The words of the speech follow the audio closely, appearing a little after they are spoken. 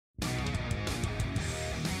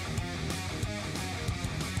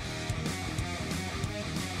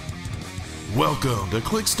Welcome to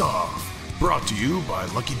Clixed Off, brought to you by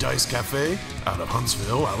Lucky Dice Cafe out of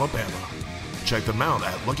Huntsville, Alabama. Check them out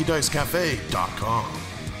at luckydicecafe.com.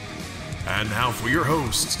 And now for your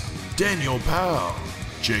hosts, Daniel Powell,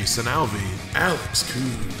 Jason Alvey, Alex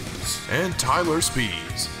Coons, and Tylor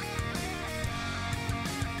Spees.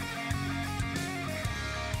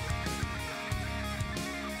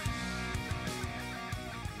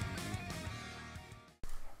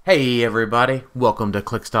 Hey everybody, welcome to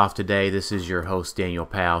Clixed Off today. This is your host Daniel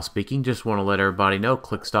Powell speaking. Just want to let everybody know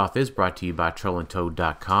Clixed Off is brought to you by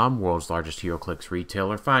TrollandToad.com, world's largest HeroClix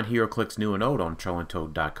retailer. Find HeroClix new and old on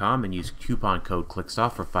TrollandToad.com and use coupon code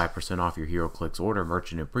CliXedOff for 5% off your HeroClix order.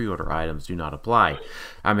 Merchant and pre-order items do not apply.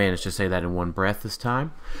 I managed to say that in one breath this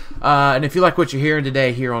time. And if you like what you're hearing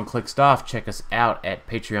today here on Clixed Off, check us out at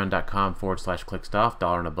patreon.com/CliXedOff.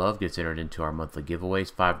 $1 and above gets entered into our monthly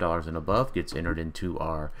giveaways. $5 and above gets entered into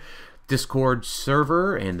our Discord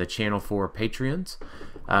server and the channel for Patreons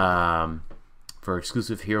for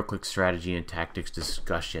exclusive HeroClix strategy and tactics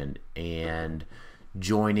discussion. And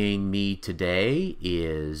joining me today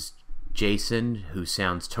is Jason, who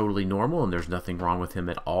sounds totally normal and there's nothing wrong with him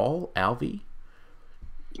at all. Alvey?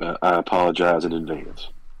 I apologize in advance.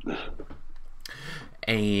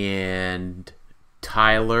 And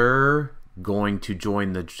Tylor, going to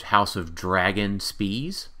join the House of Dragon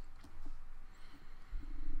Spees.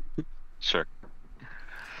 Sure.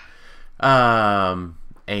 And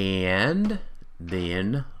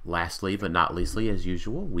then, lastly but not leastly, as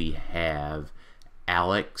usual, we have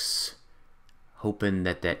Alex, hoping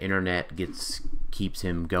that internet keeps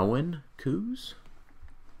him going. Coos?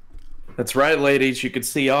 That's right, ladies. You can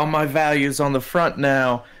see all my values on the front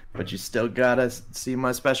now, but you still gotta see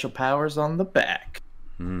my special powers on the back.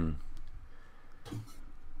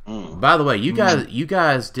 By the way, you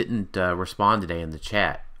guys didn't respond today in the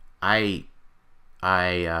chat. I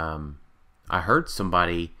heard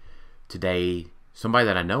somebody today, somebody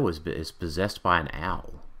that I know is possessed by an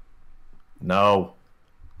owl. No.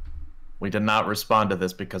 We did not respond to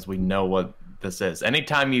this because we know what this is.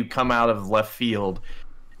 Anytime you come out of left field,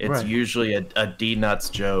 it's usually a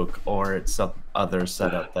D-nuts joke or it's some other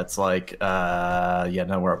setup that's like, yeah,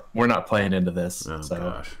 no, we're not playing into this. Oh, so.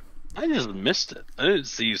 gosh. I just missed it. I didn't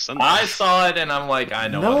see you Sunday. I saw it and I'm like, I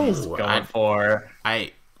know what he's going for.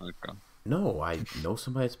 Okay. No, I know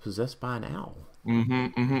somebody that's possessed by an owl.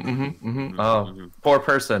 Oh, poor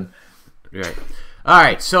person. Right. All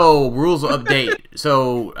right, so rules update.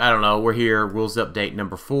 So, I don't know, we're here. Rules update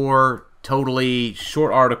number 4. Totally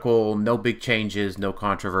short article, no big changes, no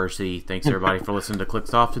controversy. Thanks, everybody, for listening to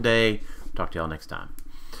Clixed Off today. Talk to y'all next time.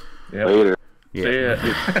 Yep. Later. Yeah.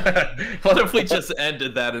 What if we just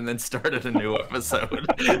ended that and then started a new episode?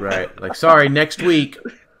 Right. Like, sorry, next week.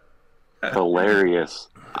 Hilarious.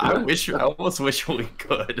 I almost wish we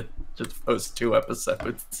could just post 2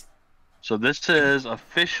 episodes. So this is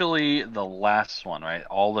officially the last one, right?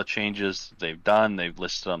 All the changes they've done, they've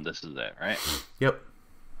listed them. This is it, right? Yep.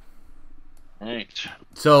 Right.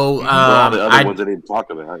 So, All the other ones I didn't talk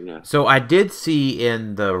about, yeah. So I did see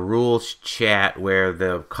in the rules chat where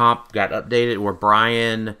the comp got updated, where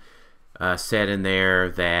Brian said in there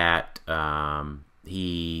that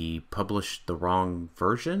he published the wrong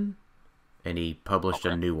version, and he published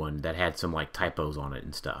a new one that had some like typos on it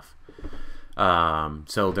and stuff.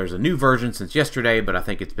 So there's a new version since yesterday, but I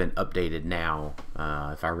think it's been updated now,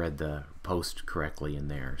 if I read the post correctly in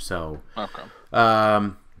there. So,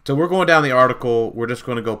 so we're going down the article. We're just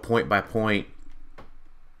going to go point by point.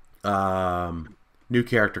 New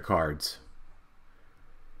character cards.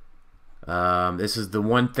 This is the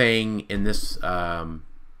one thing in this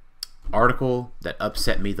article that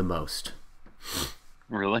upset me the most.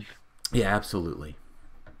 Really? Yeah, absolutely.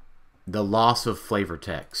 The loss of flavor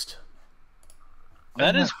text.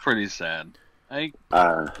 That is pretty sad. I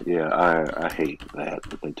hate that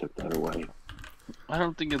they took that away. I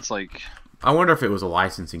don't think it's like... I wonder if it was a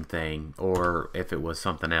licensing thing or if it was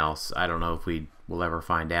something else. I don't know if we'll ever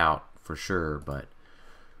find out for sure, but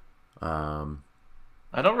I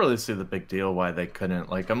don't really see the big deal why they couldn't.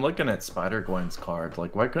 Like, I'm looking at Spider-Gwen's card.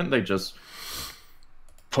 Like, why couldn't they just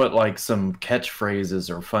put like some catchphrases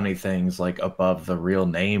or funny things like above the real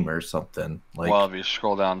name or something? Like, well, if you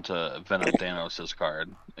scroll down to Venom Thanos' card,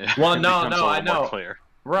 well, it no, becomes a I little more know. clear.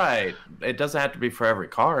 Right. It doesn't have to be for every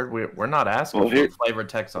card. We're not asking for flavor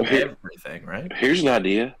text on everything, right? Here's an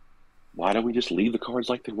idea. Why don't we just leave the cards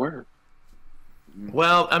like they were?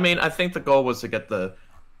 Well, I mean, I think the goal was to get the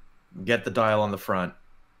dial on the front.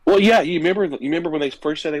 Well, yeah, you remember when they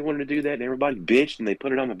first said they wanted to do that and everybody bitched and they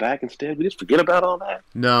put it on the back instead? We just forget about all that?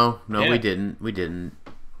 No, Yeah. we didn't. We didn't.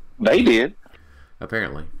 They did.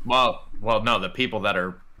 Apparently. Well, no, the people that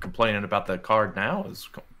are complaining about the card now is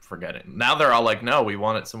forgetting. Now they're all like, no, we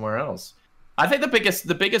want it somewhere else. I think the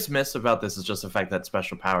biggest miss about this is just the fact that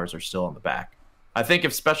special powers are still on the back. I think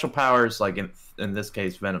if special powers, like in this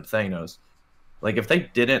case, Venom Thanos, like if they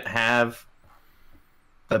didn't have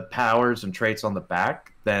the powers and traits on the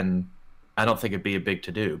back, then I don't think it'd be a big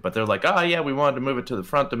to-do. But they're like, oh, yeah, we wanted to move it to the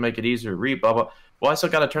front to make it easier to read, blah, blah. Well, I still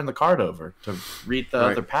got to turn the card over to read the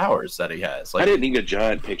other powers that he has. Like, I didn't need a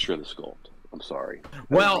giant picture of the sculpt. I'm sorry.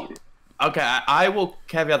 Well, okay, I will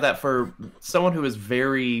caveat that for someone who is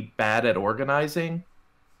very bad at organizing,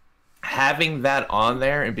 having that on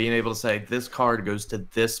there and being able to say, this card goes to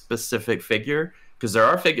this specific figure, because there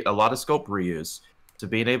are a lot of sculpt reuse, to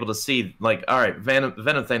being able to see, like, all right, Venom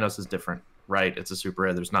Thanos is different, right? It's a super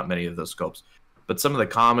rare. There's not many of those sculpts. But some of the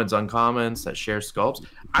commons, uncommons that share sculpts,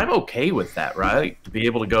 I'm okay with that, right? To be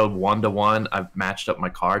able to go 1-to-1, I've matched up my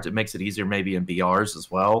cards. It makes it easier maybe in BRs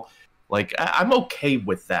as well. Like, I'm okay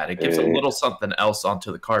with that. It gives a little something else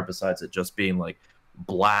onto the card besides it just being, like,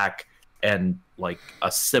 black and, like,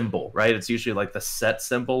 a symbol, right? It's usually, like, the set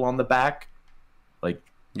symbol on the back. Like,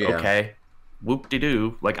 okay,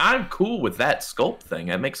 whoop-de-doo. Like, I'm cool with that sculpt thing.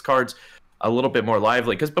 It makes cards a little bit more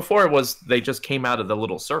lively. Because before it was, they just came out of the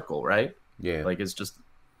little circle, right? Yeah. Like, it's just...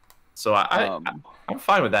 So I'm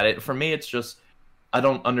fine with that. For me, it's just... I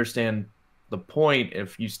don't understand the point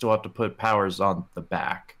if you still have to put powers on the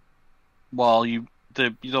back. Well, you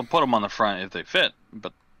don't put them on the front if they fit,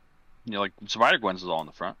 but you know, like Spider-Gwen's is all on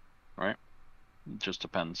the front, right? It just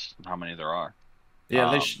depends how many there are.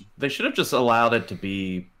 Yeah, they should have just allowed it to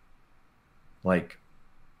be like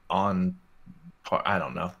on. I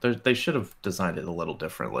don't know. They should have designed it a little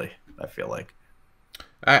differently. I feel like.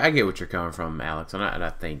 I get what you're coming from, Alex, and I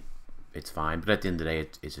think it's fine. But at the end of the day,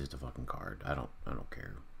 it's just a fucking card. I don't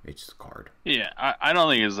care. It's just a card. Yeah, I don't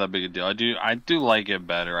think it's that big a deal. I do like it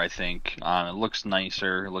better. I think it looks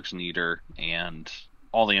nicer, it looks neater, and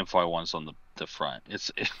all the info I want is on the front. It's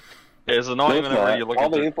annoying whenever you look at all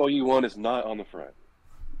the info you want is not on the front.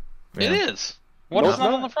 It is. What is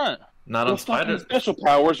not on the front? Not on Spider. Special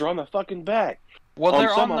powers are on the fucking back. Well,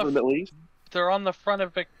 they're on them at least. They're on the front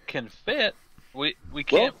if it can fit. We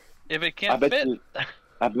can't if it can't fit.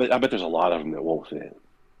 I bet there's a lot of them that won't fit.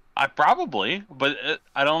 I probably, but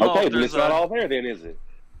I don't know. Okay, if but it's not all there, then, is it?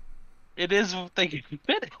 It is if they can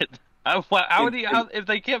fit it. If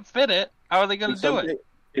they can't fit it, how are they going to do it?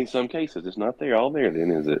 In some cases, it's not there. All there,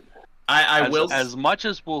 then, is it? I will. As much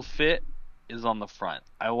as will fit is on the front.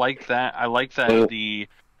 I like that. I like that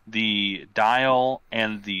the dial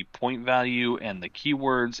and the point value and the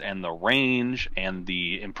keywords and the range and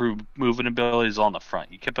the improved movement abilities on the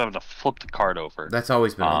front. You kept having to flip the card over. That's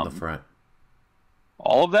always been on the front.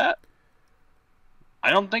 All of that? I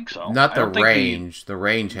don't think so. Not the range. The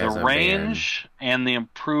range has the range and the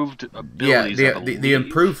improved abilities. Yeah, the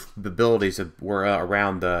improved abilities were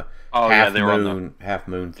around the half moon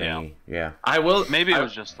thingy. Yeah. Maybe it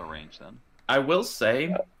was just the range then. I will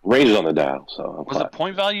say range is on the dial. So was it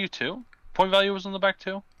point value too? Point value was on the back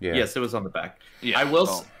too. Yeah. Yes, it was on the back. Yeah.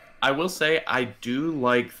 I will say I do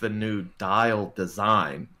like the new dial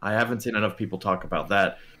design. I haven't seen enough people talk about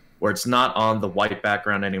that. Where it's not on the white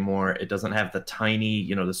background anymore. It doesn't have the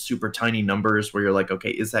tiny, the super tiny numbers where you're like,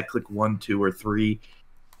 okay, is that click 1, 2, or 3?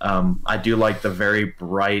 I do like the very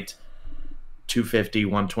bright 250,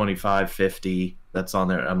 125, 50 that's on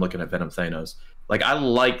there. I'm looking at Venom Thanos. Like, I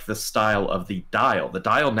like the style of the dial. The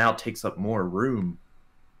dial now takes up more room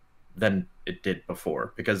than it did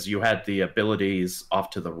before because you had the abilities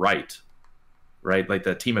off to the right? Like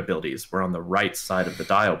the team abilities were on the right side of the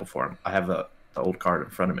dial before. I have the old card in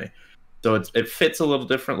front of me, so it fits a little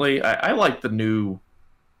differently. I like the new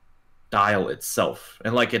dial itself,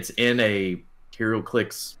 and like it's in a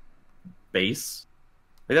HeroClix base.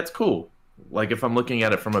 Like, that's cool. Like, if I'm looking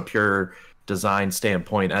at it from a pure design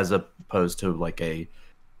standpoint, as opposed to like a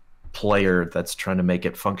player that's trying to make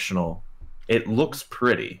it functional, it looks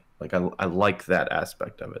pretty. Like, I like that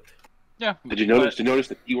aspect of it. Yeah. Did you notice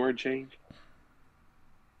the keyword change?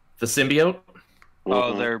 The symbiote.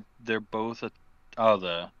 Oh, they're both.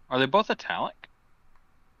 Are they both italic?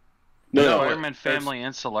 No, Spider-Man family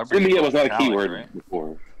and celebrity. Symbiote was not a keyword right?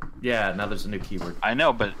 before. Yeah, now there's a new keyword. I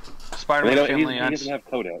know, but Spider-Man family. He doesn't have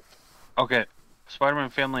codec. Okay, Spider-Man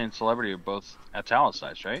family and celebrity are both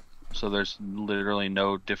italicized, right? So there's literally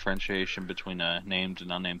no differentiation between a named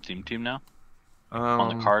and unnamed team now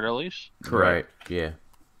on the card, at least. Correct. Yeah.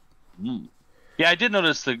 Yeah, I did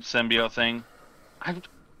notice the symbiote thing.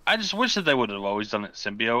 I just wish that they would have always done it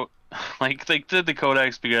symbiote. Like, they did the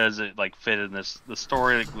codex because it like fit in the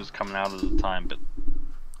story that was coming out at the time, but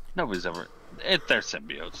nobody's ever. They're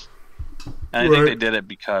symbiotes, and I think they did it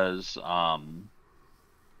because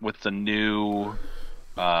with the new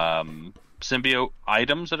symbiote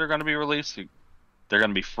items that are going to be released, they're going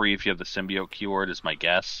to be free if you have the symbiote keyword, is my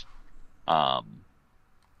guess.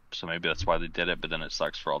 So maybe that's why they did it, but then it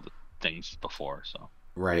sucks for all the things before. So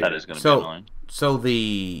right, that is going to be annoying. So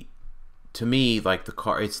to me, like the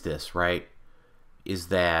card, it's this, right? Is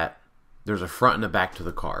that there's a front and a back to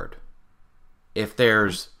the card. If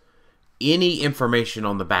there's any information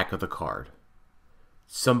on the back of the card,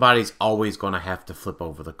 somebody's always going to have to flip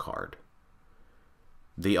over the card.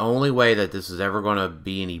 The only way that this is ever going to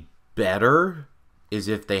be any better is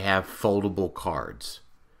if they have foldable cards,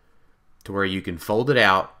 to where you can fold it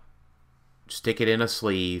out, stick it in a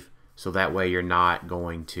sleeve, so that way you're not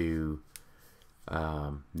going to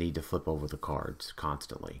need to flip over the cards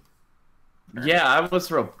constantly. Yeah, I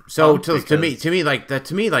was real. So to me,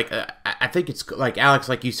 I think it's like Alex,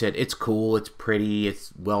 like you said, it's cool, it's pretty,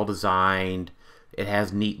 it's well designed, it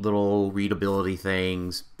has neat little readability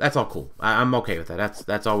things. That's all cool. I'm okay with that.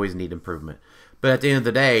 That's always a neat improvement. But at the end of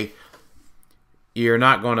the day, you're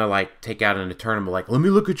not going to like take out in a tournament like, let me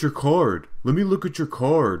look at your card. Let me look at your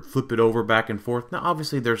card. Flip it over back and forth. Now,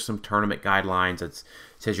 obviously, there's some tournament guidelines that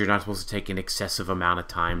says you're not supposed to take an excessive amount of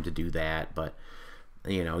time to do that. But,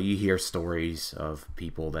 you know, you hear stories of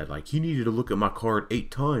people that like, you needed to look at my card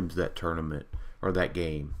 8 times that tournament or that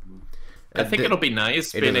game. I think it'll be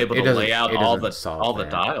nice being able to lay out all the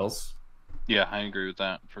dials. Yeah, I agree with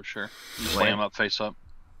that for sure. Just lay them up face up.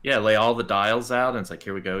 Yeah, lay all the dials out, and it's like,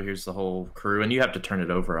 here we go, here's the whole crew, and you have to turn it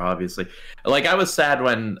over, obviously. Like, I was sad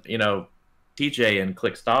when, you know, TJ and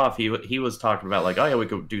Clixed Off, he was talking about, like, oh, yeah, we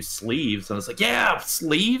could do sleeves, and it's like, yeah,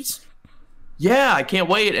 sleeves? Yeah, I can't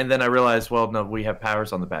wait, and then I realized, well, no, we have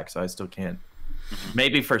powers on the back, so I still can't.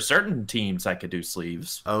 Maybe for certain teams I could do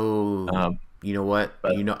sleeves. Oh, you know what?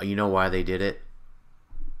 But, you know why they did it?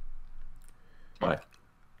 Why?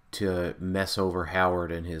 To mess over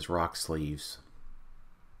Howard and his rock sleeves.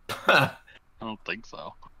 I don't think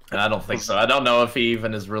so. I don't think so. I don't know if he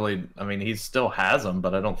even is really. I mean, he still has them,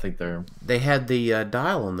 but I don't think they're. They had the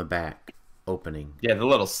dial on the back opening. Yeah, the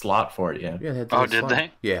little slot for it. Yeah. Yeah. They had Oh, did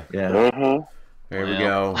they? Yeah. Yeah. There we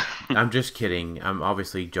go. I'm just kidding. I'm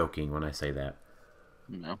obviously joking when I say that.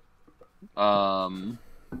 No.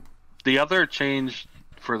 The other change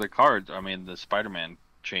for the cards, I mean, the Spider-Man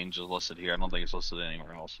change is listed here. I don't think it's listed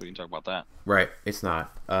anywhere else. We can talk about that. Right. It's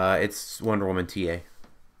not. It's Wonder Woman TA.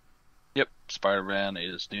 Yep. Spider-Man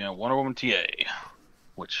is Wonder Woman TA,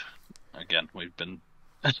 which, again, we've been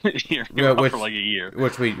hearing about for like a year.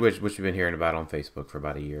 Which we've been hearing about on Facebook for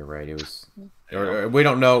about a year, right? It was, or we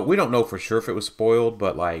don't know for sure if it was spoiled,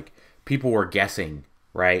 but like people were guessing,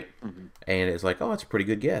 right? Mm-hmm. And it's like, oh, it's a pretty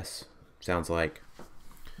good guess. Sounds like.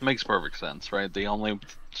 Makes perfect sense, right? The only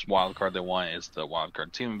wild card they want is the wild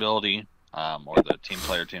card team ability, or the team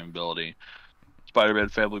player team ability. Spider-Man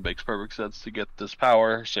family makes perfect sense to get this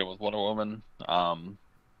power. Same with Wonder Woman.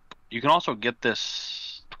 You can also get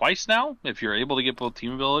this twice now. If you're able to get both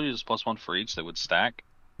team abilities, +1 for each, they would stack.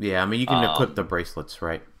 Yeah, I mean, you can equip the bracelets,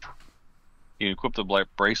 right? You can equip the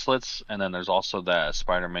bracelets, and then there's also that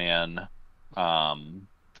Spider-Man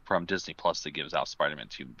from Disney Plus that gives out Spider-Man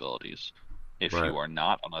team abilities. If you are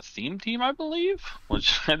not on a theme team, I believe,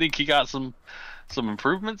 which I think he got some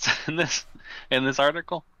improvements in this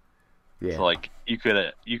article. Yeah. So like you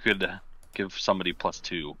could give somebody +2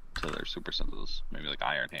 to their super senses, maybe like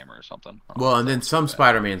Iron Hammer or something. Well, and then some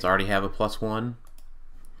Spider-Mans already have a +1.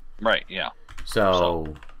 Right. Yeah.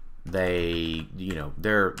 So they,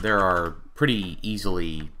 there are pretty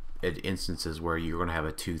easily instances where you're going to have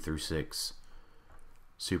a 2 through 6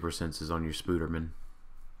 super senses on your Spooderman.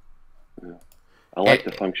 Yeah. I like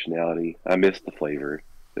the functionality. I miss the flavor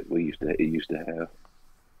that it used to have.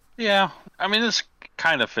 Yeah, I mean this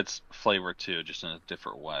kind of fits flavor too, just in a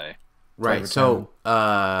different way. Right. So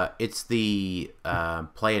it's the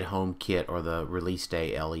play at home kit or the release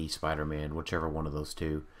day LE Spider-Man, whichever one of those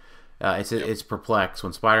two. It's perplex.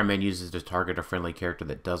 When Spider-Man uses to target a friendly character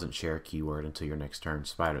that doesn't share a keyword until your next turn,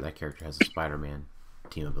 that character has a Spider-Man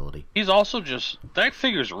team ability. He's also that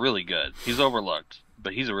figure's really good. He's overlooked,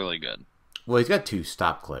 but he's really good. Well, he's got 2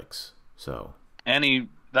 stop clicks, so. And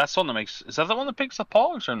that's one that makes. Is that the one that picks up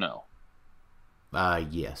Pogs or no?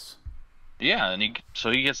 Yes. Yeah, and he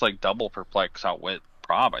gets like double perplex, outwit,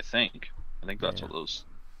 prob. I think that's what those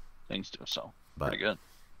things do. So pretty good.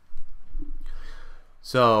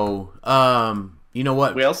 So, you know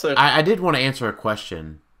what? We also I did want to answer a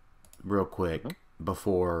question real quick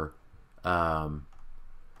before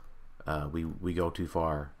we go too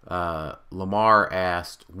far. Lamar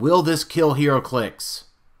asked, "Will this kill HeroClix?"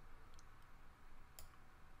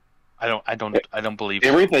 I don't believe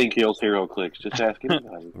everything kills HeroClix. Just ask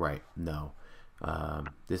anybody. Right? No.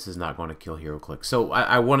 This is not going to kill HeroClix. So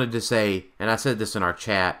I wanted to say, and I said this in our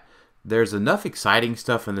chat, there's enough exciting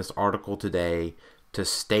stuff in this article today to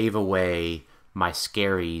stave away my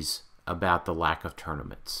scaries about the lack of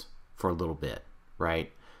tournaments for a little bit,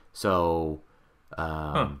 right? So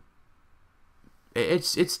it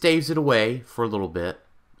staves it away for a little bit.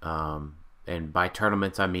 And by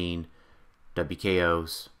tournaments, I mean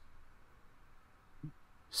WKOs,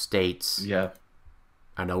 states. Yeah.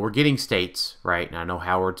 I know we're getting states, right? And I know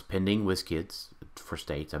Howard's pending WizKids for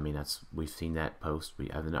states. I mean, we've seen that post.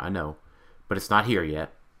 I know, but it's not here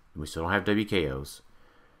yet. We still don't have WKOs.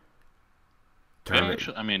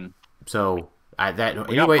 Actually, I mean, so we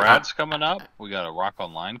got Brad's coming up. We got a Rock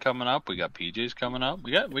Online coming up. We got PJ's coming up.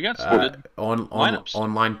 We got some good lineups.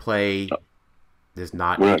 Online play does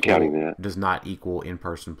not. We're not counting that. Does not equal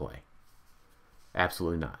in-person play.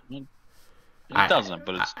 Absolutely not. It doesn't,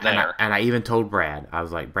 but it's there. And I even told Brad. I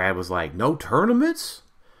was like, Brad was like, no tournaments?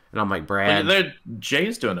 And I'm like, Brad.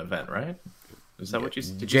 Jay's doing an event, right? Is that what you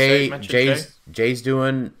said? Jay's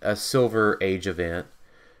doing a Silver Age event.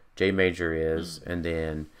 Jay Major is. And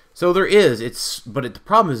then, so there is. But the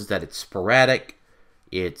problem is that it's sporadic.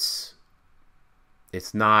 It's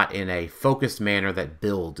not in a focused manner that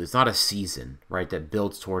builds. It's not a season, right, that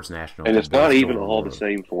builds towards national. And it's not even all the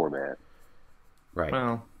same format. Right.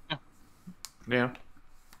 Well, yeah.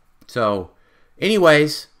 So,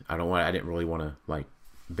 anyways, I didn't really want to like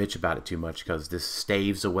bitch about it too much because this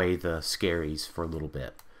staves away the scaries for a little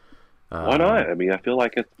bit. Why not? I mean, I feel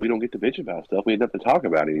like we don't get to bitch about stuff. We have nothing to talk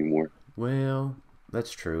about anymore. Well,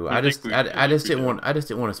 that's true. I just didn't want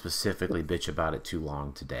to specifically bitch about it too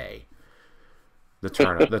long today. The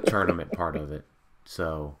tournament part of it.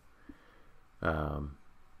 So,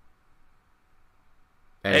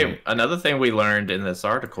 hey, another thing we learned in this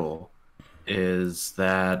article is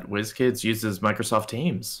that WizKids uses Microsoft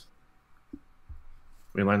Teams.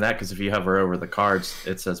 We learned that because if you hover over the cards,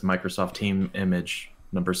 it says Microsoft Team image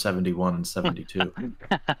number 71 and 72.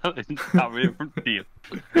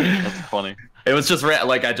 That's funny. It was just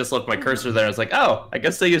like I just left my cursor there. I was like, oh, I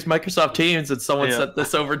guess they use Microsoft Teams, and someone sent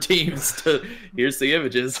this over Teams. Here's the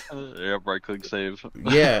images. Yeah, right click save.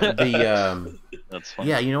 Yeah, that's funny.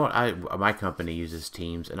 Yeah, you know what? My company uses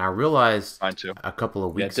Teams, and I realized a couple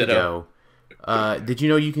of weeks ago. Did you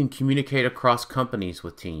know you can communicate across companies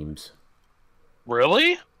with Teams?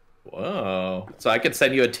 Really? Whoa. So I could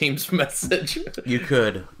send you a Teams message. You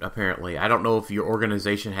could, apparently. I don't know if your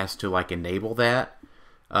organization has to like enable that.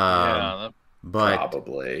 But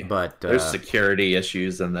probably. But there's security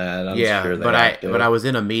issues in that. I'm sure but I was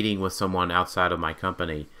in a meeting with someone outside of my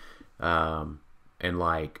company, and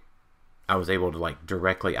like I was able to like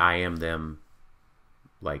directly IM them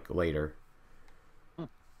like later.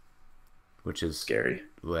 Which is scary.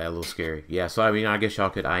 A little scary. Yeah, so I mean, I guess y'all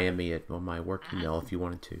could IM me on my work email if you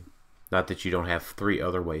wanted to. Not that you don't have 3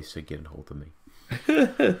 other ways to get a hold of me.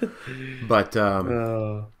 But,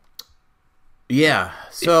 yeah.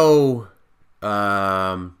 So,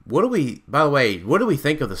 what do we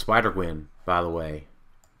think of the Spider-Gwen, by the way?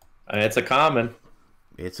 It's a common.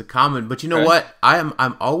 It's a common. But you know what?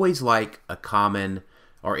 I'm always like a common,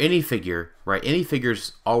 or any figure, right? Any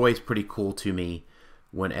figure's always pretty cool to me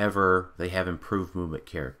whenever they have improved movement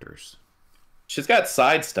characters. She's got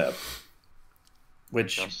sidestep,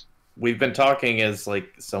 which we've been talking is like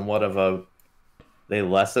somewhat of a... They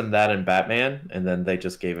lessened that in Batman, and then they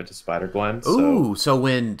just gave it to Spider-Gwen. Ooh, so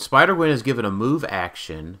when Spider-Gwen is given a move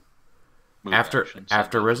action, after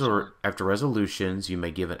resolutions, you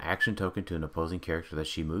may give an action token to an opposing character that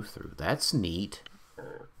she moves through. That's neat.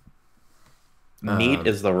 Neat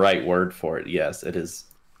is the right word for it. Yes, it is.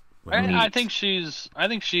 I think she's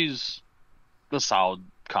the solid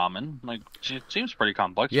common. Like, she seems pretty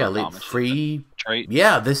complex. Yeah, leap free trait.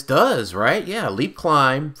 Yeah, this does, right? Yeah, leap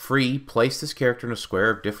climb, free, place this character in a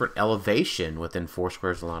square of different elevation within 4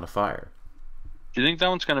 squares of the line of fire. Do you think that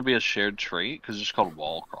one's going to be a shared trait? Because it's called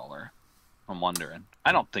Wall Crawler. I'm wondering.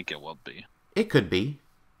 I don't think it will be. It could be.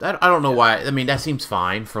 I don't know why. I mean, that seems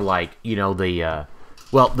fine for, like, you know, the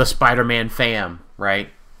Spider-Man fam, right?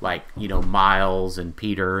 Like, you know, Miles and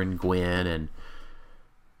Peter and Gwen and...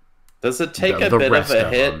 Does it take a bit of a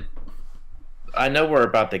hit? I know we're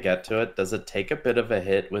about to get to it. Does it take a bit of a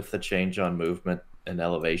hit with the change on movement and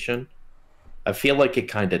elevation? I feel like it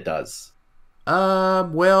kind of does.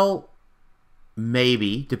 Well,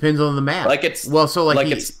 maybe. Depends on the map. Like it's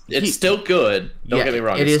it's still good. Don't get me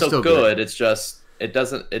wrong. It's still good. It's just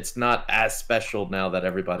it's not as special now that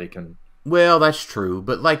everybody can. Well, that's true,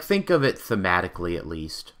 but like think of it thematically at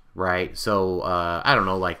least, right? So I don't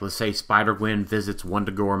know, like let's say Spider-Gwen visits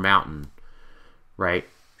Wundagore Mountain, right?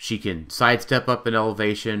 She can sidestep up in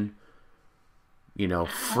elevation, you know,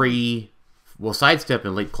 free. Well, sidestep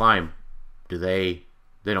and leap climb, they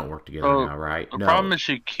don't work together now, right? The problem is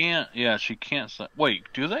she can't. Yeah, she can't. Wait,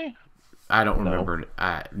 do they? I don't remember.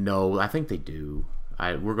 No, I think they do.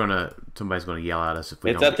 Somebody's gonna yell at us if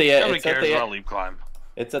we don't. Nobody cares about leap climb.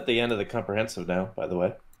 It's at the end of the comprehensive now, by the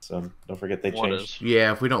way. So don't forget they changed.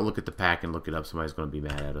 Yeah, if we don't look at the pack and look it up, somebody's gonna be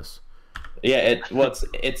mad at us. Yeah,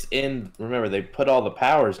 it's in. Remember, they put all the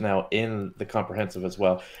powers now in the comprehensive as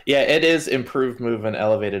well. Yeah, it is improved move and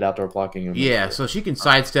elevated outdoor blocking. Yeah, so she can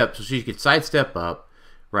sidestep. So she could sidestep up,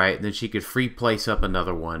 right? And then she could free place up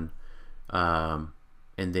another one, and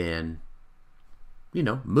then, you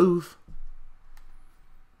know, move.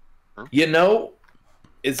 You know,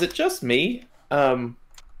 is it just me?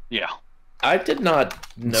 Yeah, I did not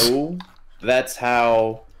know that's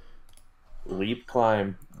how leap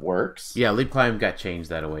climb works. Yeah, leap climb got changed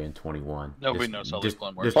that way in 21. Nobody knows how leap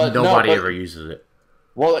climb works. Nobody ever uses it.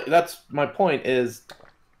 Well, that's my point. Is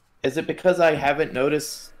it because I haven't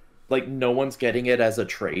noticed? Like, no one's getting it as a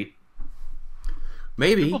trait.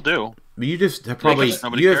 Maybe people do. You just probably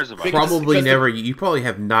you probably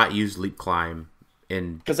have not used leap climb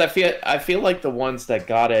in because I feel like the ones that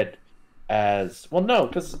got it as well, no,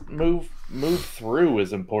 because move through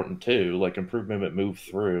is important too. Like improved movement, move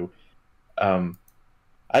through.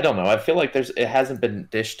 I don't know. I feel like it hasn't been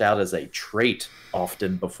dished out as a trait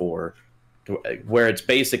often before, where it's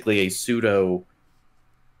basically a pseudo.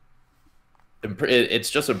 It's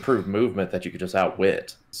just improved movement that you could just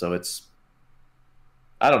outwit. So it's.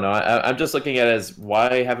 I don't know. I'm just looking at it as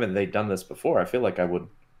why haven't they done this before? I feel like I would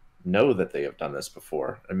know that they have done this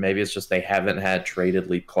before, and maybe it's just they haven't had traded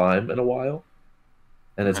leap climb in a while,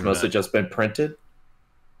 and it's mostly just been printed.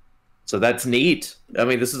 So that's neat. I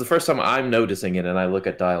mean, this is the first time I'm noticing it, and I look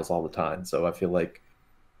at dials all the time. So I feel like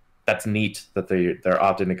that's neat that they're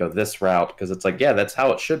opting to go this route because it's like, yeah, that's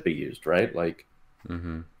how it should be used, right? Like,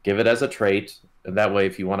 give it as a trait, and that way,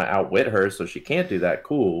 if you want to outwit her, so she can't do that,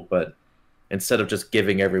 cool. But instead of just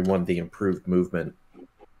giving everyone the improved movement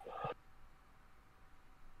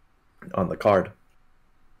on the card,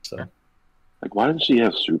 so like, why doesn't she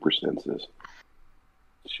have super senses?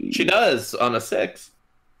 She does on a 6.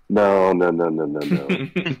 No. I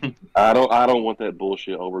don't want that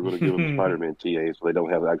bullshit. Oh, we're going to give them Spider-Man TA so they don't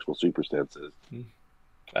have actual super senses.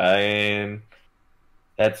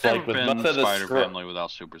 That's like with most of the Spider Family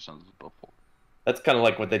without super senses before. That's kind of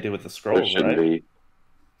like what they do with the scrolls, right? Be.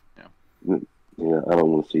 Yeah, I don't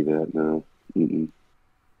want to see that. No.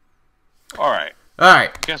 All right.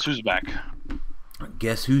 Guess who's back?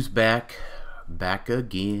 Guess who's back? Back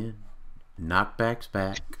again. Knockback's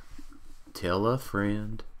back. Tell a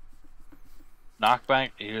friend.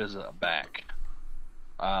 Knockback is back.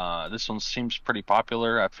 This one seems pretty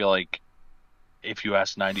popular. I feel like if you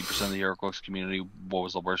ask 90% of the HeroClix community what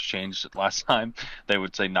was the worst change last time, they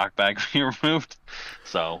would say knockback be removed.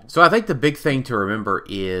 So I think the big thing to remember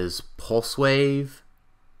is Pulse Wave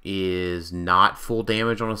is not full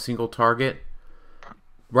damage on a single target.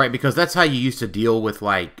 Right, because that's how you used to deal with,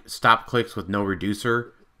 like, stop clicks with no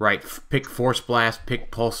reducer. Right, pick Force Blast, pick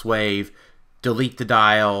Pulse Wave, delete the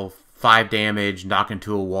dial, 5 damage, knock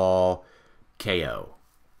into a wall, KO.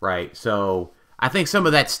 Right, so I think some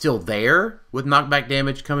of that's still there with knockback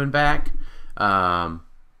damage coming back,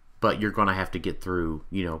 but you're going to have to get through,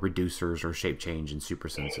 you know, reducers or shape change and super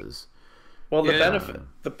senses. Well,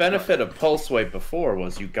 the benefit of Pulse Wave before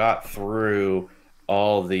was you got through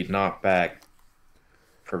all the knockback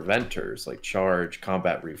preventers like charge,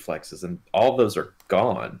 combat reflexes, and all those are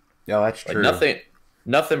gone. Yeah, that's true. Like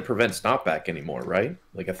nothing prevents knockback anymore, right?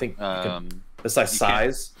 Like I think besides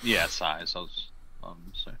size. Yeah, size. I was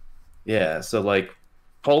saying. Yeah, so like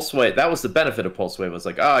Pulse Wave, that was the benefit of Pulse Wave. Was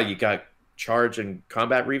like, you got charge and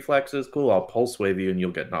combat reflexes, cool. I'll Pulse Wave you and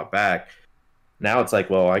you'll get knocked back. Now it's like,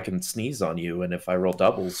 well, I can sneeze on you, and if I roll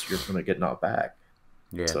doubles, you're gonna get knocked back.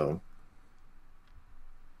 Yeah. So.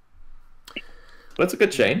 That's a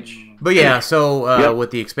good change. But yeah, so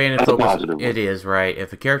with the expanded focus, it is, right?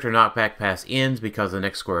 If a character knockback pass ends because the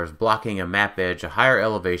next square is blocking a map edge, a higher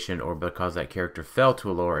elevation, or because that character fell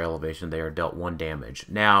to a lower elevation, they are dealt 1 damage.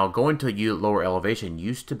 Now, going to a lower elevation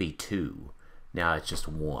used to be 2. Now it's just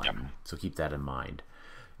 1. Yep. So keep that in mind.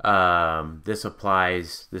 The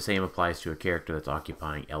same applies to a character that's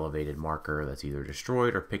occupying elevated marker that's either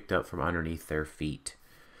destroyed or picked up from underneath their feet.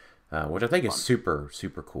 Which I think is super,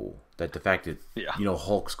 super cool. That the fact that, you know,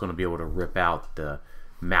 Hulk's going to be able to rip out the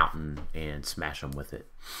mountain and smash them with it.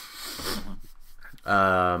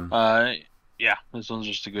 Yeah, this one's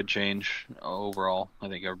just a good change overall. I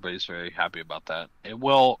think everybody's very happy about that. It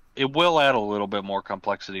will add a little bit more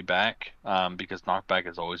complexity back, because knockback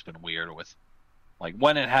has always been weird with like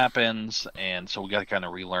when it happens, and so we got to kind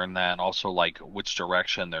of relearn that. And also, like which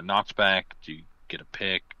direction they're knocked back. Do you get a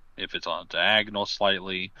pick if it's on a diagonal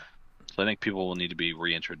slightly? So I think people will need to be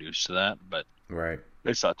reintroduced to that, but right,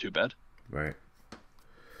 it's not too bad. Right.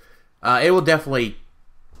 It will definitely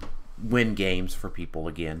win games for people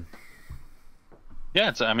again. Yeah,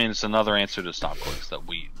 it's another answer to stop clicks that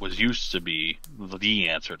was used to be the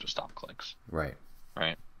answer to stop clicks. Right.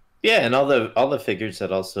 Right. Yeah, and all the figures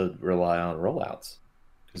that also rely on rollouts,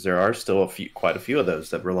 because there are still quite a few of those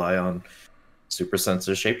that rely on super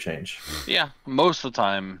sensitive shape change. Yeah, most of the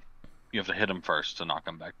time you have to hit them first to knock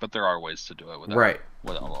them back, but there are ways to do it without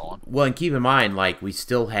rolling. Well, and keep in mind, like we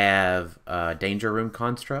still have danger room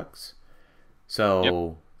constructs,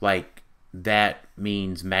 so like that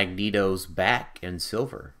means Magneto's back in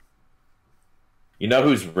silver. You know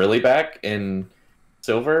who's really back in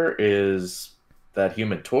silver is that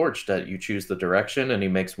Human Torch that you choose the direction and he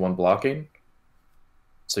makes one blocking.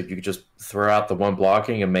 So you could just throw out the one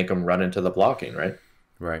blocking and make him run into the blocking, right?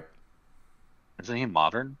 Right. Isn't he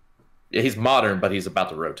modern? Yeah, he's modern, but he's about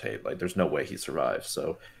to rotate. Like, there's no way he survives.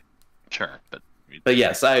 So, sure, but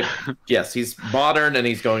yes, yes, he's modern and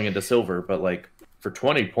he's going into silver. But like for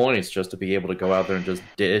 20 points, just to be able to go out there and just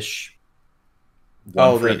dish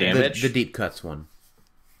one free damage, the deep cuts one.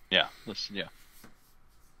 Yeah,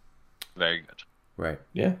 very good. Right.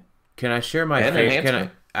 Yeah. Can I share my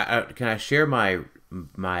enhancement. Can I share my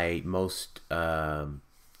most my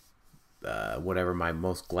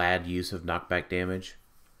most glad use of knockback damage?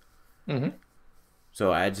 Mm-hmm.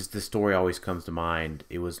 So this story always comes to mind.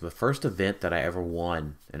 It was the first event that I ever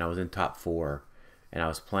won, and I was in top 4, and I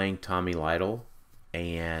was playing Tommy Lytle,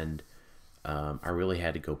 and I really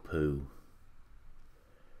had to go poo.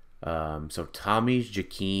 So Tommy's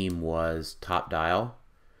Jakeem was top dial,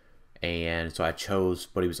 and so I chose,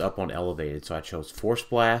 but he was up on elevated, so I chose Force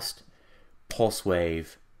Blast, Pulse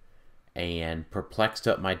Wave, and perplexed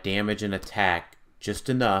up my damage and attack just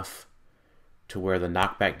enough to where the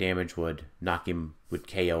knockback damage would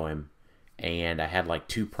KO him, and I had like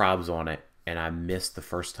 2 probs on it, and I missed the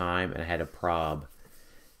first time, and I had a prob,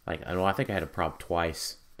 I think I had a prob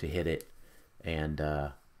twice to hit it, and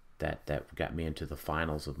that got me into the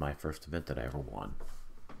finals of my first event that I ever won.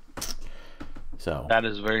 So that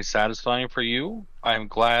is very satisfying for you. I'm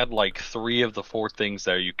glad like 3 of the 4 things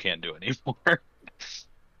there you can't do anymore.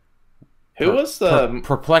 Who was the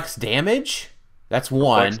perplex damage? That's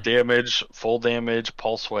one. Perplex damage, full damage,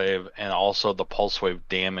 pulse wave, and also the pulse wave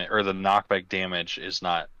damage or the knockback damage is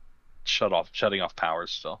not shutting off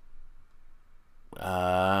powers still.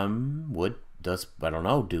 I don't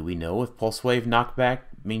know. Do we know if pulse wave knockback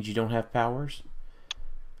means you don't have powers?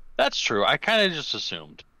 That's true. I kind of just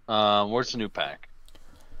assumed. Where's the new pack?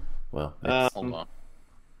 Well, hold on.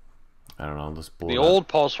 I don't know. Let's pull the old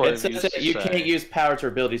pulse wave. It says that you can't use powers or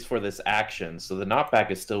abilities for this action, so the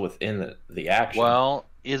knockback is still within the action. Well,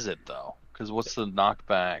 is it though? Because what's the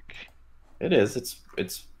knockback? It is. It's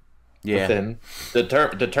within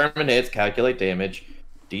determine hits, calculate damage,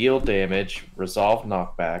 deal damage, resolve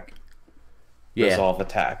knockback, resolve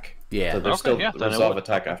attack. Yeah. So there's still resolve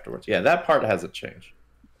attack afterwards. Yeah, that part hasn't changed.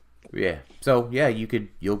 Yeah. So yeah,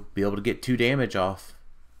 you'll be able to get 2 damage off,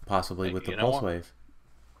 possibly with the pulse wave.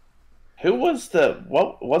 Who was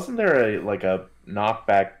wasn't there a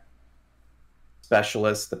knockback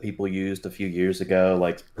specialist that people used a few years ago,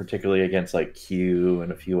 like particularly against like Q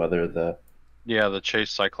and a few other the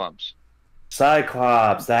Chase Cyclops.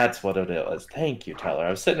 Cyclops, that's what it was. Thank you, Tyler.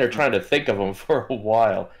 I was sitting there trying to think of him for a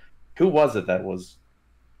while. Who was it that was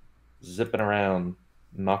zipping around,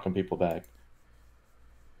 knocking people back?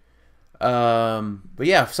 But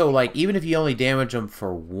yeah, so like even if you only damage them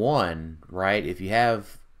for 1, right? If you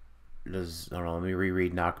have I don't know, let me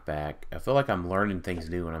reread knockback. I feel like I'm learning things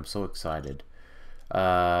new and I'm so excited.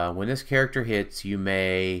 When this character hits, you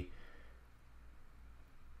may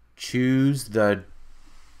choose to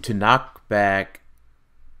knock back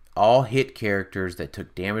all hit characters that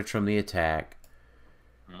took damage from the attack.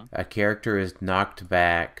 A character is knocked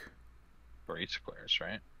back for 8 squares,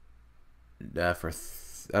 right? For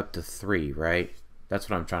up to 3, right? That's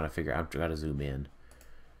what I'm trying to figure out. I've got to zoom in.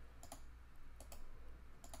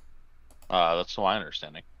 That's my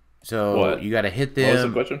understanding. So you got to hit them. What was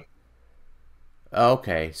the question?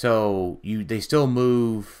 Okay, so they still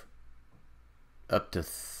move up to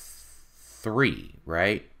 3,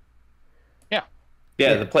 right? Yeah.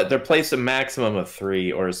 Yeah, they're placed a maximum of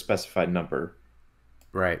 3 or a specified number.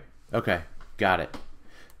 Right. Okay, got it.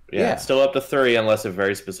 Yeah, it's still up to 3 unless it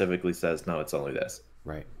very specifically says no, it's only this.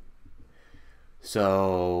 Right.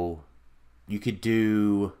 So you could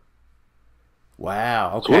do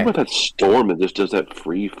Wow. So what Okay. about that storm that just does that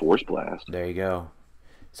free force blast? There you go.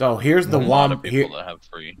 So here's the A lot of wombo. people that have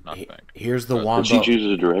free knockback. Here's the But she wombo.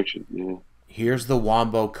 chooses a direction. Yeah. Here's the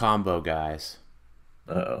wombo combo, guys.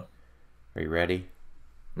 Uh-oh. Are you ready?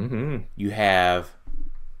 Mm-hmm. You have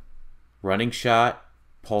running shot,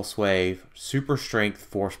 pulse wave, super strength,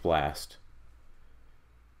 force blast.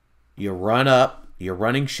 You run up, you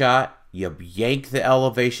running shot, you yank the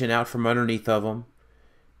elevation out from underneath of them,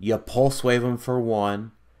 you pulse wave them for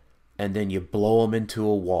 1, and then you blow them into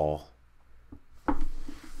a wall.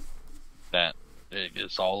 That it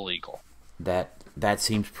is all legal. That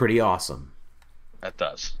seems pretty awesome. That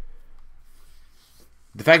does.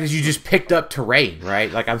 The fact that you just picked up terrain,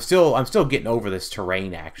 right? Like I'm still getting over this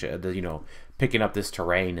terrain action. Picking up this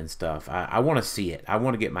terrain and stuff. I want to see it. I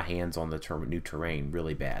want to get my hands on the new terrain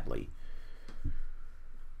really badly.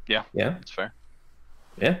 Yeah. Yeah. That's fair.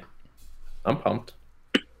 Yeah. I'm pumped.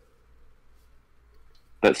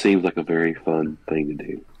 That seems like a very fun thing to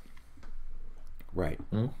do. Right.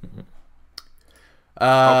 Mm-hmm.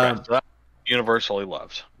 Okay. So that's universally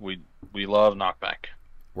loved. We love knockback.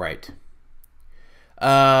 Right.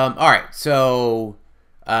 All right. So,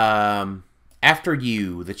 after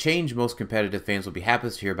you, the change most competitive fans will be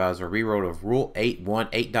happiest to hear about is a rewrote of Rule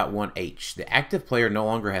 8.1.8.1H. The active player no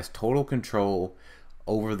longer has total control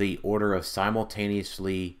over the order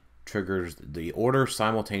simultaneously triggers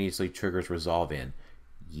resolve in.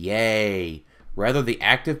 Yay! Rather, the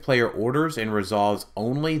active player orders and resolves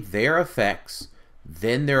only their effects,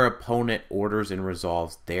 then their opponent orders and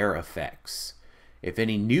resolves their effects. If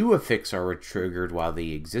any new effects are triggered while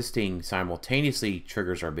the existing simultaneously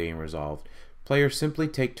triggers are being resolved, players simply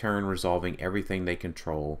take turn resolving everything they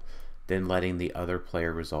control, then letting the other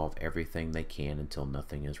player resolve everything they can until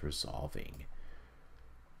nothing is resolving.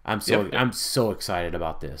 I'm so excited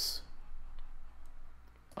about this.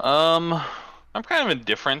 I'm kind of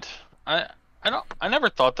indifferent. I never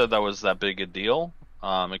thought that was that big a deal.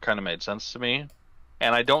 It kind of made sense to me,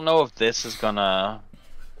 and I don't know if this is gonna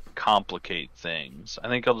complicate things. I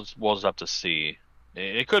think we'll just have to see.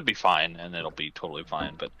 It could be fine, and it'll be totally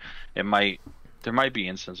fine, but there might be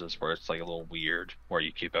instances where it's like a little weird, where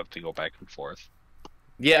you keep have to go back and forth.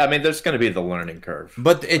 Yeah, I mean, there's going to be the learning curve.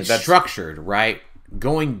 But it's structured, right?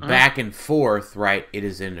 Going back and forth, right? It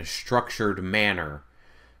is in a structured manner,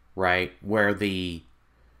 right? Where the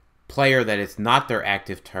player that is not their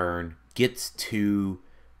active turn gets to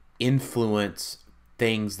influence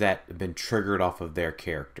things that have been triggered off of their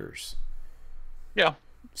characters. Yeah.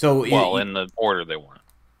 So in the order they want.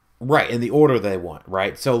 Right, in the order they want,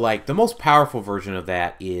 right? So like the most powerful version of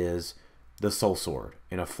that is the Soul Sword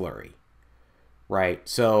in a flurry. Right?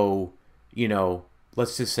 So,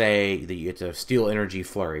 let's just say that it's a steel energy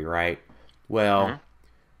flurry, right? Well,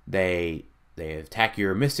 they attack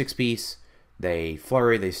your Mystics piece, they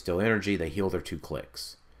flurry, they steal energy, they heal their 2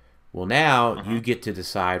 clicks. Well, now you get to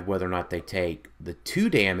decide whether or not they take the 2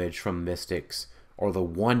 damage from Mystics or the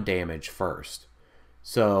 1 damage first.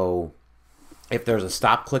 So, if there's a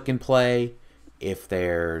stop click in play, if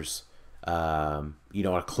there's, a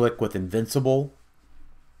click with Invincible,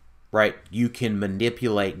 right, you can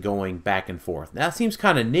manipulate going back and forth. Now, that seems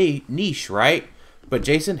kind of niche, right? But,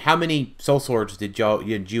 Jason, how many Soul Swords did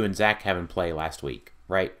you and Zach have in play last week,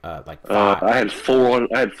 right? Like 5. I had 4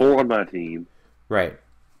 on my team. Right.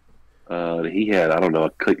 He had, I don't know,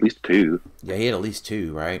 at least 2. Yeah, he had at least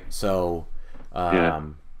 2, right? So,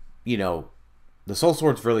 Yeah. The Soul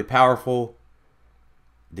Sword's really powerful.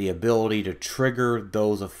 The ability to trigger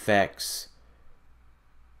those effects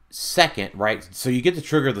second, right? So you get to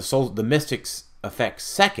trigger the Mystics effect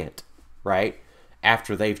second, right?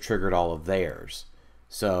 After they've triggered all of theirs.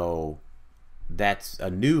 So that's a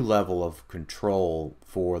new level of control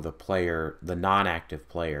for the player, the non-active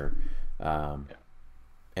player. And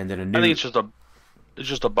then a new... I think it's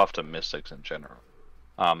just a buff to Mystics in general.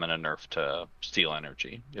 And a nerf to Steel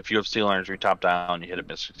Energy. If you have Steel Energy top down, you hit a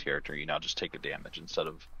Mystics character, you now just take a damage instead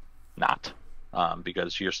of not.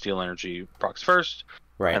 Because your Steel Energy procs first,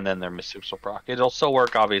 right, and then their Mystics will proc. It'll still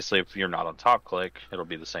work, obviously, if you're not on top click. It'll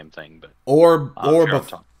be the same thing. But or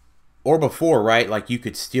before, right? Like you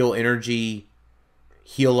could Steel Energy,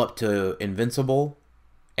 heal up to Invincible,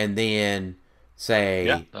 and then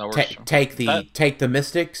say take the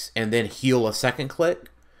Mystics, and then heal a second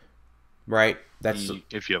click, right? That's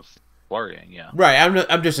if you have flurrying, yeah. Right,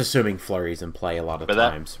 I'm just assuming flurries in play a lot of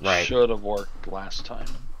times. Right. Should have worked last time.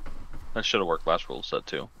 That should have worked last rule set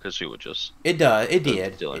too, because you would just. It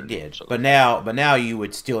did. But now you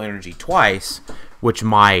would Steal Energy twice, which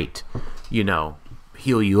might,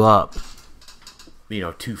 heal you up,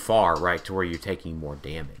 too far, right, to where you're taking more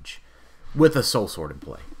damage with a Soul Sword in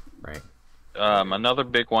play, right? Another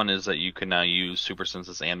big one is that you can now use Super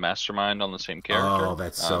Senses and Mastermind on the same character. Oh,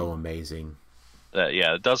 that's so amazing.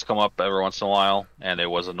 Yeah, it does come up every once in a while, and it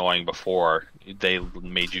was annoying before. They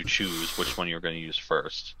made you choose which one you're going to use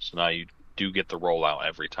first. So now you do get the rollout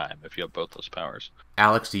every time if you have both those powers.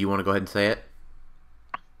 Alex, do you want to go ahead and say it?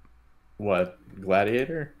 What,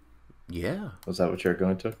 Gladiator? Yeah. Was that what you're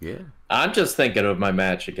going to? Yeah. I'm just thinking of my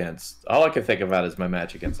match against... All I can think about is my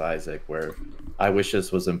match against Isaac, where I wish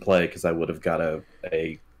this was in play because I would have got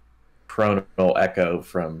a Chronal Echo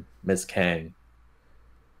from Miss Kang,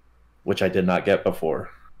 which I did not get before.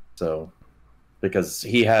 So, because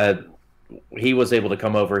he was able to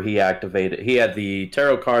come over, he had the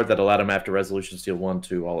tarot card that allowed him after Resolution Steal 1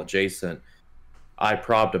 to all adjacent. I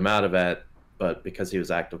probbed him out of it, but because he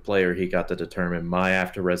was active player, he got to determine my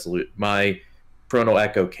Chronal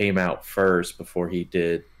Echo came out first before he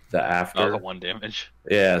did the after. Oh, the 1 damage.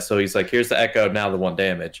 Yeah, so he's like, here's the Echo, now the 1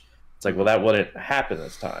 damage. It's like, well, that wouldn't happen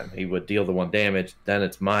this time. He would deal the 1 damage, then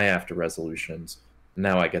it's my after resolutions.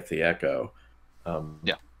 Now I get the Echo.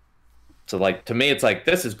 Yeah. So, like, to me, it's like,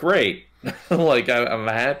 this is great. Like, I'm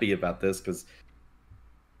happy about this because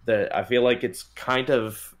I feel like it's kind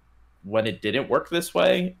of, when it didn't work this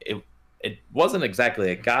way, it wasn't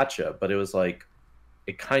exactly a gotcha, but it was like,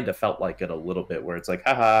 it kind of felt like it a little bit, where it's like,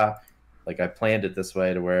 haha, like I planned it this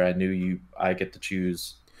way to where I knew I get to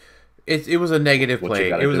choose. It was a negative play.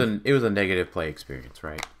 It was a negative play experience,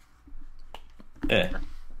 right? Yeah.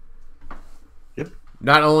 Yep.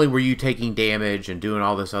 Not only were you taking damage and doing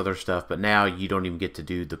all this other stuff, but now you don't even get to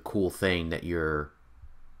do the cool thing that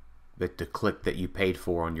the click that you paid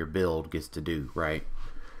for on your build gets to do, right?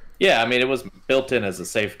 Yeah, I mean, it was built in as a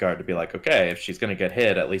safeguard to be like, okay, if she's going to get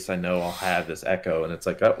hit, at least I know I'll have this Echo. And it's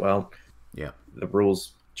like, oh, well, yeah, the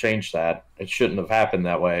rules changed that. It shouldn't have happened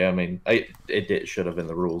that way. I mean, it should have in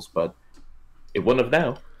the rules, but it wouldn't have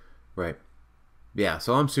now. Right. Yeah,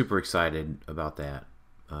 so I'm super excited about that.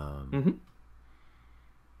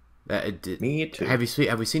 Me too. Have we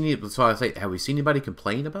seen? So I say, have we seen anybody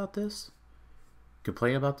complain about this?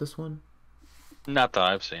 Complain about this one? Not that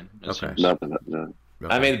I've seen. Okay. No.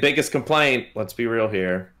 I mean, the biggest complaint, let's be real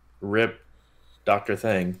here, rip Dr.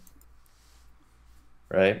 Thing.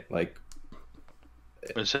 Right? Like,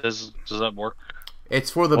 It says, does that work? It's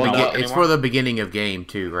for the it's for the beginning of game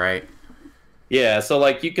too, right? Yeah, so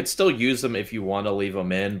like you could still use them if you want to leave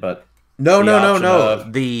them in, but no. The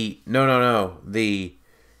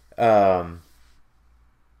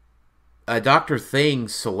Dr.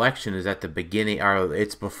 Thing's selection is at the beginning, or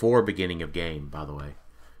it's before beginning of game, by the way.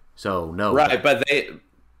 So no. Right, but if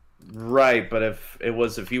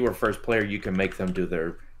you were first player, you can make them do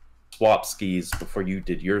their swap skis before you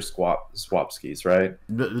did your swap skis, right?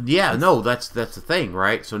 Yeah, no, that's the thing,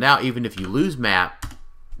 right? So now even if you lose map,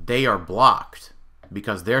 they are blocked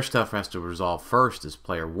because their stuff has to resolve first as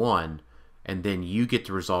player 1, and then you get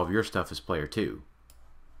to resolve your stuff as player 2.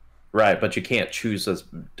 Right, but you can't choose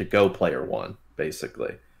to go player 1,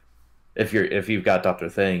 basically. If you've got Dr.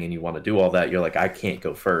 Thing and you want to do all that, you're like, I can't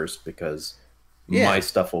go first because my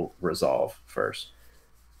stuff will resolve first.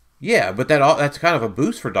 Yeah, but that's kind of a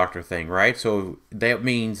boost for Dr. Thing, right? So that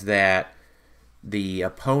means that the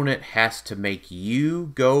opponent has to make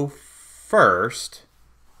you go first,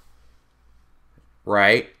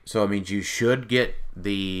 right? So it means you should get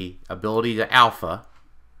the ability to alpha,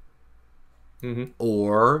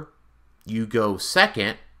 or you go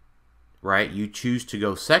second, right? You choose to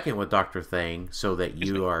go second with Dr. Thing so that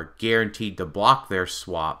you are guaranteed to block their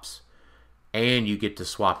swaps and you get to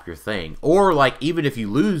swap your thing. Or, like, even if you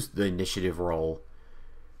lose the initiative roll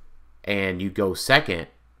and you go second,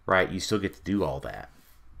 right, you still get to do all that.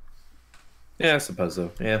 Yeah, I suppose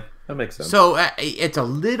so. Yeah, that makes sense. So it's a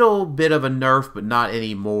little bit of a nerf, but not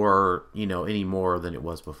any more, any more than it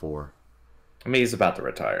was before. I mean, he's about to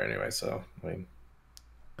retire anyway, so, I mean,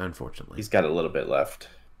 unfortunately. He's got a little bit left.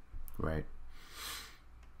 Right.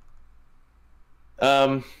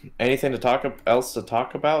 Anything else to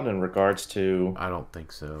talk about in regards to? I don't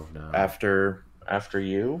think so. No. After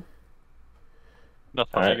you.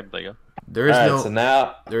 Nothing I can think of. There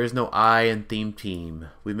is no I in theme team.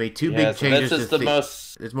 We made two big changes. This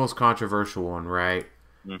is it's most controversial one, right?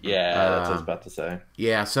 Yeah, that's what I was about to say.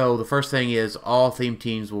 Yeah, so the first thing is all theme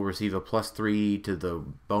teams will receive a +3 to the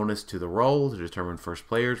bonus to the roll to determine first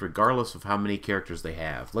players, regardless of how many characters they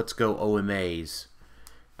have. Let's go OMAs.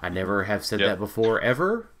 I never have said that before,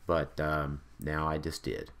 ever, but now I just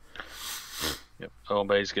did. Yep,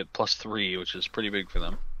 OMAs get +3, which is pretty big for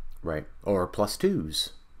them. Right, or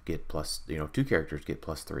 +2s get two characters get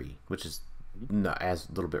 +3, which is not as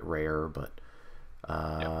a little bit rare, but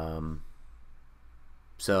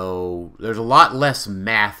so there's a lot less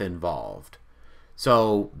math involved.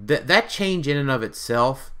 So that change in and of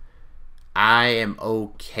itself, I am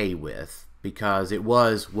okay with, because it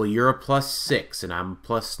was, well, you're a +6 and I'm a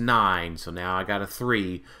 +9, so now I got a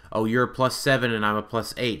 3. Oh, you're a +7 and I'm a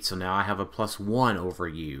 +8, so now I have a +1 over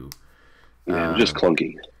you. Yeah, it was just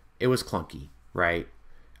clunky. It was clunky, right?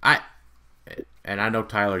 And I know,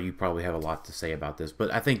 Tyler, you probably have a lot to say about this,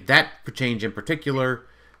 but I think that change in particular,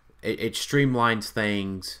 it streamlines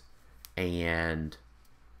things, and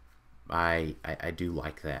I do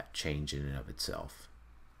like that change in and of itself.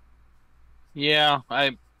 Yeah,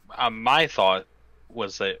 my thought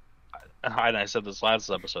was that, and I said this last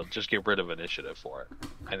episode, just get rid of initiative for it.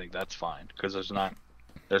 I think that's fine, because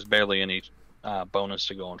there's barely any bonus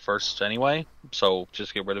to going first anyway, so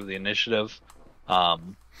just get rid of the initiative.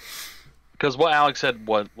 Because what Alex said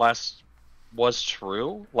was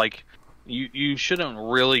true. Like, you shouldn't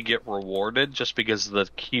really get rewarded just because the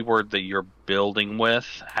keyword that you're building with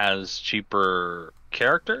has cheaper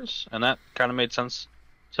characters, and that kind of made sense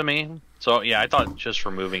to me. So yeah, I thought just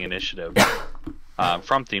removing initiative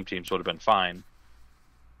from theme teams would have been fine.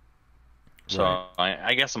 So right.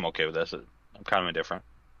 I guess I'm okay with this. I'm kind of indifferent.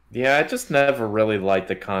 Yeah, I just never really liked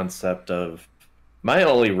the concept of... My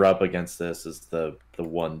only rub against this is the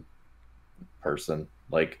one person.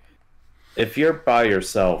 Like, if you're by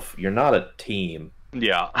yourself, you're not a team.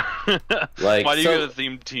 Yeah. Like, why do you get a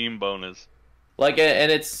themed team bonus? Like,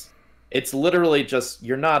 and it's literally just,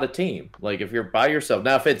 you're not a team. Like, if you're by yourself.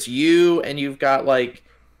 Now, if it's you and you've got, like,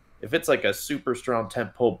 if it's like a super strong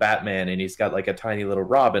tentpole Batman and he's got like a tiny little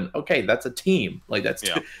Robin, okay, that's a team. Like, that's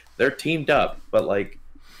they're teamed up. But like,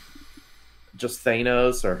 just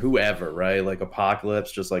Thanos or whoever, right? Like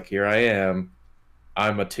Apocalypse, just like, here I am,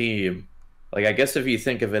 I'm a team. Like, I guess if you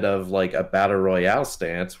think of it of like a battle royale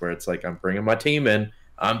stance where it's like, I'm bringing my team in,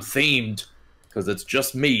 I'm themed because it's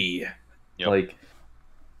just me. Yep. Like,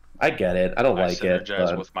 I get it. I don't like it.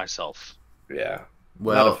 Synergize with myself. Yeah.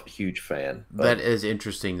 Well, not a huge fan. But... That is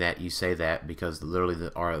interesting that you say that, because literally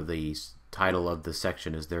the title of the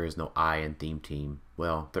section is "There is no I in theme team."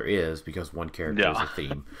 Well, there is, because one character is a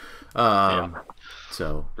theme.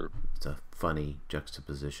 So it's a funny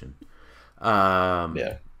juxtaposition.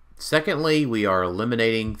 Yeah. Secondly, we are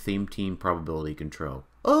eliminating theme team probability control.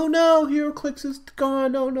 Oh no, HeroClix is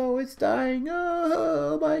gone. Oh no, it's dying.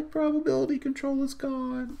 Oh, my probability control is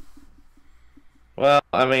gone. Well,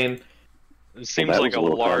 I mean, it seems like a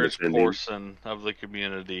large portion of the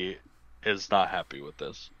community is not happy with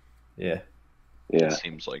this. Yeah. Yeah. It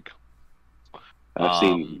seems like. I've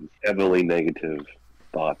seen heavily negative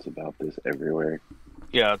thoughts about this everywhere.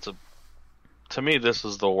 Yeah, to me, this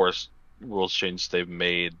is the worst rules change they've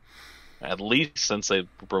made, at least since they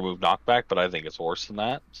removed knockback, but I think it's worse than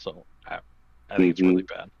that, so I think it's really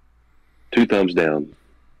bad. 2 thumbs down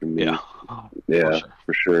for me. Yeah,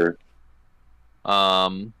 for sure.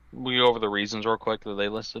 We go over the reasons real quick that they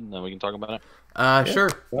listed, and then we can talk about it. Sure.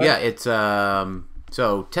 Yeah, it's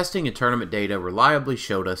so testing and tournament data reliably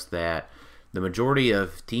showed us that the majority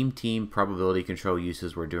of team probability control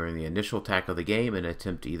uses were during the initial attack of the game in an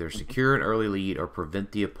attempt to either secure an early lead or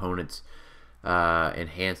prevent the opponent's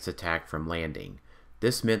enhanced attack from landing.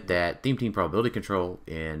 This meant that team probability control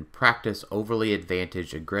in practice overly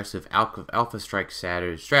advantaged aggressive alpha strike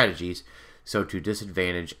strategies, so to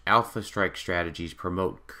disadvantage alpha strike strategies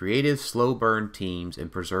promote creative slow burn teams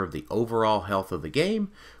and preserve the overall health of the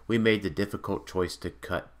game. We made the difficult choice to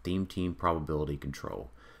cut team probability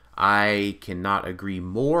control. I cannot agree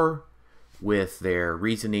more with their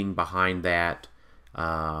reasoning behind that,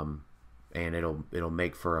 and it'll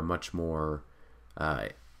make for a much more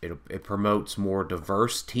it promotes more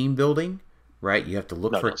diverse team building, right? You have to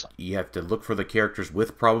look for the characters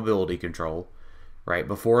with probability control, right?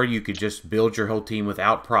 Before, you could just build your whole team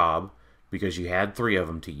without prob because you had 3 of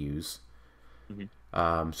them to use.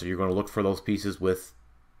 So you're going to look for those pieces with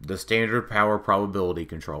the standard power probability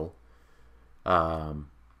control.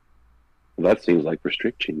 That seems like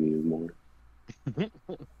restricting you more.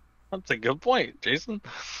 That's a good point, Jason.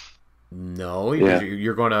 No,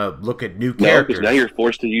 you're going to look at new characters. Because now you're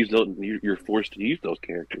forced to use those. You're forced to use those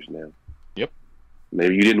characters now. Yep.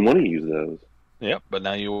 Maybe you didn't want to use those. Yep, but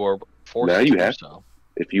now you are forced. Now you have. So.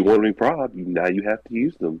 If you want to be prob, now you have to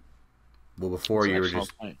use them. Well, before you were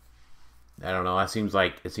just. Point. I don't know. It seems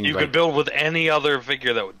like you could build with any other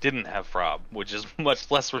figure that didn't have prob, which is much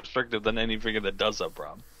less restrictive than any figure that does have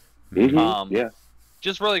prob. Yeah.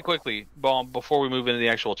 Just really quickly, before we move into the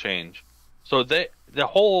actual change, so the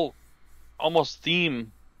whole almost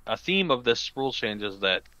theme of this rule change is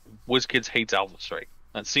that WizKids hates Alpha Strike.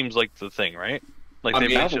 That seems like the thing, right? Like they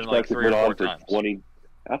mentioned like 3 or 4 times.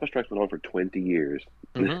 Alpha Strikes went on for 20 years.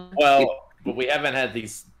 Well, but we haven't had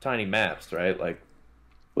these tiny maps, right? Like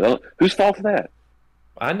Well, whose fault is that?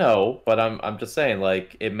 I know, but I'm just saying,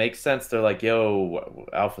 like, it makes sense. They're like, yo,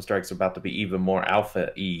 Alpha Strike's about to be even more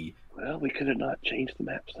Alpha-y. Well, we could have not changed the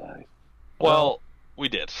map size. Well, we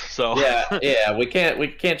did. So yeah, we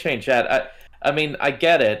can't change that. I mean, I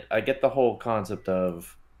get it. I get the whole concept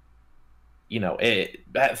of,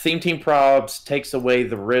 Theme Team Probs takes away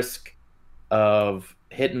the risk of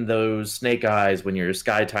hitting those snake eyes when you're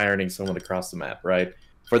sky tyring someone across the map, right?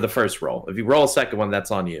 For the first roll. If you roll a second one,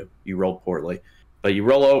 that's on you. You rolled poorly. But you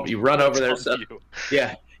run over there.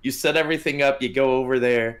 You set everything up. You go over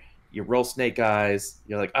there. You roll snake eyes.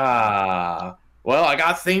 You're like, well, I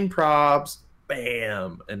got theme probs.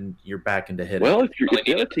 Bam, and you're back into hitting. Well, if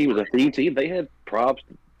the other team was a theme team, they had probs.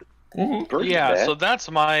 Yeah, so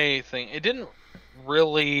that's my thing. It didn't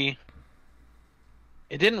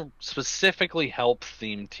specifically help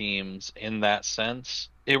theme teams in that sense.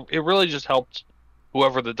 It really just helped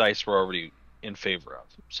whoever the dice were already in favor of.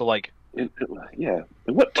 So like. Yeah.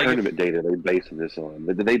 And what tournament data are they basing this on?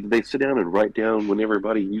 Did they sit down and write down when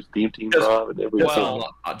everybody used theme team prob and everything?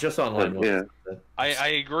 Just online. Yeah. I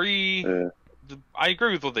agree. I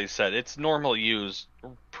agree with what they said. It's normally used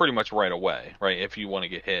pretty much right away, right? If you want to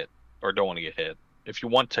get hit or don't want to get hit. If you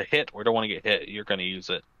want to hit or don't want to get hit, you're going to use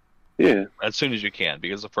it. Yeah. As soon as you can,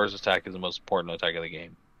 because the first attack is the most important attack of the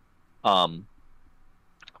game.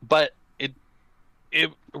 But it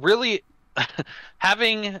really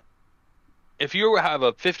if you have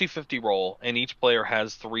a 50-50 roll and each player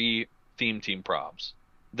has 3 theme team probs,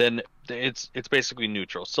 then it's basically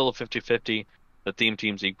neutral. Still a 50-50. The theme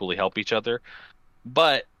teams equally help each other.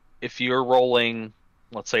 But if you're rolling,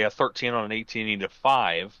 let's say, a 13 on an 18, you need a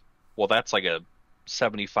 5, well, that's like a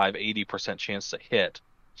 75-80% chance to hit.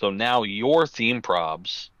 So now your theme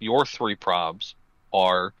probs, your 3 probs,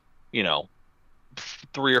 are,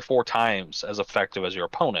 3 or 4 times as effective as your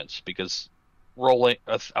opponent's, because rolling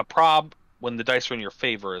a prob when the dice are in your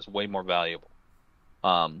favor is way more valuable.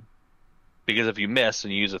 Because if you miss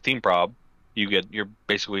and you use a theme prob, you're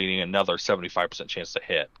basically getting another 75% chance to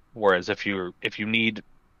hit. Whereas if you need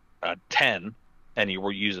a 10 and you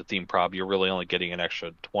use a theme prob, you're really only getting an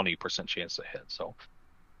extra 20% chance to hit. So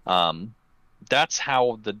that's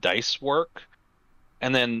how the dice work.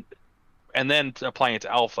 And then applying it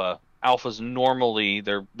to alpha. Alphas normally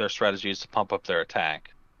their strategy is to pump up their attack.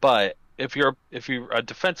 But if you're a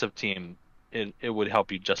defensive team, it would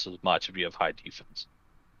help you just as much if you have high defense.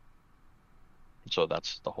 So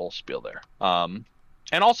that's the whole spiel there. And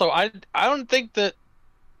also, I didn't think that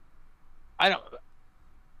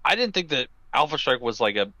Alpha Strike was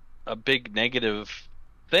like a big negative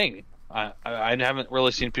thing. I haven't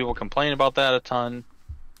really seen people complain about that a ton.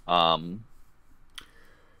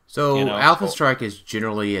 Alpha Strike is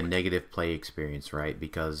generally a negative play experience, right?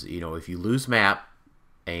 Because if you lose map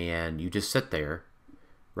and you just sit there,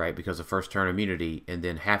 right, because of first turn immunity, and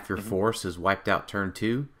then half your force is wiped out turn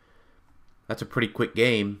 2. That's a pretty quick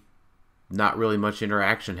game. Not really much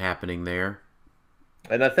interaction happening there.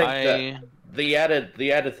 And I think that the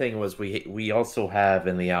added thing was we also have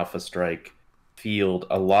in the Alpha Strike field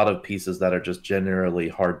a lot of pieces that are just generally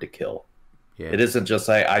hard to kill. Yeah. It isn't just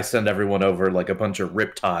I send everyone over like a bunch of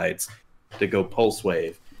Riptides to go Pulse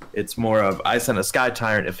Wave. It's more of I send a Sky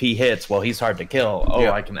Tyrant. If he hits, well, he's hard to kill. Oh,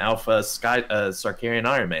 yeah. I can Alpha Sarkarian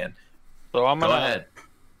Iron Man. So I'm gonna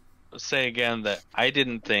say again that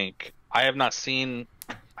I have not seen,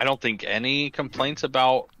 I don't think, any complaints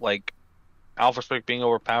about like Alpha Strike being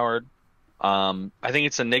overpowered. I think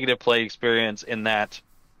it's a negative play experience in that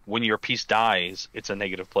when your piece dies, it's a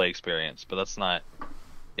negative play experience, but it's not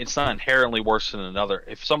inherently worse than another.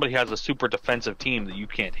 If somebody has a super defensive team that you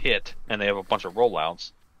can't hit and they have a bunch of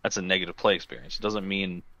rollouts, that's a negative play experience. It doesn't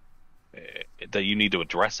mean that you need to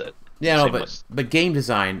address it. Yeah, no, but game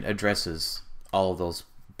design addresses all of those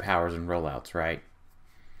powers and rollouts, right?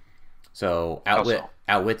 So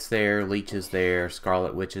Outwit's there, Leech is there,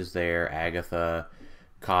 Scarlet Witch is there, Agatha,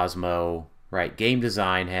 Cosmo, right? Game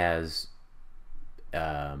design has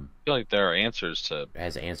I feel like there are answers to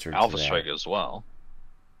Alpha Strike as well.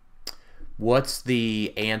 What's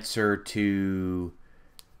the answer to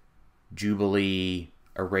Jubilee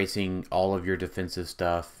erasing all of your defensive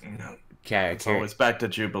stuff? It's always back to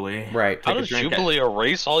Jubilee. Right. How does Jubilee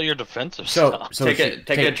erase all your defensive stuff? So take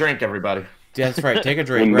a drink, everybody. That's right. Take a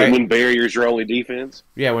drink. When barriers your only defense.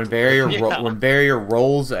 Yeah, when barrier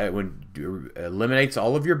rolls, when eliminates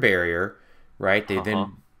all of your barrier, right? They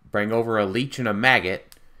then bring over a leech and a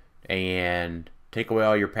maggot and take away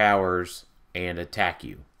all your powers and attack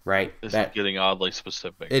you, right? This is getting oddly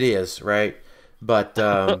specific. It is, right? But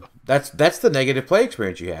that's the negative play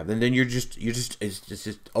experience you have, and then it's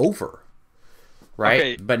just over. right?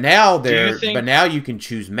 Okay. But now think... but now you can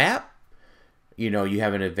choose map. You know, you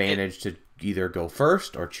have an advantage to either go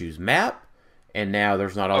first or choose map, and now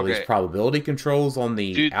there's not all these probability controls on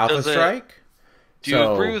the Alpha Strike. Do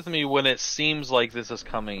you agree with me when it seems like this is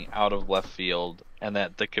coming out of left field and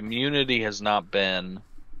that the community has not been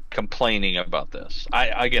complaining about this?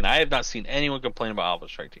 I have not seen anyone complain about Alpha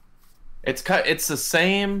Strike Team. It's the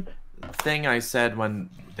same thing I said when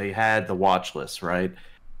they had the watch list, right?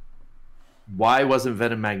 Why wasn't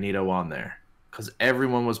Venom Magneto on there? Because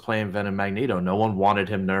everyone was playing Venom Magneto. No one wanted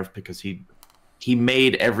him nerfed because he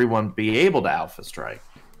made everyone be able to Alpha Strike.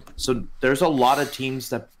 So there's a lot of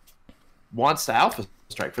teams that wants to Alpha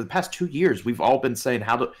Strike. For the past 2 years, we've all been saying,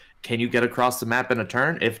 can you get across the map in a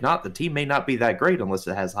turn? If not, the team may not be that great unless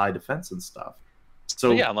it has high defense and stuff.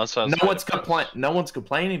 So yeah, unless no one's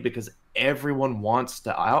complaining because everyone wants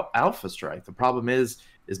to Alpha Strike. The problem is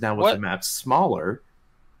now with the map smaller.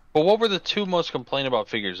 But what were the two most complained about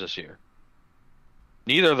figures this year?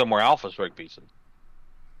 Neither of them were Alpha Strike pieces.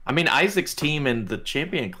 I mean, Isaac's team in the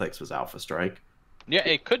Champion Clix was Alpha Strike. Yeah,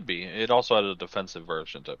 it could be. It also had a defensive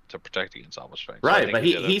version to protect against Alpha Strike. So right, but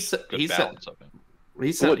he said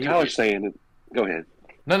what Tyler's saying. Go ahead.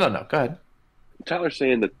 No. Go ahead. Tyler's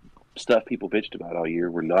saying that stuff people bitched about all year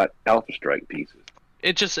were not Alpha Strike pieces.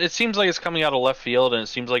 It seems like it's coming out of left field, and it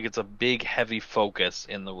seems like it's a big, heavy focus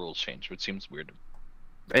in the rules change, which seems weird.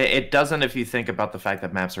 It doesn't if you think about the fact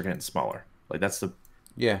that maps are getting smaller. Like that's the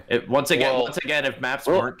once again, if maps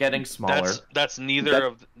weren't getting smaller, that's neither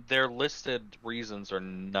of their listed reasons or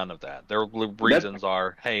none of that. Their reasons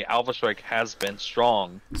are, hey, Alpha Strike has been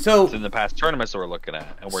strong in the past tournaments that we're looking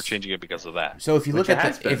at, and we're changing it because of that. So if you look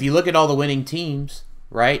at all the winning teams,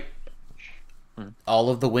 right? All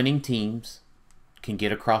of the winning teams can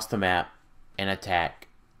get across the map and attack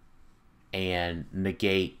and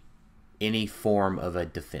negate any form of a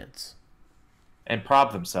defense. And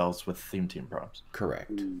prob themselves with theme team probs.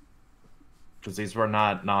 Correct. Because these were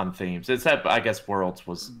not non-themes. Except, I guess, Worlds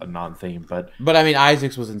was a non-theme, but... But, I mean,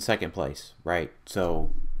 Isaac's was in second place, right? So,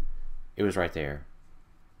 it was right there.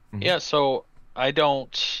 Yeah, so, I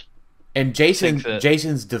don't... And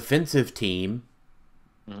Jason's defensive team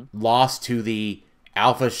lost to the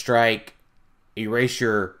Alpha Strike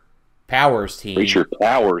Erasure Powers team. Erasure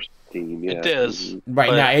Powers team, yeah. It is.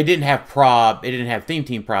 Right, now it didn't have prob, it didn't have theme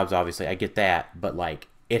team probs, obviously. I get that, but like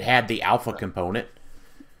it had the alpha component.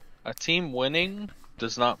 A team winning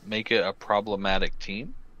does not make it a problematic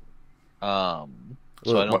team. So I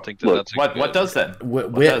don't think that's what does that?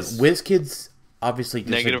 WizKids obviously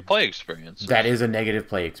negative play experience. That is a negative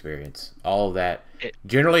play experience. All of that.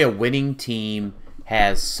 Generally, a winning team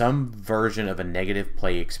has some version of a negative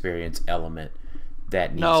play experience element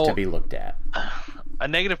that needs to be looked at. A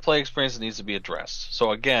negative play experience needs to be addressed.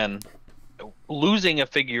 So again, losing a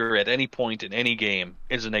figure at any point in any game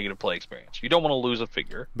is a negative play experience. You don't want to lose a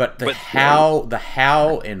figure. But the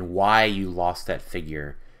how and why you lost that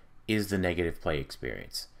figure is the negative play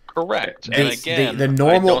experience. Correct. And again,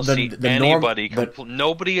 nobody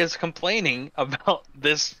is complaining about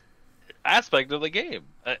this aspect of the game.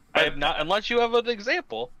 I have not, unless you have an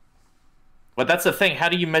example. But that's the thing. How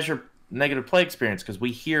do you measure negative play experience? Because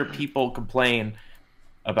we hear people complain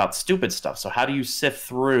about stupid stuff. So how do you sift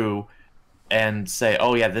through and say,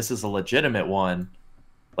 oh yeah, this is a legitimate one?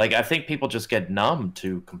 Like, I think people just get numb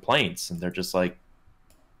to complaints and they're just like,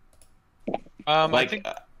 I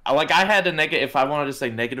had a negative, if I wanted to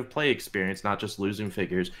say negative play experience, not just losing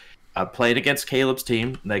figures, played against Caleb's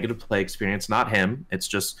team, negative play experience, not him. It's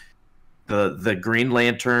just the Green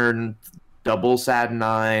Lantern, double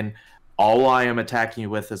Saturnine, all I am attacking you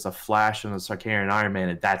with is a Flash and a Sarkarian Iron Man,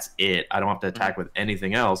 and that's it. I don't have to attack with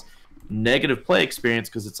anything else. Negative play experience,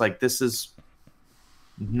 because it's like, this is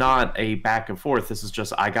not a back and forth. This is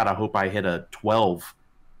just, I gotta hope I hit a 12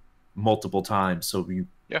 multiple times so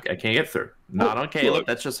I can't get through. Not on Caleb.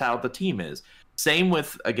 That's just how the team is. Same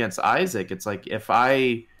with against Isaac. It's like, if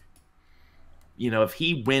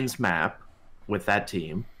he wins map with that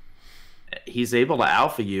team, he's able to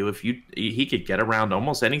alpha you. He could get around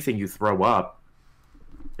almost anything you throw up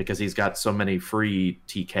because he's got so many free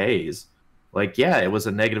TKs. Like, yeah, it was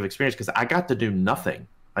a negative experience because I got to do nothing.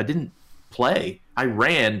 I didn't play. I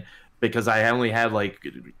ran because I only had like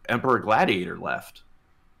Emperor Gladiator left.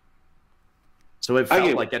 So it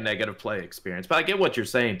felt like a negative play experience. But I get what you're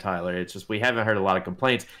saying, Tyler. It's just we haven't heard a lot of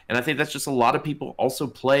complaints. And I think that's just a lot of people also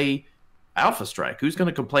play Alpha Strike. Who's going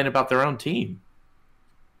to complain about their own team?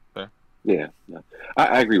 Yeah,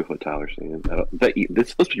 I agree with what Tyler's saying.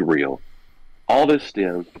 Let's be real. All this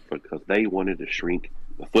stems because they wanted to shrink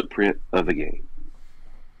the footprint of the game.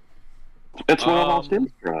 That's where it all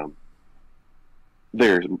stems from.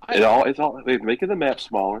 It's all they're making the map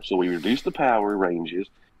smaller, so we reduce the power ranges.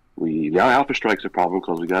 Now Alpha Strike's a problem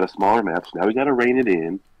because we got a smaller map, so now we got to rein it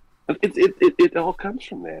in. It all comes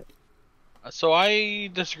from that. So I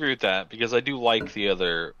disagree with that because I do like the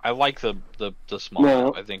other. I like the small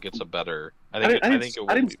map. I think it's a better. I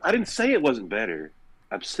didn't say it wasn't better.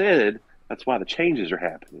 I've said that's why the changes are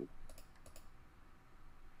happening.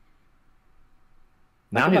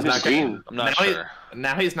 Now he's not. I'm not sure.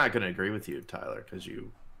 Now he's not going to agree with you, Tylor, because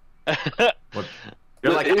you.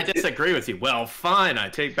 You're like, I disagree with you. Well, fine. I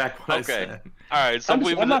take back what I said. All right. So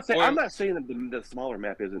I'm not saying that the smaller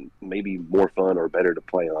map isn't maybe more fun or better to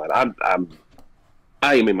play on.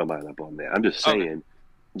 I ain't made my mind up on that. I'm just saying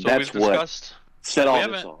that's what set all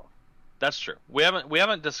this off. That's true. We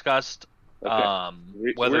haven't discussed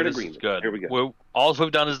whether this is good. Here we go. All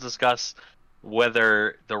we've done is discuss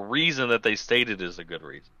whether the reason that they stated is a good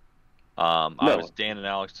reason. Dan and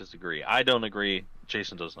Alex disagree. I don't agree.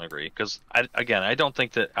 Jason doesn't agree because I don't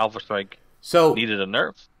think that Alpha Strike needed a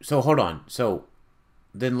nerf. So hold on. So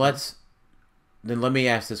then let me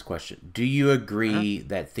ask this question: do you agree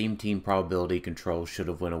that theme team probability control should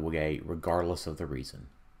have went away regardless of the reason?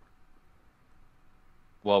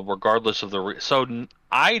 Well, regardless of the reason. So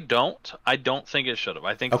I don't think it should have.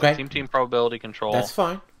 I think the theme team probability control. That's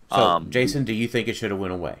fine. So Jason, do you think it should have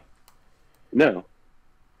went away? No.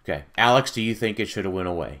 Okay, Alex, do you think it should have went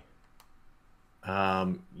away?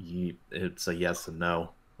 It's a yes and no.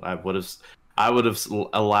 I would have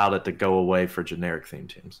allowed it to go away for generic theme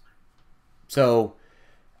teams. So,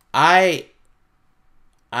 I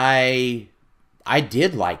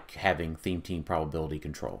did like having theme team probability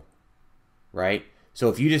control, right? So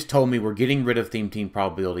if you just told me we're getting rid of theme team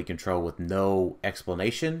probability control with no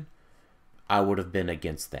explanation, I would have been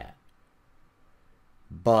against that.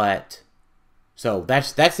 But so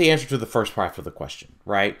that's the answer to the first part of the question,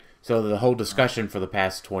 right? So the whole discussion for the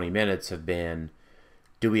past 20 minutes have been,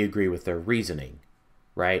 do we agree with their reasoning,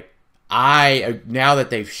 right? Now that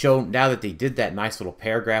they did that nice little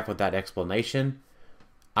paragraph with that explanation,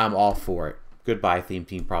 I'm all for it. Goodbye, theme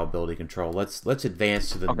team probability control. Let's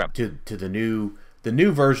advance to the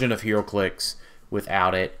new version of HeroClix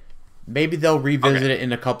without it. Maybe they'll revisit it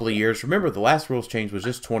in a couple of years. Remember, the last rules change was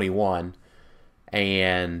just 21,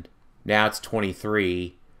 and now it's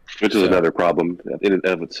 23. Which is another problem in and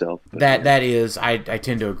of itself. That is, I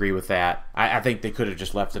tend to agree with that. I think they could have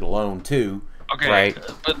just left it alone too. Okay, right?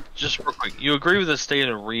 But just real quick, you agree with the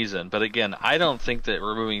stated reason, but again, I don't think that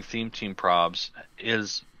removing theme team probs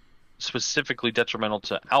is specifically detrimental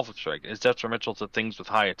to Alpha Strike. It's detrimental to things with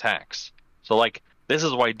high attacks. So, like, this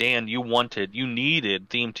is why, Dan, you needed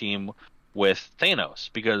theme team with Thanos,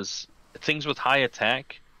 because things with high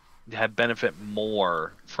attack have benefit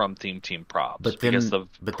more from theme team probs, because the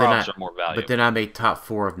probs are more valuable. But then I made top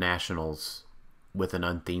 4 of Nationals with an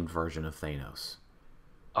unthemed version of Thanos.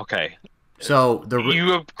 Okay. So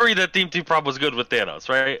you agree that theme team prob was good with Thanos,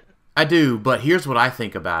 right? I do, but here's what I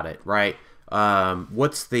think about it, right?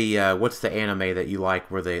 What's the anime that you like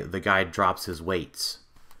where the guy drops his weights?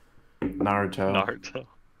 Naruto.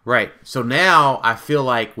 Right. So now I feel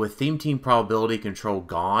like with theme team probability control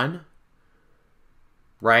gone,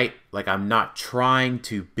 right? Like, I'm not trying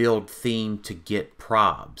to build theme to get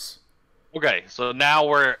probs. Okay, so now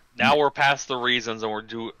we're past the reasons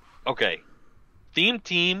and okay. Theme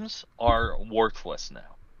teams are worthless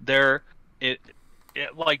now. They're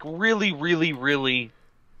like really, really, really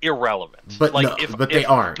irrelevant. But like, they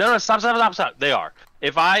aren't. No, stop. They are.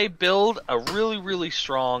 If I build a really, really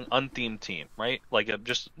strong unthemed team, right? Like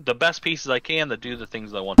just the best pieces I can that do the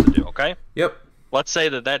things I want to do, okay? Yep. Let's say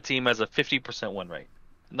that team has a 50% win rate.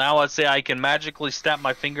 Now let's say I can magically snap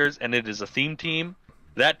my fingers and it is a theme team.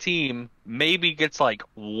 That team maybe gets like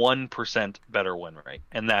 1% better win rate,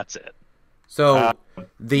 and that's it. So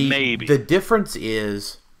the difference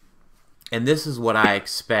is, and this is what I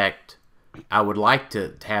expect. I would like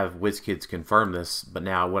to have WizKids confirm this, but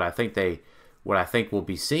now what I think we'll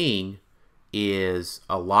be seeing is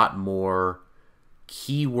a lot more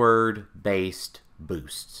keyword-based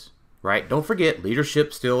boosts. Right? Don't forget,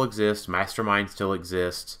 leadership still exists, mastermind still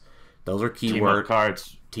exists. Those are keyword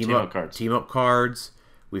cards. Team up cards.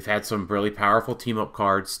 We've had some really powerful team up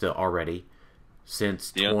cards still already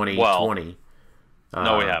since 2020.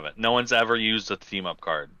 No, we haven't. No one's ever used a team up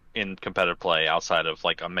card in competitive play outside of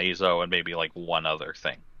like a Mazo and maybe like one other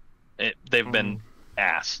thing. They've been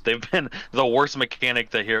ass. They've been the worst mechanic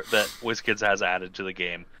that WizKids has added to the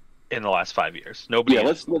game in the last 5 years. Nobody.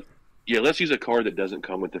 Let's use a card that doesn't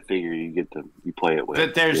come with the figure you play it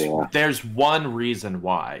with. There's one reason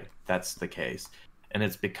why that's the case, and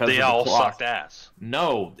it's because they of the all clause. sucked ass.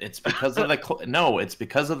 No, it's because of the no, it's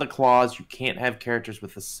because of the clause. You can't have characters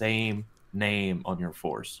with the same name on your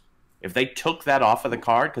force. If they took that off of the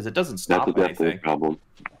card, because it doesn't stop anything, problem.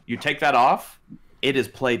 You take that off, it is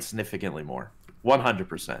played significantly more,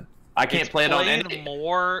 100%. I can't play it on any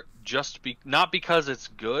more not because it's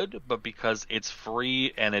good, but because it's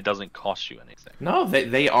free and it doesn't cost you anything. No,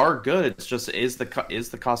 they are good. It's just is the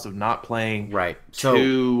cost of not playing So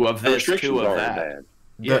two of this, two of that. Bad.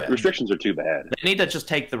 Yeah, restrictions are too bad. They need to just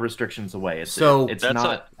take the restrictions away. It's that's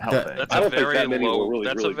not helping. That's a very low.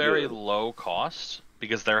 That's a very low cost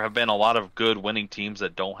because there have been a lot of good winning teams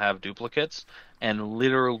that don't have duplicates, and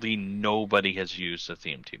literally nobody has used a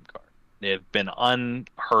theme team card. They've been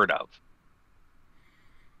unheard of.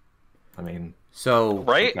 I mean, so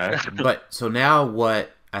right, okay. So now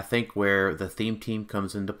what I think where the theme team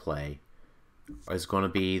comes into play is going to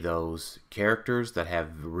be those characters that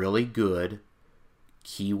have really good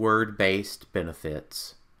keyword-based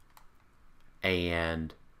benefits,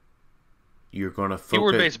 and you're going to focus...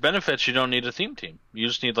 Keyword-based benefits, you don't need a theme team. You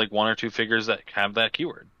just need like 1 or 2 figures that have that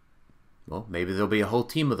keyword. Well, maybe there'll be a whole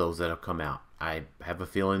team of those that'll come out. I have a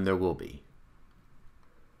feeling there will be.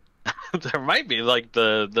 There might be, like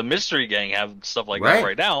the Mystery Gang have stuff like that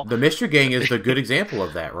right now. The Mystery Gang is the good example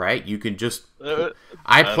of that, right? You can just...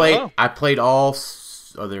 I played all...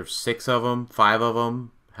 Oh, there's 6 of them, 5 of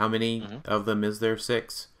them. How many of them is there?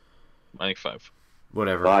 6? I think 5.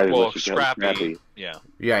 Whatever. 5, well, Scrappy. Yeah.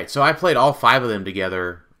 Right. So I played all 5 of them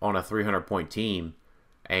together on a 300-point team,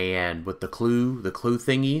 and with the clue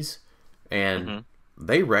thingies, and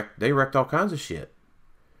they wrecked all kinds of shit.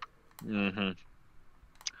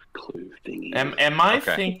 Clue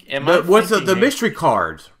thingies. What's the mystery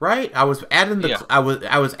cards? Right. I was adding the I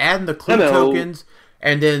was adding the clue tokens,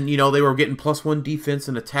 and then they were getting +1 defense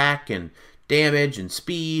and attack and damage and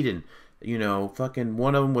speed, and fucking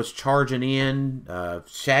one of them was charging in.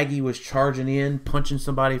 Shaggy was charging in, punching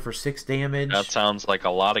somebody for 6 damage. That sounds like a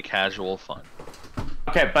lot of casual fun.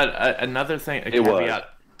 Okay, but another thing, a caveat.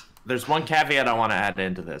 There's one caveat I want to add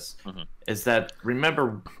into this is that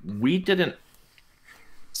remember we didn't.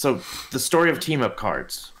 So the story of team up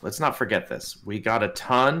cards. Let's not forget this. We got a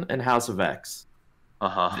ton in House of X.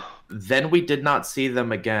 Then we did not see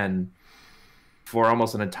them again for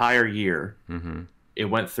almost an entire year. It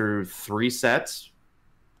went through 3 sets,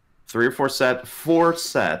 3 or 4 sets, 4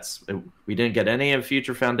 sets. We didn't get any in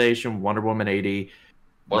Future Foundation, Wonder Woman 80,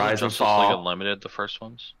 Rise and Fall. League Unlimited, the first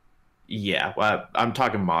ones? Yeah, well, I'm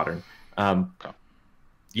talking modern.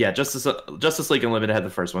 Yeah, Justice League Unlimited had the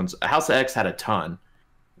first ones. House of X had a ton.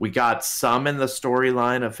 We got some in the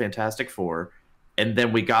storyline of Fantastic Four, and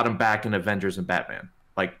then we got them back in Avengers and Batman.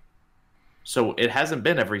 So it hasn't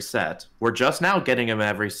been every set. We're just now getting them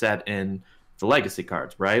every set in the legacy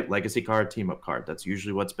cards, right? Legacy card, team up card. That's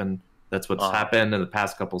usually what's happened in the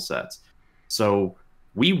past couple sets. So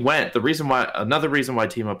another reason why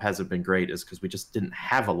team up hasn't been great is because we just didn't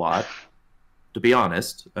have a lot. To be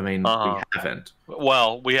honest, I mean, we haven't.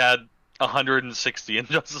 Well, we had 160 in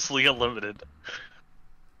Justice League Unlimited.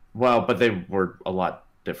 Well, but they were a lot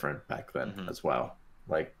different back then as well.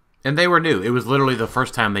 And they were new. It was literally the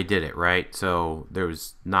first time they did it, right? So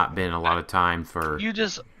there's not been a lot of time for...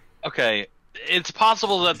 Okay, it's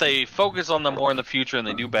possible that they focus on them more in the future and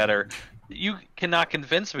they do better. You cannot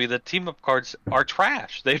convince me that team-up cards are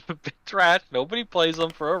trash. They've been trash. Nobody plays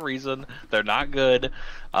them for a reason. They're not good.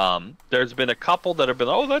 There's been a couple that have been,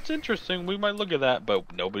 oh, that's interesting. We might look at that,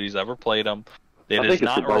 but nobody's ever played them. It is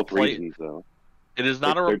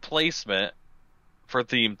not a replacement for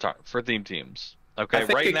theme teams. Okay, I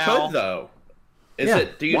think right it now, could, though.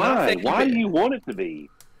 Do you not think why do you want it to be?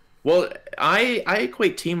 Well, I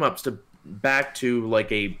equate team ups back to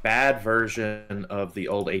like a bad version of the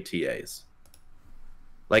old ATAs.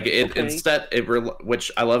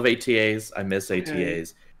 Which I love ATAs. I miss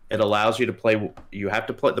ATAs. It allows you to play. You have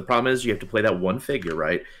to play. The problem is you have to play that one figure,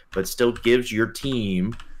 right? But still gives your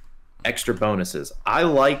team extra bonuses. I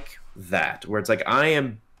like that, where it's like I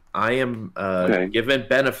am given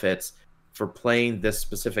benefits for playing this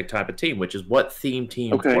specific type of team, which is what theme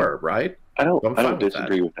teams were, right? I don't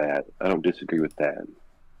disagree with that. I don't disagree with that.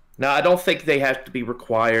 Now, I don't think they have to be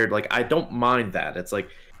required. I don't mind that. It's like,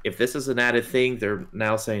 if this is an added thing, they're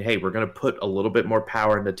now saying, hey, we're going to put a little bit more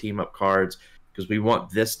power into team-up cards because we want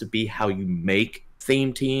this to be how you make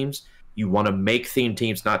theme teams. You want to make theme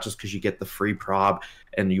teams not just because you get the free prob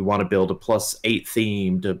and you want to build a +8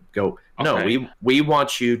 theme to go. Okay. No, we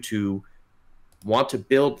want you to want to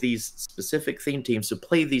build these specific theme teams to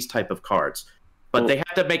play these type of cards. But they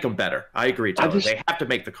have to make them better. I agree, Tyler. They have to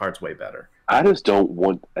make the cards way better. I just don't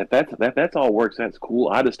want that's all works. That's cool.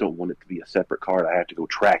 I just don't want it to be a separate card I have to go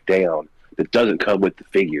track down that doesn't come with the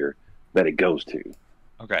figure that it goes to.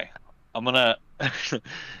 Okay, I'm gonna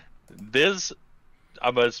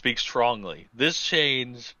speak strongly. This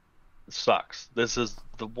change sucks. This is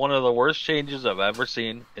one of the worst changes I've ever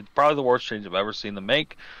seen. It's probably the worst change I've ever seen them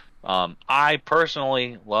make. I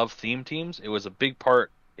personally love theme teams. It was a big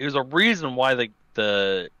part. It was a reason why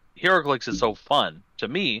the HeroClix is so fun to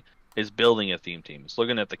me. Is building a theme team. It's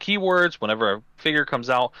looking at the keywords whenever a figure comes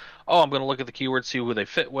out. Oh, I'm going to look at the keywords, see who they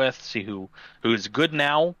fit with, see who's good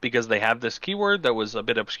now because they have this keyword that was a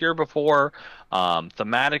bit obscure before.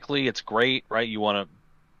 Thematically, it's great, right? You want to.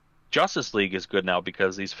 Justice League is good now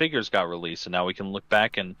because these figures got released, and now we can look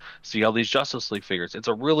back and see all these Justice League figures. It's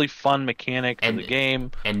a really fun mechanic in the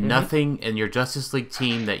game. And nothing in your Justice League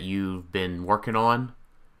team that you've been working on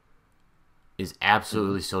is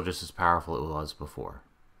absolutely still just as powerful as it was before.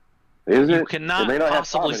 You cannot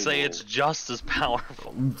possibly say it's just as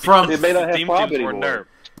powerful. It may not have Prob anymore.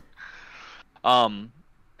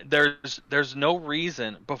 There's no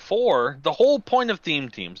reason. Before, the whole point of theme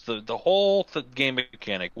teams, the whole game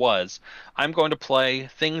mechanic was, I'm going to play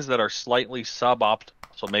things that are slightly suboptimal.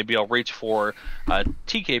 So maybe I'll reach for a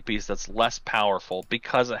TK piece that's less powerful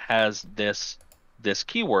because it has this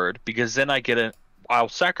keyword, because then I'll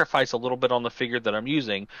sacrifice a little bit on the figure that I'm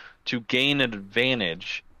using to gain an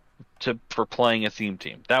advantage for playing a theme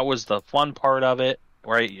team. That was the fun part of it,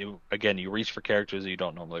 right? You reach for characters that you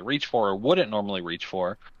don't normally reach for or wouldn't normally reach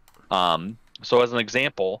for. So as an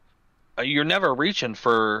example, you're never reaching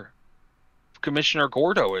for Commissioner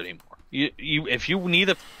Gordo anymore. If you need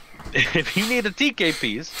a TK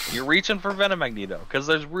piece, you're reaching for Venom Magneto because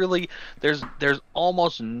there's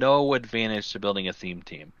almost no advantage to building a theme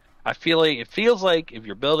team. It feels like if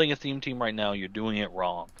you're building a theme team right now, you're doing it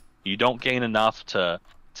wrong. You don't gain enough to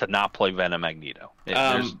not play Venom Magneto.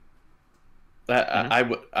 I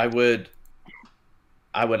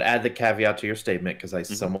would add the caveat to your statement because I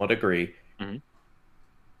somewhat agree. Mm-hmm.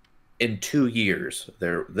 In 2 years,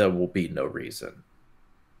 there will be no reason.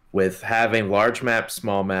 With having large maps,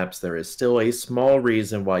 small maps, there is still a small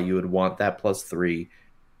reason why you would want that +3,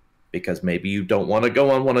 because maybe you don't want to go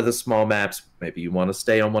on one of the small maps, maybe you want to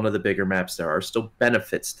stay on one of the bigger maps. There are still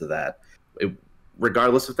benefits to that,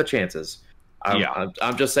 regardless of the chances.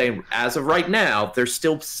 I'm just saying, as of right now, there's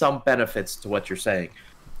still some benefits to what you're saying.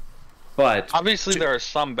 But obviously, there are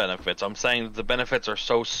some benefits. I'm saying the benefits are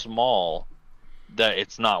so small that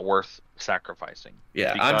it's not worth sacrificing.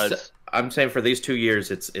 Yeah, I'm saying for these 2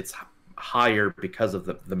 years, it's higher because of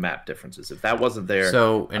the map differences. If that wasn't there,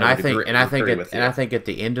 I think at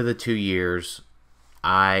the end of the 2 years,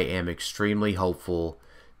 I am extremely hopeful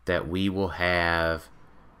that we will have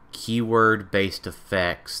keyword-based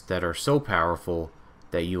effects that are so powerful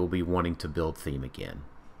that you will be wanting to build theme again.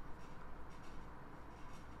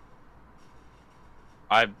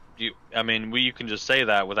 You can just say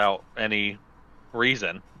that without any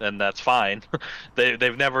reason, and that's fine. They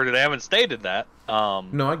haven't stated that.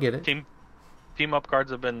 No, I get it. Team up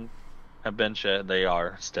cards have been shit. They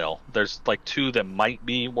are still. There's like 2 that might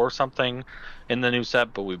be worth something in the new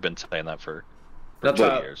set, but we've been saying that for 2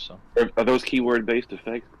 years. So. Are those keyword-based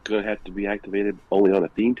effects going to have to be activated only on a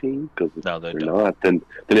theme team? Because if they're not, then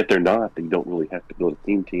if they're not, then you don't really have to build a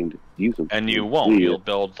theme team to use them. And you won't. You'll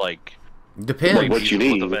build depends what you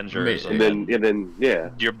need, with Avengers, and then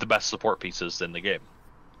you're the best support pieces in the game.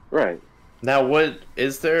 Right. Now,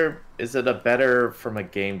 is it a better from a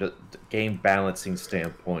game balancing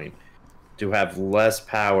standpoint to have less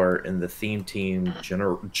power in the theme team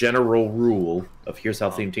general rule of here's how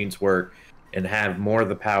theme teams work, and have more of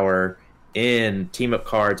the power in team up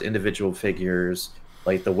cards, individual figures,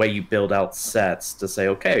 like the way you build out sets to say,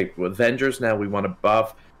 okay, with Avengers now we want to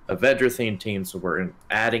buff Avenger theme team, so we're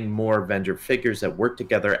adding more Avenger figures that work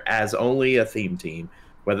together as only a theme team,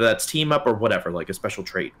 whether that's team up or whatever, like a special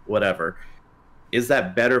trait, whatever. Is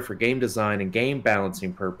that better for game design and game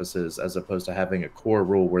balancing purposes as opposed to having a core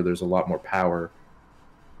rule where there's a lot more power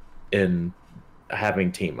in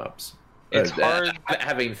having team ups? It's hard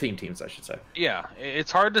having theme teams, I should say. Yeah,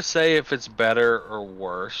 it's hard to say if it's better or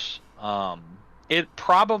worse. It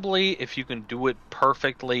probably, if you can do it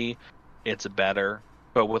perfectly, it's better.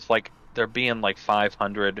 But with there being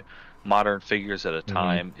 500 modern figures at a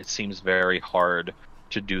time, it seems very hard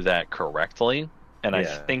to do that correctly. And I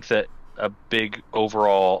think that a big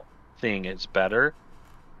overall thing is better.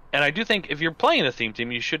 And I do think if you're playing a theme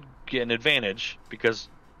team, you should get an advantage, because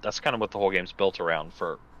that's kind of what the whole game's built around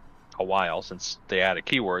for a while. Since they added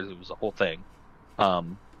keywords, it was a whole thing.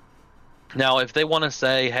 Now, if they want to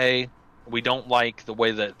say, hey, we don't like the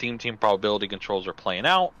way that theme team probability controls are playing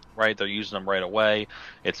out, right? They're using them right away.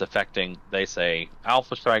 It's affecting, they say,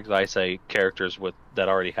 alpha strikes, I say characters that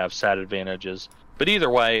already have stat advantages. But either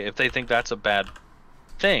way, if they think that's a bad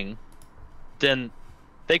thing, then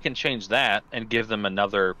they can change that and give them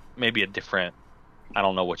another, maybe a different, I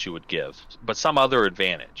don't know what you would give, but some other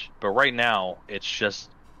advantage. But right now, it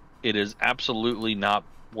is absolutely not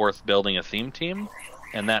worth building a theme team,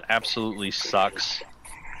 and that absolutely sucks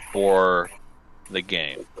for the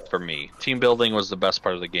game, for me. Team building was the best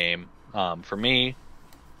part of the game for me.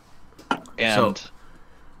 And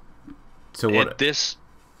so what? This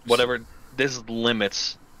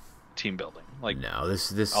limits team building. Like, no,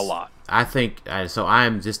 this a lot. I think so. I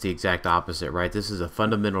am just the exact opposite, right? This is a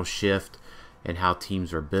fundamental shift in how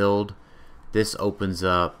teams are built. This opens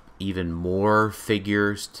up even more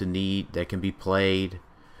figures that can be played,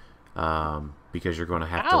 because you're going to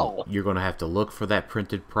have to look for that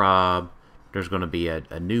printed prob. There's going to be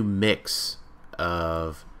a new mix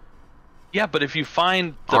of. Yeah, but if you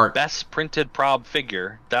find the best printed prob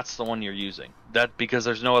figure, that's the one you're using. That because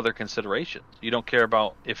there's no other consideration. You don't care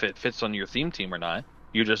about if it fits on your theme team or not.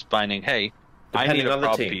 You're just finding, hey, I need a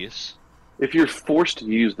prob piece. If you're forced to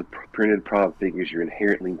use the printed prob figures, you're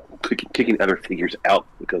inherently kicking other figures out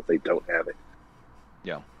because they don't have it.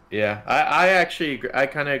 Yeah. Yeah, I actually I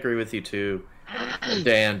kind of agree with you too,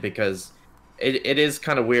 Dan, because it is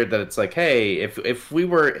kind of weird that it's like, hey, if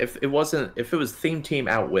it was theme team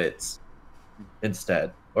outwits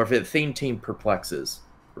instead, or if it theme team perplexes,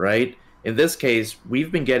 right? In this case,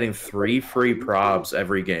 we've been getting 3 free probs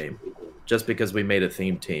every game just because we made a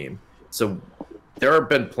theme team. So there have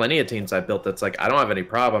been plenty of teams I built that's like, I don't have any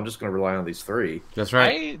prob, I'm just going to rely on these 3. That's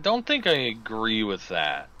right. I don't think I agree with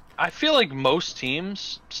that. I feel like most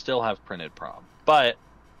teams still have printed prob, but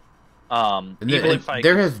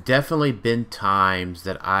there have definitely been times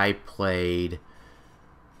that I played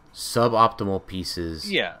suboptimal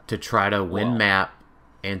pieces to try to win map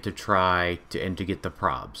and to get the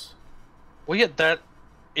probs. Well, yeah, that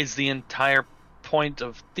is the entire point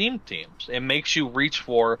of theme teams. It makes you reach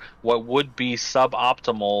for what would be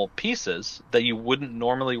suboptimal pieces that you wouldn't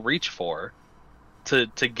normally reach for to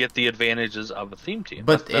get the advantages of a theme team.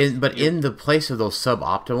 But in the place of those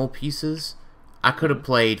suboptimal pieces, I could have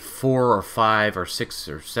played 4 or 5 or 6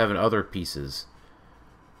 or 7 other pieces.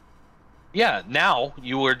 Yeah, now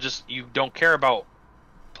you don't care about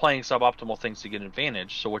playing suboptimal things to get an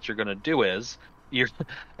advantage. So what you're going to do is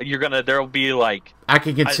there'll be like, I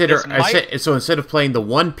can consider so instead of playing the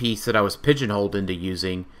one piece that I was pigeonholed into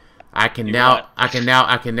using, I can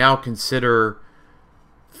now consider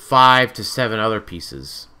 5 to 7 other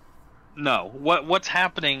pieces. No, what's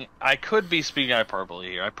happening? I could be speaking hyperbole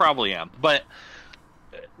here. I probably am, but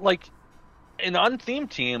like in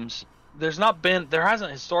unthemed teams, there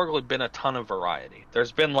hasn't historically been a ton of variety.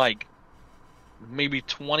 There's been like maybe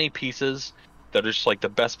 20 pieces that are just like the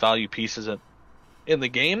best value pieces in the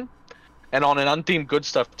game, and on an unthemed good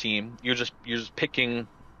stuff team, you're just picking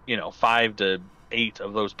 5 to 8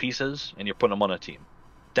 of those pieces and you're putting them on a team.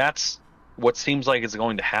 That's what seems like is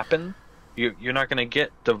going to happen. You're not going to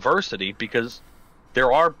get diversity because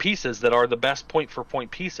there are pieces that are the best point for point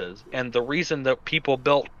pieces, and the reason that people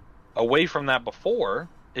built away from that before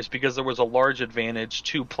is because there was a large advantage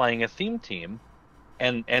to playing a theme team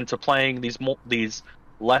and to playing these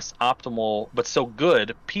less optimal but still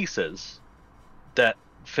good pieces that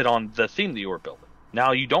fit on the theme that you were building.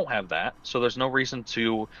 Now you don't have that, so there's no reason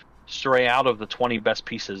to stray out of the 20 best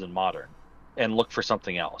pieces in Modern and look for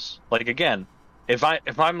something else. Like, again, if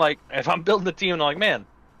I'm building a team and I'm like, man,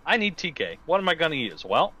 I need TK, what am I going to use?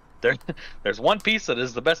 Well, there's one piece that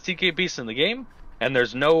is the best TK piece in the game, and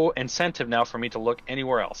there's no incentive now for me to look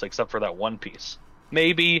anywhere else except for that one piece.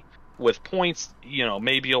 Maybe with points,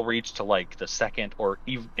 maybe you'll reach to like the second, or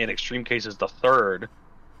even in extreme cases the third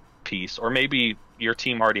piece, or maybe your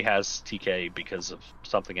team already has TK because of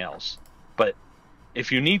something else. But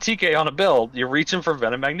if you need TK on a build, you're reaching for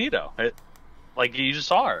Venom Magneto. Like you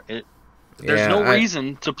just are. There's no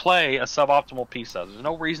reason to play a suboptimal piece. There's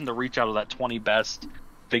no reason to reach out of that 20 best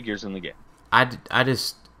figures in the game. I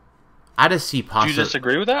just see possible. Do you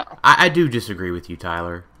disagree with that? I do disagree with you,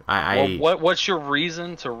 Tyler. What's your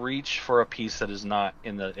reason to reach for a piece that is not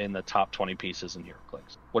in the top 20 pieces in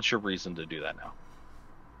HeroClix? What's your reason to do that now?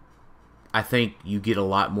 I think you get a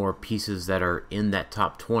lot more pieces that are in that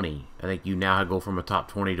top 20. I think you now go from a top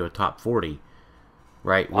 20 to a top 40,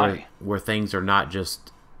 right? Why? Where things are not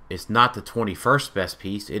just, it's not the 21st best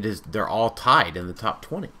piece. It is, they're all tied in the top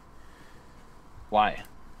 20. Why?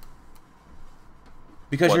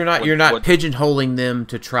 Because you're not pigeonholing them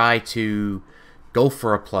to try to go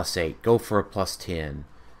for a +8, go for a +10,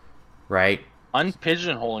 right?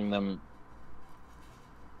 Unpigeonholing them.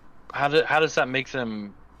 How does that make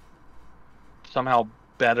them somehow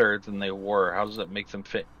better than they were? How does that make them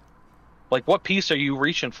fit? Like, what piece are you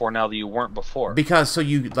reaching for now that you weren't before? Because so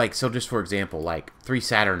just for example, like 3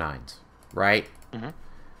 Saturnines, right?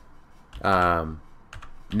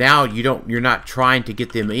 Now you're not trying to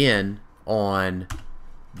get them in on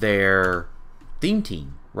their theme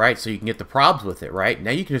team, right? So you can get the probs with it, right?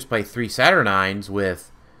 Now you can just play 3 Saturnines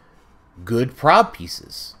with good prob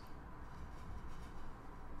pieces.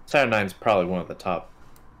 Saturnine's probably one of the top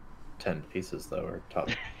 10 pieces, though, or top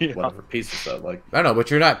whatever pieces, though. Like, I don't know,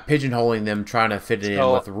 but you're not pigeonholing them trying to fit it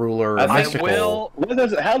in with ruler or mystical.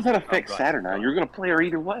 How does that affect Saturnine? You're going to play her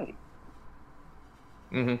either way.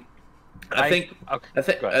 I think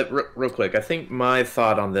real quick, I think my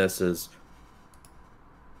thought on this is,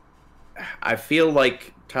 I feel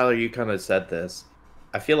like, Tyler, you kind of said this,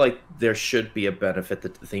 I feel like there should be a benefit to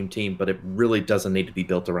the theme team, but it really doesn't need to be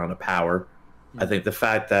built around a power. I think the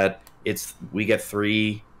fact that we get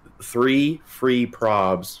three free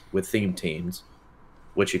probs with theme teams,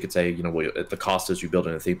 which you could say, the cost is you build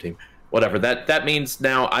in a theme team, whatever. That means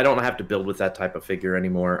now I don't have to build with that type of figure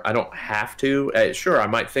anymore. I don't have to. Sure, I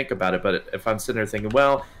might think about it, but if I'm sitting there thinking,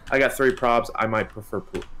 well, I got 3 probs, I might prefer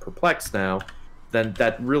Perplex now, then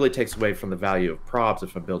that really takes away from the value of probs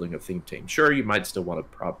if I'm building a theme team. Sure, you might still want a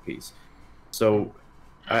prob piece. So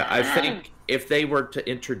I think if they were to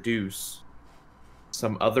introduce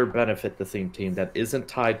some other benefit to theme team that isn't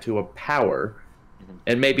tied to a power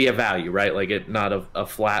and maybe a value, right? Like it not a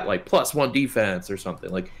flat like +1 defense or something.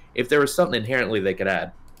 Like if there was something inherently they could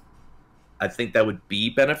add, I think that would be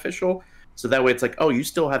beneficial. So that way it's like, oh, you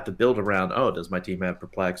still have to build around, oh, does my team have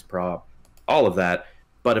perplex, prob, all of that.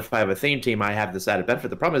 But if I have a theme team, I have this added benefit.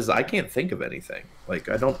 The problem is I can't think of anything. Like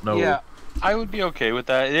I don't know. Yeah, I would be okay with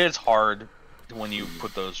that. It is hard when you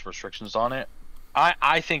put those restrictions on it.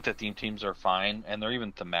 I think that theme teams are fine, and they're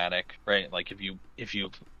even thematic, right? Like if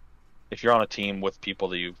you're on a team with people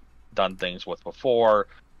that you've done things with before,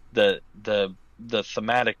 the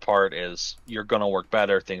thematic part is you're going to work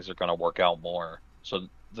better, things are going to work out more. So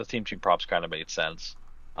the theme team props kind of made sense.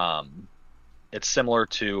 It's similar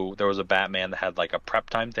to, there was a Batman that had like a prep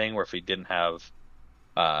time thing where if he didn't have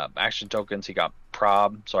action tokens, he got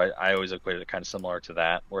prob. So I always equated it kind of similar to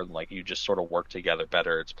that, where like you just sort of work together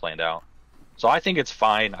better, it's planned out. So I think it's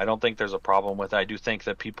fine. I don't think there's a problem with it. I do think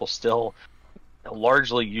that people still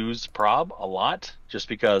largely use prob a lot just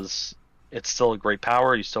because it's still a great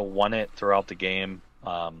power. You still want it throughout the game.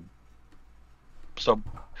 So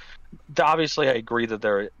obviously I agree that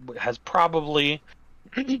there has probably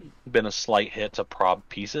been a slight hit to prob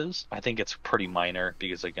pieces. I think it's pretty minor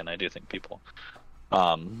because, again, I do think people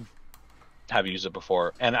have used it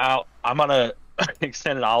before. And I'm on a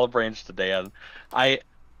extended olive branch today.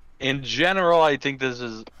 In general, I think this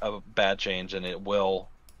is a bad change, and it will,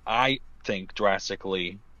 I think,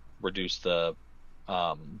 drastically reduce the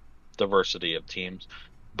diversity of teams.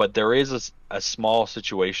 But there is a small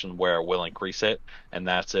situation where it will increase it, and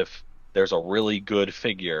that's if there's a really good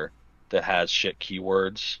figure that has shit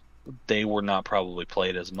keywords. They were not probably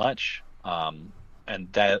played as much, and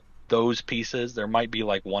that those pieces, there might be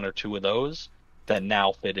like 1 or 2 of those that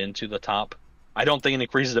now fit into the top. I don't think it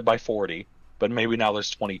increases it by 40. But maybe now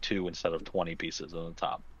there's 22 instead of 20 pieces in the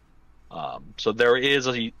top. So there is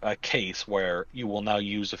a case where you will now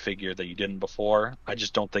use a figure that you didn't before. I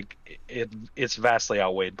just don't think it's vastly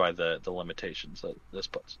outweighed by the limitations that this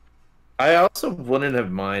puts. I also wouldn't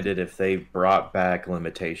have minded if they brought back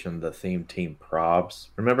limitation the theme team probs.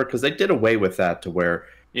 Remember, because they did away with that to where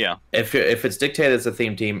if it's dictated as a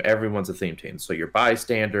theme team, everyone's a theme team. So your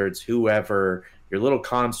bystanders, whoever, your little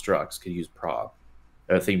constructs could use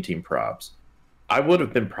theme team probs. I would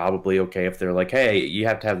have been probably okay if they're like, hey, you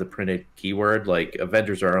have to have the printed keyword. Like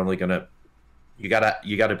Avengers are only gonna, you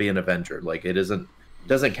gotta be an Avenger. Like it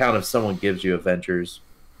doesn't count if someone gives you Avengers,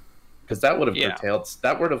 because that would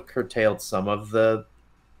have curtailed some of the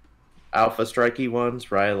alpha strikey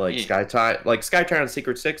ones, right? Like Sky Tyrant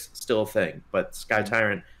Secret 6 still a thing, but Sky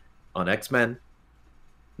Tyrant on X-Men,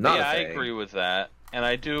 not a thing. I agree with that, and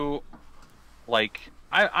I do like.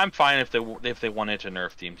 I'm fine if they wanted to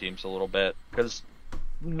nerf theme teams a little bit, because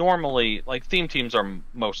normally like theme teams are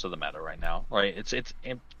most of the meta right now, right?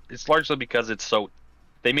 It's largely because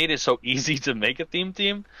they made it so easy to make a theme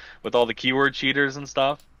team with all the keyword cheaters and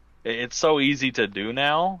stuff. It's so easy to do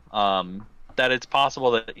now that it's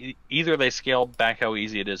possible that either they scale back how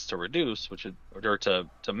easy it is to reduce, or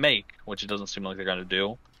to make, which it doesn't seem like they're going to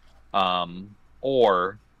do,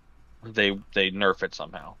 or they nerf it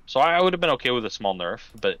somehow. So I would have been okay with a small nerf,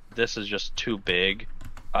 but this is just too big.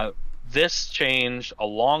 this change,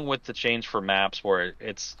 along with the change for maps, where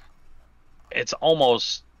it's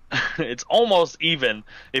almost it's almost even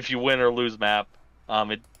if you win or lose map,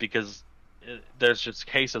 because there's just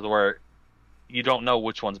cases where you don't know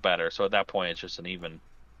which one's better. So at that point, it's just an even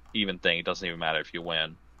thing. It doesn't even matter if you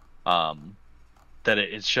win.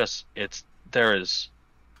 There is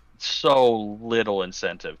so little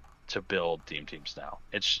incentive to build teams now.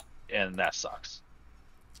 And that sucks.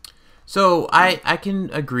 So I can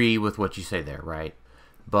agree with what you say there, right?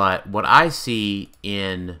 But what I see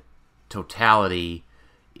in totality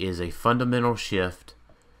is a fundamental shift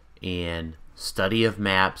in study of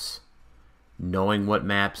maps, knowing what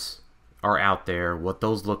maps are out there, what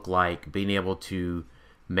those look like, being able to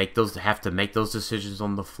make those decisions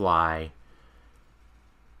on the fly,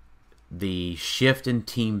 the shift in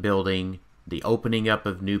team building, the opening up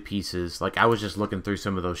of new pieces. Like, I was just looking through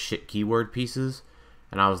some of those shit keyword pieces,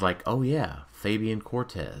 and I was like, oh yeah, Fabian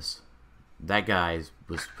Cortez. That guy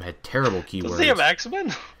had terrible keywords. Does he have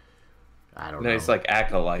X-Men? I don't know. No, he's like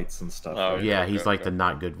acolytes and stuff. Oh, right? Yeah, he's like the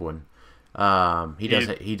not good one.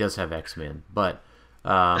 He does have X-Men, but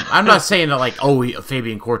I'm not saying that like, oh,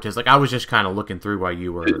 Fabian Cortez. Like, I was just kind of looking through while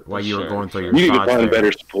you were going through your. You need to find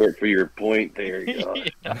better support for your point there.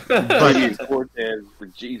 Fabian Cortez, for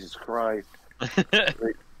Jesus Christ.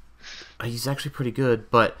 He's actually pretty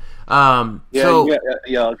good, but okay.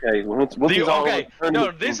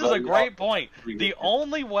 This is a great point. The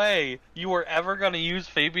only way you were ever going to use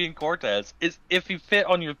Fabian Cortez is if he fit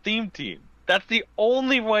on your theme team. That's the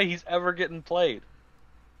only way he's ever getting played.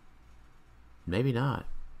 Maybe not.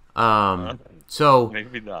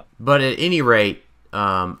 Maybe not. But at any rate,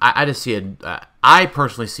 I just see it. I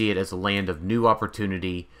personally see it as a land of new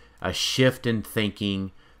opportunity, a shift in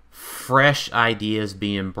thinking, fresh ideas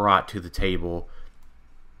being brought to the table,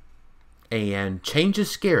 and change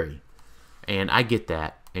is scary. And I get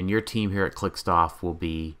that. And your team here at Clixed Off will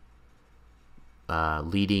be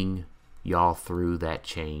leading y'all through that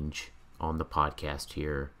change on the podcast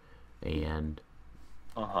here, and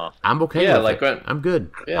I'm okay with it. I'm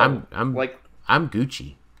good. Yeah, I'm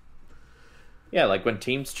Gucci. Yeah, like when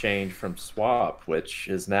teams change from swap, which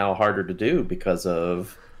is now harder to do because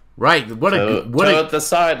of the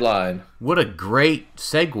sideline. What a great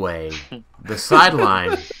segue, the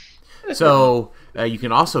sideline. So you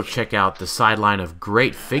can also check out the sideline of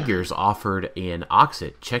great figures offered in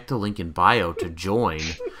Auxxit. Check the link in bio to join.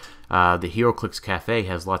 The HeroClix Cafe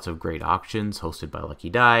has lots of great auctions hosted by Lucky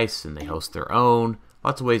Dice, and they host their own.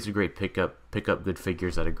 Lots of ways to pick up good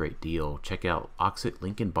figures at a great deal. Check out Auxxit,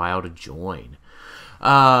 link in bio to join.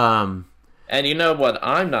 And you know what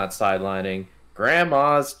I'm not sidelining?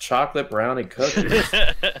 Grandma's chocolate brownie cookies.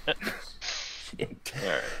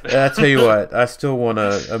 I tell you what, I still want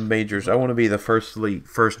a majors. I want to be the first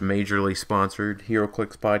majorly sponsored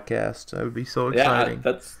HeroClix podcast. That would be so exciting.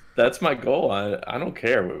 Yeah, that's my goal. I don't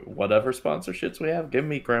care whatever sponsorships we have. Give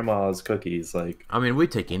me Grandma's cookies. Like, I mean,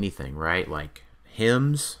 we'd take anything, right? Like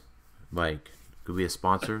Hims, like could be a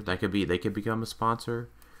sponsor. They could become a sponsor.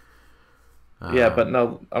 Yeah, but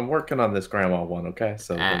no, I'm working on this grandma one. Okay,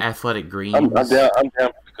 so Athletic Greens. I'm down for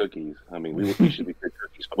the cookies. I mean, we should be good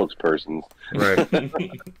cookies spokespersons.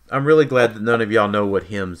 Right. I'm really glad that none of y'all know what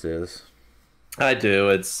Hims is. I do.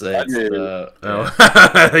 It's y'all just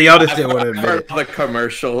didn't want to admit the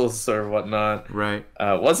commercials or whatnot. Right.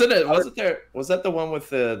 Was that the one with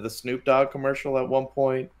the Snoop Dogg commercial at one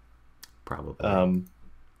point? Probably.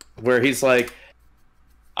 Where he's like,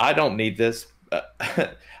 I don't need this.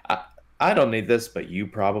 I don't need this, but you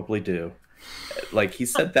probably do. Like, he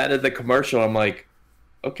said that in the commercial. I'm like,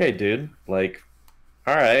 okay, dude. Like,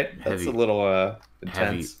 all right. That's a little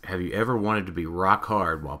intense. Have you ever wanted to be rock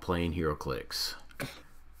hard while playing HeroClix?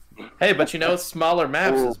 Hey, but you know, smaller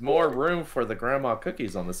maps is more room for the grandma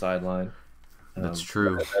cookies on the sideline. That's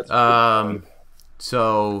true.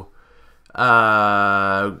 So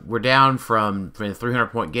we're down from a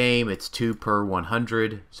 300-point game. It's 2 per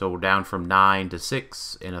 100. So we're down from 9 to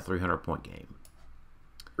 6 in a 300-point game.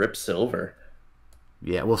 Rip Silver.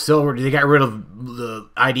 Yeah, well, Silver, they got rid of the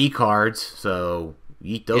ID cards, so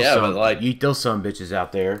eat those some bitches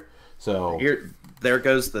out there. So there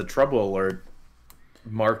goes the trouble alert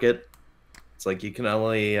market. It's like you can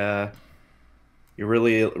only you're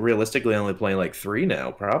really realistically only playing like 3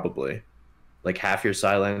 now, probably. Like half your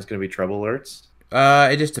sideline is going to be trouble alerts?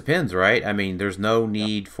 It just depends, right? I mean, there's no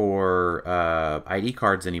need for ID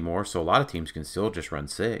cards anymore, so a lot of teams can still just run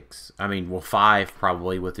 6. I mean, well, 5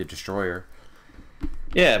 probably with the Destroyer.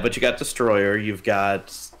 Yeah, but you got Destroyer. You've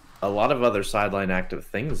got a lot of other sideline active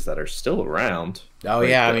things that are still around. Oh,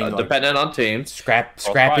 yeah. I mean, depending on teams.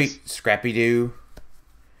 Scrappy Doo.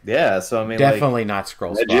 Yeah, so I mean, definitely not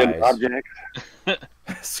Scroll Spies.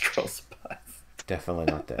 Scroll Spies. Definitely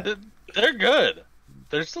not that. They're good.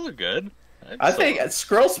 They're still good. I think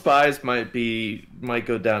Scroll Spies might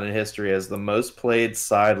go down in history as the most played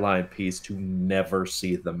sideline piece to never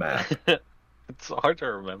see the map. It's hard to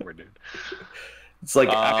remember, dude. It's like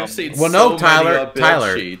I've seen. Well, so no,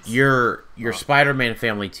 Tyler. Sheets. Your Spider-Man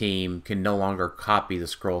family team can no longer copy the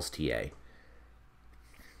Scrolls TA.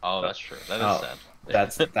 Oh, that's true. That is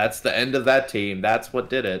sad. That's the end of that team. That's what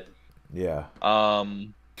did it. Yeah. I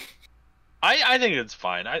think it's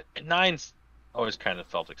fine. 9's always kind of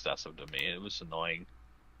felt excessive to me. It was annoying.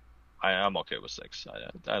 I'm okay with 6.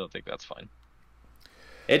 I don't think that's fine.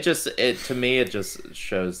 To me it just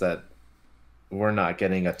shows that we're not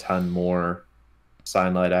getting a ton more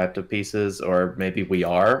Signlight active pieces, or maybe we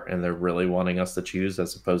are, and they're really wanting us to choose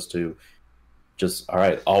as opposed to just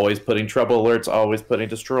always putting trouble alerts, always putting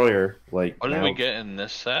destroyer. Like, what did we get in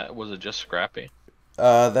this set? Was it just Scrappy?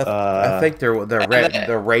 I think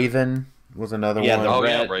the Raven was another one.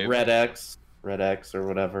 The Red X or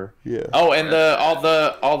whatever. Yeah. Oh, and all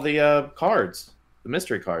the cards, the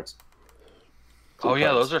mystery cards. Cool cards.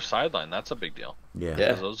 Those are sideline. That's a big deal. Yeah.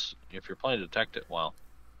 Those, if you're playing detective,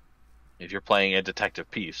 if you're playing a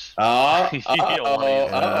detective piece. Now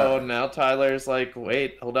Tyler's like,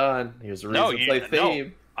 wait, hold on. Here's a reason to play theme.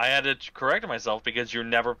 No, I had to correct myself because you're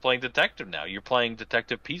never playing detective now. You're playing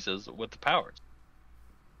detective pieces with the powers.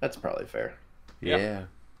 That's probably fair. Yeah.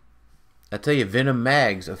 I tell you, Venom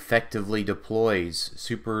Mags effectively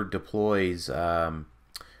super deploys World's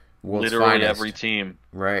literally Finest. Every team.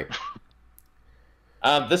 Right.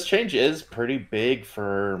 This change is pretty big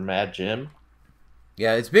for Mad Jim.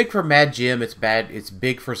 Yeah, it's big for Mad Jim. It's bad. It's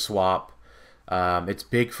big for Swap. It's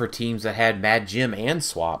big for teams that had Mad Jim and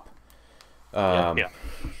Swap. Like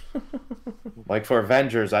for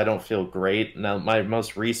Avengers, I don't feel great. Now, my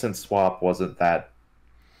most recent swap wasn't that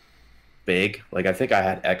big. Like, I think I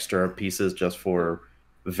had extra pieces just for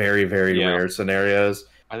very, very rare scenarios.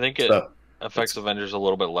 I think it affects Avengers a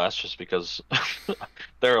little bit less just because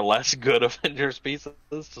there are less good Avengers pieces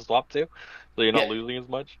to swap to, so you're not losing as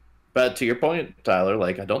much. But to your point, Tyler,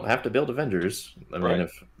 like, I don't have to build Avengers. I mean,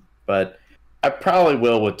 but I probably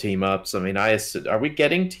will with team ups. I mean, are we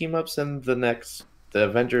getting team ups in the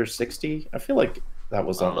Avengers 60? I feel like that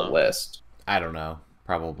was on the list. I don't know.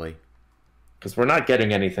 Probably. Because we're not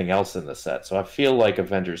getting anything else in the set. So I feel like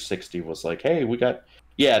Avengers 60 was like, hey, we got,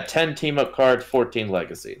 10 team up cards, 14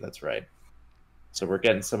 legacy. That's right. So we're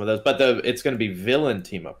getting some of those. But it's going to be villain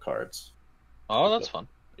team up cards. Oh, that's fun.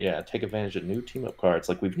 Yeah, take advantage of new team up cards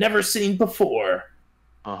like we've never seen before.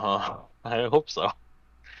 I hope so.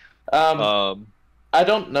 I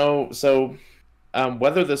don't know. So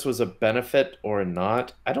whether this was a benefit or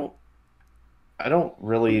not, I don't know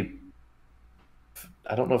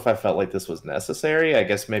if I felt like this was necessary. I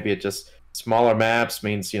guess maybe it just smaller maps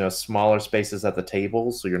means, smaller spaces at the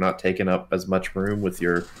table, so you're not taking up as much room with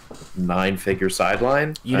your 9-figure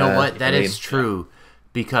sideline. You know what? That is true.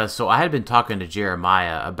 Because, I had been talking to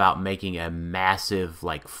Jeremiah about making a massive,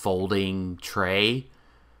 folding tray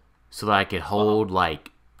so that I could hold, my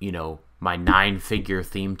 9-figure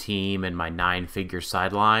theme team and my 9-figure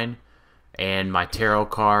sideline and my tarot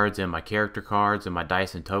cards and my character cards and my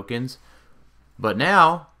dice and tokens. But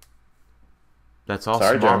now, that's all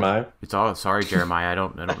sorry, small. Jeremiah. Sorry, Jeremiah. I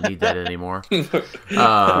don't need that anymore.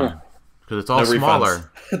 Because it's all smaller.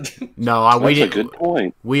 No, we didn't. That's a good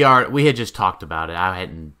point. We had just talked about it. I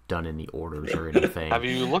hadn't done any orders or anything. Have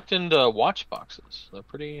you looked into watch boxes? They're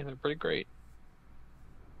pretty great.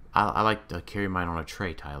 I like to carry mine on a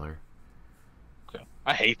tray, Tyler. Okay.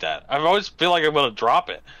 I hate that. I always feel like I'm gonna drop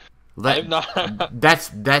it.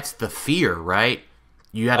 That's the fear, right?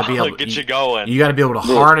 You got to be able to get you going. You got to be able to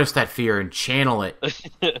harness that fear and channel it.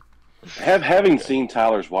 Having seen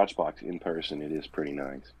Tyler's Watchbox in person, it is pretty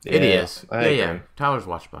nice. It is. Yeah. Tyler's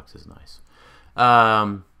Watchbox is nice.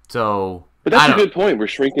 But that's a good point. We're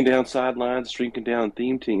shrinking down sidelines, shrinking down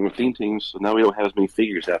theme teams, so now we don't have as many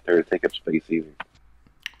figures out there to take up space either.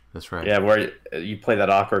 That's right. Yeah, where you play that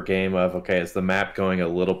awkward game of, okay, is the map going a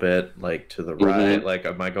little bit to the right? Like,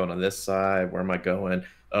 am I going on this side? Where am I going?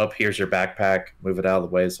 Oh, here's your backpack. Move it out of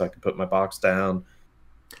the way so I can put my box down.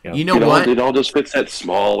 You know what? It all just fits that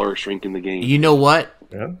smaller, shrinking the game. You know what?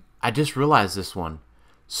 Yeah. I just realized this one.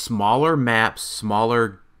 Smaller maps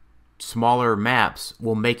will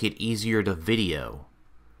make it easier to video.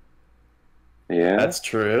 Yeah. That's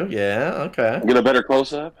true. Yeah, okay. Get a better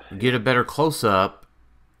close-up? Get a better close-up,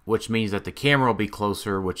 which means that the camera will be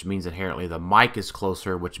closer, which means inherently the mic is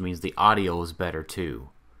closer, which means the audio is better too.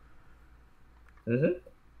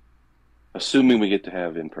 Assuming we get to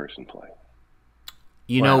have in-person play.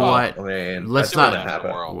 You know what? I mean, let's not.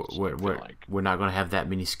 We're not going to have that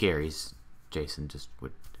many scaries, Jason. Just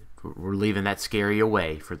we're leaving that scary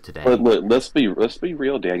away for today. Look, let's be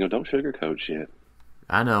real, Daniel. Don't sugarcoat shit.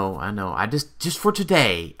 I know. I just for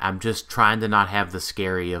today, I'm just trying to not have the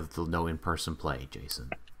scary of the no in-person play, Jason.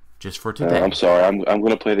 Just for today. I'm sorry. I'm going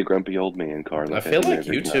to play the grumpy old man card. I feel like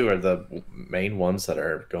you two are the main ones that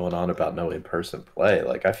are going on about no in-person play.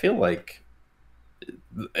 Like, I feel like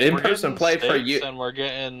in-person play for you, and we're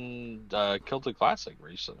getting Celtic Classic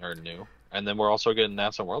recent or new, and then we're also getting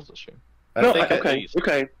Nats and Worlds this year.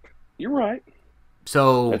 Okay, you're right.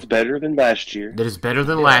 So that's better than last year. That is better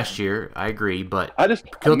than last year. I agree, but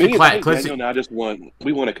Daniel and I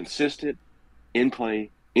we want a consistent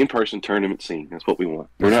in-person tournament scene. That's what we want.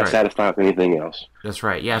 We're not satisfied with anything else. That's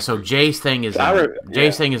right. Yeah. So Jay's thing is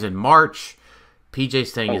thing is in March.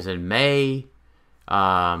 PJ's thing is in May.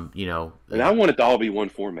 You know, and I want it to all be one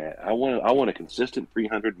format. I want a consistent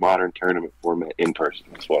 300 modern tournament format in person.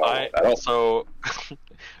 That's what I want. So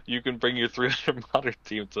you can bring your 300 modern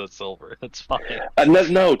team to silver. That's fine.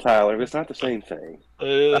 No, Tyler, it's not the same thing.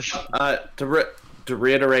 To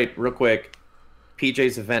reiterate real quick,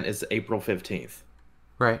 PJ's event is April 15th.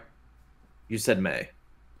 Right. You said May.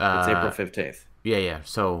 It's April 15th. Yeah.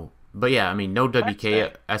 So. But yeah, I mean, no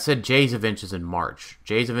WK. I said Jay's event is in March.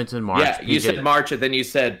 Jay's event's in March. Yeah, you said March, and then you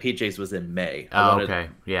said PJ's was in May. Okay.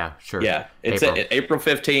 Yeah, sure. Yeah, it's April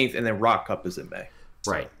 15th, and then Rock Cup is in May.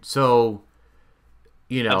 Right. So,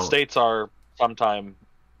 you know, and states are sometime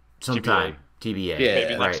TBA. Yeah,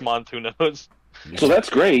 maybe next month. Who knows? So that's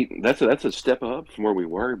great. That's a step up from where we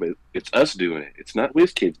were, but it's us doing it. It's not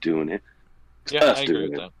WizKids doing it. It's us I agree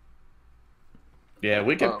doing with it. that. Yeah,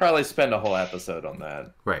 we could probably spend a whole episode on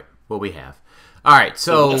that. Right. Well, we have. All right,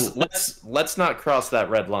 so let's not cross that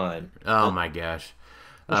red line. Oh my gosh.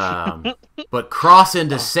 But cross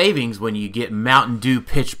into savings when you get Mountain Dew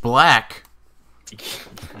Pitch Black.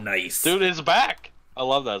 Nice. Dude is back. I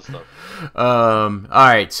love that stuff. All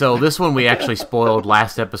right, so this one we actually spoiled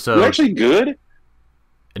last episode. It's actually good.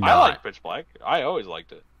 No, I like Pitch Black. I always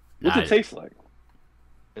liked it. What's it taste like?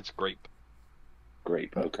 It's grape.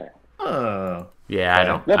 Grape. Okay. Oh. Yeah, I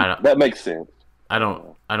don't. That makes sense. I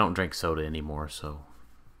don't drink soda anymore, so.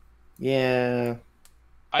 Yeah.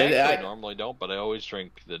 I normally don't, but I always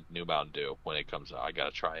drink the new Mountain Dew when it comes out. I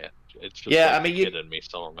gotta try it. It's just the kid in me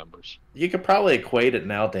still remembers. You could probably equate it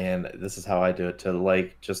now, Dan. This is how I do it, to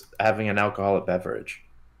like just having an alcoholic beverage.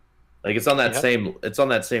 Like it's on that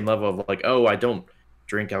same level of like, oh, I don't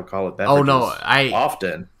drink alcoholic beverages. Oh no,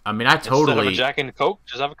 often. I mean, I totally. Instead of a Jack and Coke,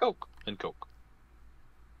 just have a Coke and Coke.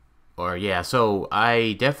 Or yeah, so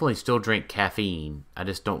I definitely still drink caffeine. I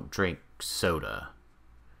just don't drink soda.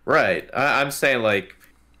 Right. I'm saying like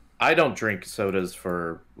I don't drink sodas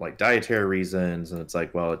for like dietary reasons, and it's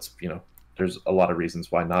like, well, it's there's a lot of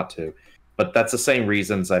reasons why not to, but that's the same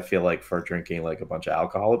reasons I feel like for drinking like a bunch of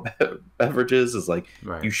alcoholic beverages is like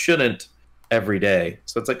you shouldn't every day.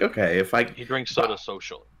 So it's like, okay, if you drink soda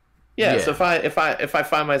socially. Yeah. So if I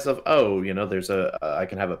find myself, there's I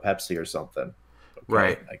can have a Pepsi or something. Okay,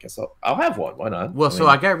 right. I guess I'll have one. Why not? Well,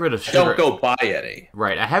 I got rid of sugar. Don't go buy any.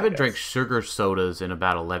 Right. I haven't drank sugar sodas in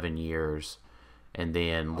about 11 years. And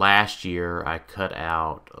then last year, I cut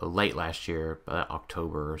out, late last year,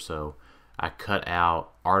 October or so, I cut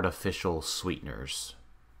out artificial sweeteners.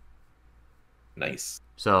 Nice.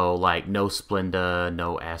 So, like, no Splenda,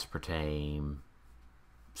 no aspartame.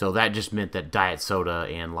 So that just meant that diet soda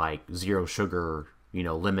and, like, zero sugar,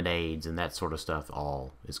 lemonades and that sort of stuff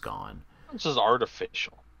all is gone. This is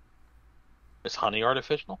artificial. Is honey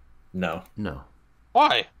artificial? No.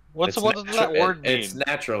 Why? What does that word mean? It's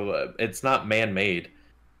natural. It's not man-made.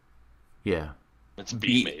 Yeah. It's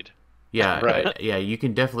bee-made. Yeah, right. Yeah, you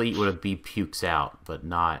can definitely eat what a bee pukes out, but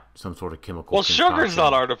not some sort of chemical. Well, sugar's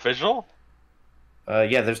not artificial.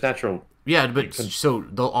 Yeah, there's natural. Yeah, but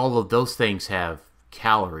all of those things have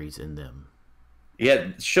calories in them. Yeah,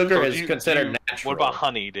 sugar is considered natural. What about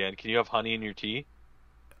honey, Dan? Can you have honey in your tea?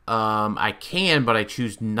 I can, but I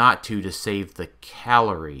choose not to save the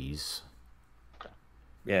calories. Okay.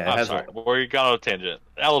 Yeah, I'm sorry. We got on a tangent.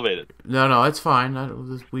 Elevated. No, it's fine.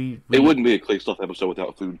 It wouldn't be a Clixed Off episode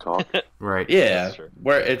without food talk. Right. Yeah,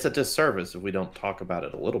 where it's a disservice if we don't talk about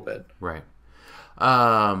it a little bit. Right.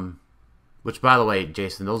 Which, by the way,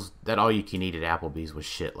 Jason, that all you can eat at Applebee's was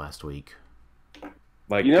shit last week.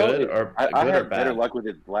 Like good or I good had or bad? better luck with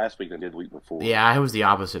it last week than I did the week before. Yeah, it was the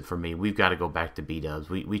opposite for me. We've got to go back to B-dubs.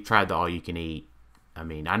 We tried the all you can eat. I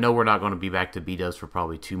mean, I know we're not going to be back to B-dubs for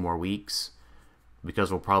probably 2 more weeks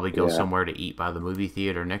because we'll probably go somewhere to eat by the movie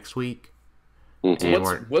theater next week.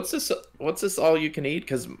 Mm-hmm. What's this all you can eat?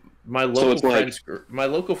 Because my local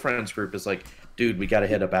friends group is like, dude, we got to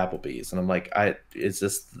hit up Applebee's. And I'm like, is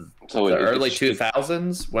this the early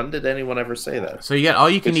 2000s? When did anyone ever say that? So you got all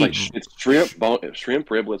you can eat. It's shrimp,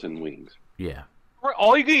 riblets, and wings. Yeah.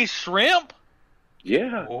 All you can eat shrimp?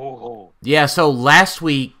 Yeah. Oh. Yeah, so last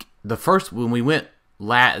week, when we went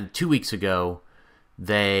 2 weeks ago,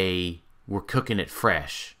 they were cooking it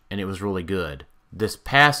fresh, and it was really good. This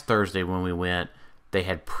past Thursday when we went, they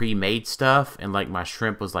had pre-made stuff, and like my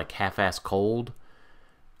shrimp was like half-ass cold.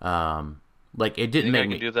 Like it didn't make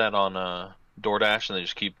me do that on DoorDash, and they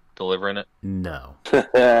just keep delivering it. No.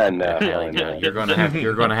 No. You're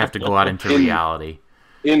gonna have to go out into reality.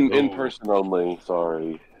 In person only.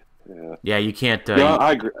 Sorry. Yeah, you can't.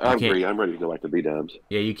 I agree. I'm ready to go back to B-dubs.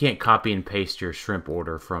 Yeah, you can't copy and paste your shrimp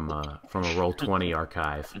order from a Roll20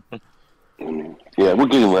 archive. Yeah, we're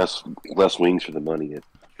getting less wings for the money at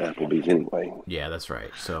Applebee's anyway. Yeah, that's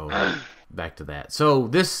right. So back to that. So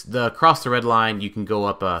the Cross the Red Line, you can go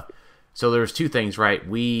up. So there's two things, right?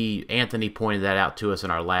 Anthony pointed that out to us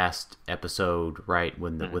in our last episode, right?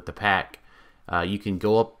 With the pack, you can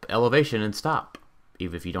go up elevation and stop,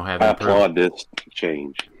 even if you don't have. I applaud this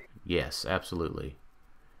change. Yes, absolutely.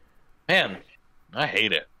 Man, I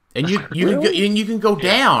hate it. And you can go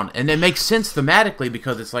down, and it makes sense thematically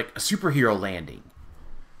because it's like a superhero landing.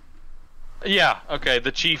 Yeah, okay,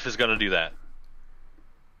 the Chief is going to do that.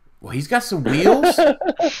 Well, he's got some wheels.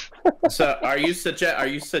 So, are you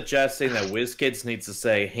suggesting that WizKids needs to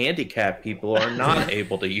say handicapped people are not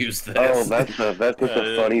able to use this? Oh, that's just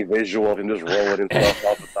a funny visual of him just rolling himself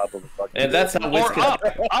off the top of the fucking. And that's how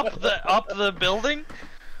WizKids up the building.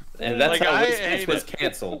 And that's how WizKids was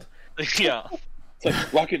canceled. Yeah. It's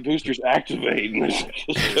like rocket boosters activate, and it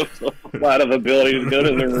just goes out of the building and go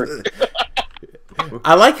to the roof.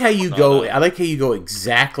 I like how you go. I like how you go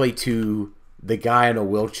exactly to the guy in a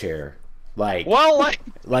wheelchair. Like Professor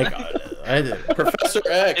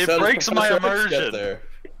X. It breaks my immersion. There?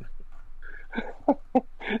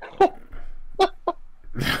 I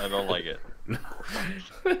don't like it.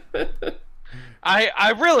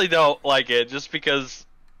 I really don't like it, just because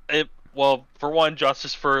well, for one,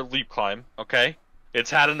 justice for Leap Climb, okay? It's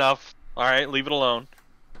had enough. Alright, leave it alone.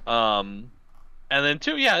 And then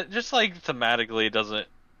two, yeah, just like thematically it doesn't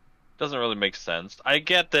really make sense. I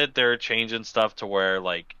get that they're changing stuff to where,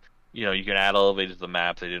 like, you know, you can add elevated to the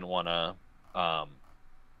map. They didn't want to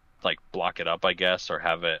like block it up, I guess, or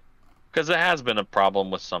have it, because it has been a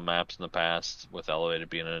problem with some maps in the past with elevated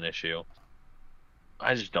being an issue.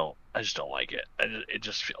 I just don't like it. It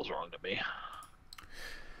just feels wrong to me.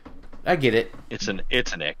 I get it. It's an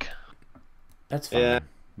ick. That's fine. Yeah.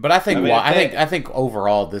 But I think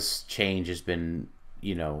overall this change has been,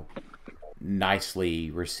 you know, nicely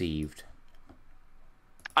received.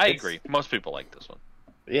 I agree. Most people like this one.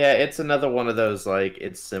 Yeah, it's another one of those, like,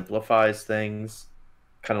 it simplifies things,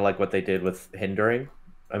 kind of like what they did with hindering.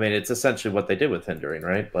 I mean, it's essentially what they did with hindering,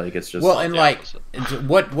 right? Like, it's just... Well, and like,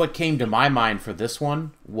 what came to my mind for this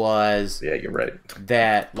one was... Yeah, you're right.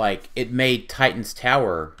 That, like, it made Titan's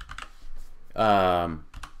Tower,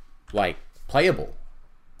 like, playable.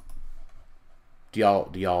 Do y'all?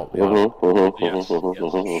 Yes.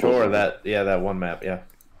 Sure, that one map, yeah.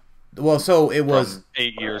 Well, so it was... From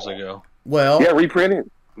 8 years ago. Well... Yeah, reprint it.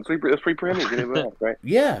 Let's reprint it. Get it back, right?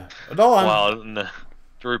 Yeah. Well,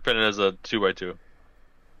 to reprint it as a 2x2.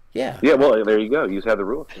 Yeah. Yeah. Well, there you go. You just have the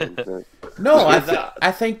rule. No,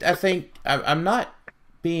 I think I'm not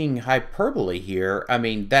being hyperbole here. I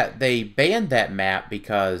mean that they banned that map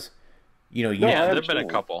because, you know, there've been a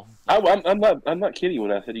couple. I'm not kidding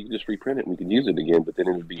when I said you could just reprint it and we could use it again, but then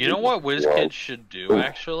it would be. You know what WizKids should do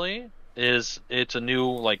actually is it's a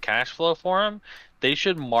new like cash flow for them. They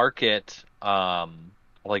should market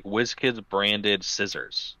like WizKids branded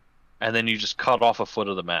scissors, and then you just cut off a foot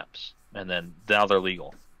of the maps, and then now they're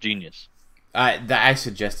legal. Genius. I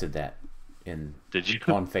suggested that Did you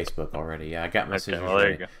on Facebook already? Yeah, I got my scissors well, there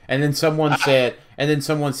ready. you go. And then someone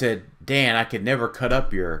said, Dan, I could never cut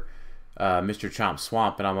up your Mr. Chomp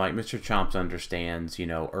swamp, and I'm like, Mr. Chomp understands, you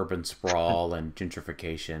know, urban sprawl and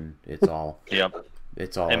gentrification. It's all. Yep.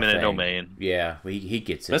 It's all eminent domain. Yeah, he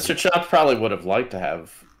gets it. Mr. Chomp probably would have liked to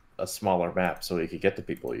have a smaller map so he could get to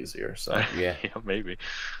people easier. So yeah, yeah, maybe.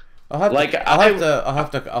 I'll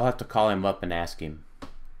have to call him up and ask him.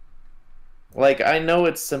 Like, I know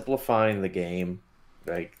it's simplifying the game,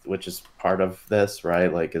 like, which is part of this,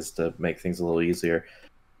 right? Like, is to make things a little easier.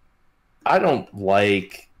 I don't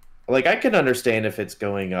like I can understand if it's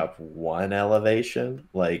going up one elevation,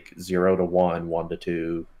 like 0 to 1, 1 to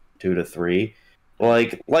 2, 2 to 3.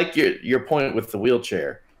 Like your point with the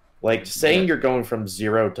wheelchair. Like, saying you're going from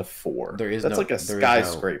 0 to 4. That's like a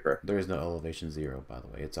skyscraper. There is no elevation 0, by the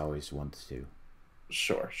way. It's always 1 to 2.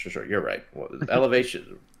 Sure. You're right. Well,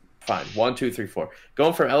 elevation, fine. 1, 2, 3, 4.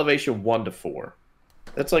 Going from elevation 1 to 4.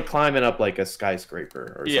 That's like climbing up like a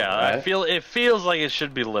skyscraper or something. Right? It feels like it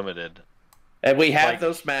should be limited. And we have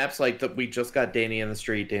those maps we just got Danny in the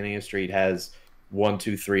Street. Danny in the Street has 1,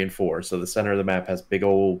 2, 3, and 4. So the center of the map has big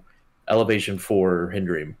old elevation 4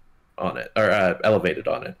 hindream on it, or elevated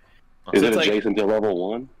on it. Is it adjacent to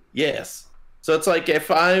level 1? Yes. So it's like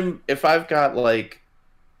if I've got like,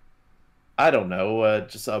 I don't know,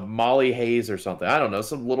 just a Molly Hayes or something. I don't know,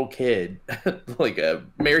 some little kid like a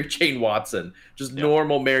Mary Jane Watson, just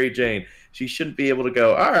normal Mary Jane. She shouldn't be able to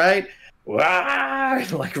go, all right,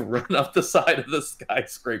 like run up the side of the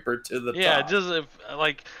skyscraper to the top. Yeah, just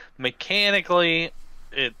like mechanically,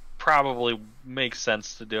 it probably makes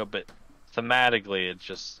sense to do it, but thematically,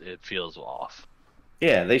 it feels off.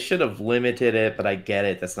 Yeah, they should have limited it, but I get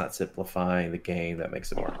it. That's not simplifying the game. That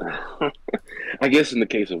makes it more. I guess in the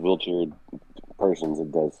case of wheelchair persons,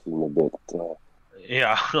 it does seem a bit.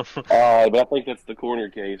 Yeah. But I think that's the corner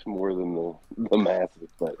case more than the masses.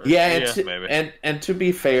 But maybe. And to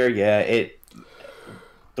be fair, the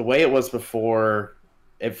way it was before,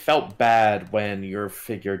 it felt bad when your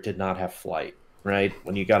figure did not have flight. Right?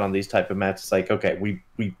 When you got on these type of maps, it's like, okay, we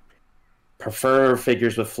prefer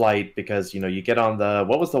figures with flight because, you get on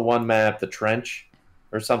what was the one map, the trench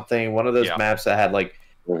or something, one of those maps that had like,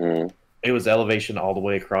 it was elevation all the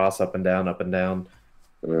way across, up and down, up and down.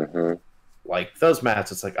 Like those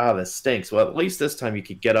maps, it's like, this stinks. Well, at least this time you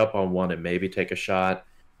could get up on one and maybe take a shot.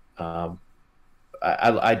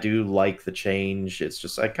 I do like the change. It's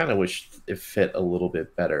just, I kind of wish it fit a little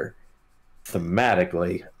bit better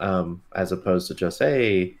thematically, as opposed to just,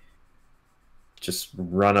 hey, just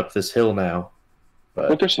run up this hill now.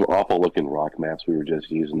 But there's some awful looking rock maps we were just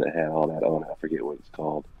using that had all that on. I forget what it's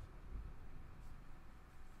called.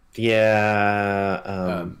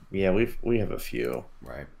 Yeah, we have a few.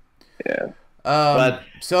 Right. Yeah. But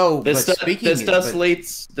this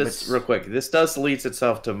does leads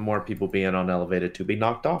itself to more people being on elevated to be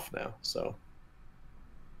knocked off now. So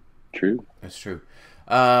true. That's true.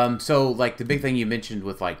 So like the big thing you mentioned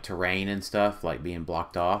with like terrain and stuff, like being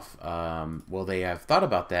blocked off, well, they have thought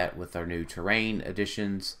about that with our new terrain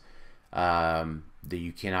additions, that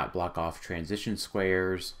you cannot block off transition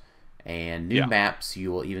squares, and new maps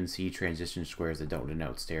you will even see transition squares that don't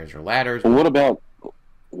denote stairs or ladders. Well,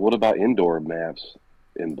 what about indoor maps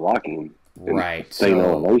in blocking? Right. Same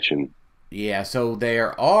elevation. Yeah, so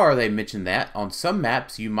they mentioned that on some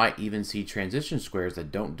maps you might even see transition squares that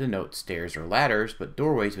don't denote stairs or ladders, but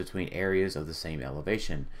doorways between areas of the same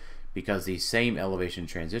elevation. Because these same elevation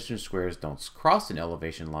transition squares don't cross an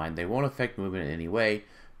elevation line, they won't affect movement in any way,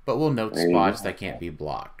 but will note spots that can't be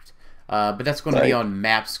blocked. But that's going to be on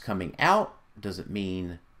maps coming out. Doesn't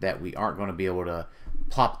mean that we aren't going to be able to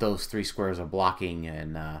plop those 3 squares of blocking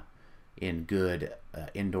in good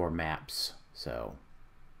indoor maps. So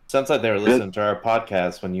sounds like they were listening to our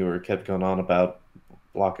podcast when you kept going on about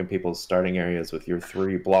blocking people's starting areas with your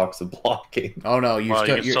 3 blocks of blocking. Oh no, you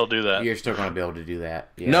can still do that. You're still going to be able to do that.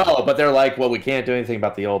 Yeah. No, but they're like, well, we can't do anything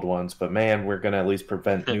about the old ones, but man, we're going to at least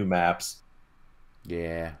prevent new maps.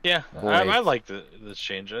 Yeah. Yeah, I like this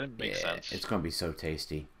change. It makes sense. It's going to be so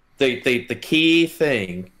tasty. The key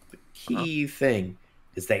thing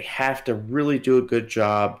is they have to really do a good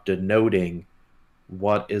job denoting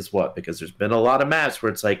what is what, because there's been a lot of maps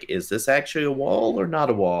where it's like, is this actually a wall or not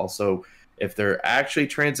a wall? So if they're actually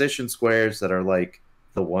transition squares that are like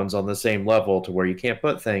the ones on the same level to where you can't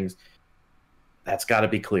put things, that's got to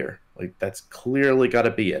be clear. Like, that's clearly got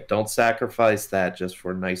to be it. Don't sacrifice that just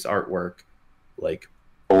for nice artwork. Like,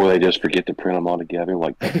 or they just forget to print them all together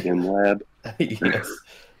like the Pen Lab. Yes.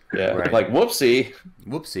 Yeah. Right. Like, whoopsie.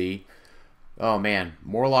 Oh man,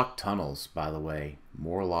 Morlock tunnels, by the way.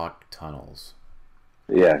 Morlock tunnels.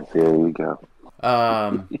 Yeah, there we go.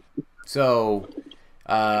 So,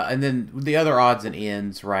 and then the other odds and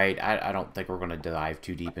ends, right? I don't think we're going to dive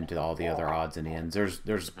too deep into all the other odds and ends.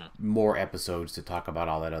 There's more episodes to talk about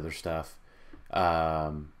all that other stuff.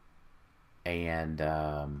 Yeah,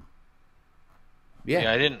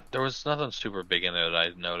 there was nothing super big in it that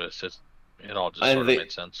I noticed. It all just sort of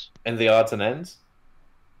made sense. And the odds and ends?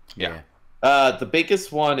 Yeah. The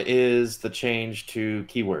biggest one is the change to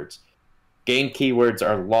keywords. Game keywords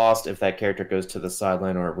are lost if that character goes to the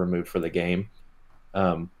sideline or removed for the game.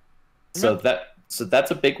 So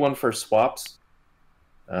that's a big one for swaps.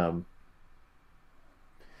 It's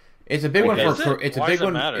a big one for it's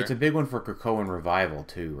a big one for Krakoan Revival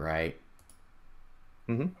too, right?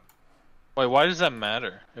 Mm-hmm. Wait, why does that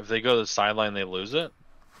matter? If they go to the sideline, they lose it.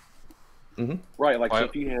 Mm-hmm. Right, like so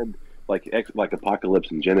if you had like Apocalypse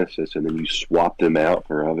and Genesis, and then you swap them out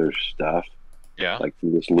for other stuff. Yeah. Like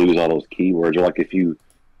you just lose all those keywords, or like if you're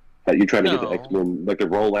trying to get the X-Men, like the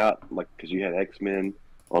rollout, like because you had X-Men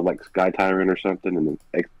on like Sky Tyrant or something, and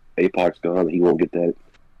then APOC's gone, he won't get that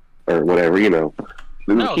or whatever, you know.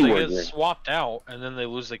 No, they get swapped out and then they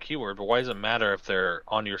lose the keyword. But why does it matter if they're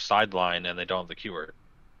on your sideline and they don't have the keyword?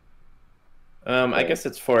 I guess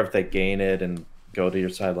it's for if they gain it and go to your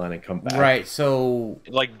sideline and come back. Right. So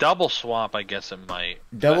like double swap, I guess it might.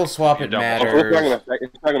 Double swap, it matters.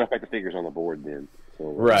 It's not going to affect the figures on the board then. So,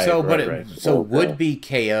 right. So, right. So would be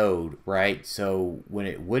KO'd, right? So when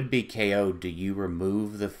it would be KO'd, do you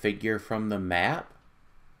remove the figure from the map?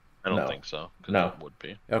 I don't think so. No, it would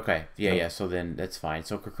be. Okay. Yeah. So then that's fine.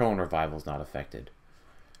 So Krakoan Revival's not affected.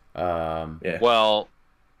 Yeah. Well,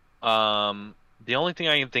 the only thing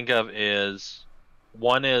I can think of is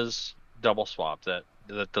one is double swap that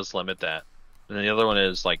does limit that, and then the other one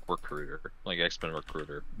is like Recruiter, like X-Men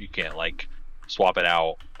Recruiter. You can't like swap it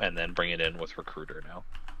out and then bring it in with Recruiter now.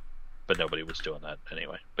 But nobody was doing that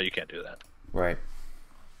anyway. But you can't do that. Right.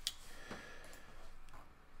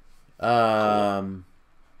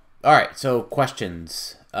 All right, so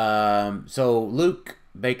questions. So Luke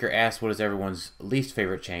Baker asked, what is everyone's least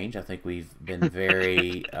favorite change? I think we've been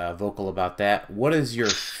very vocal about that. What is your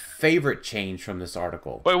favorite change from this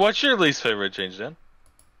article? Wait, what's your least favorite change then?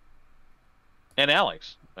 And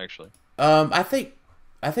Alex, actually. I think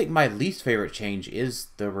my least favorite change is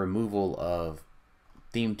the removal of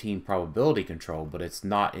theme team probability control, but it's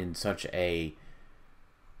not in such a...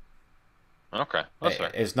 Okay, that's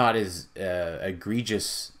fair. It's not as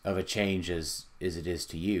egregious of a change as it is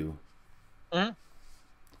to you. Mm-hmm.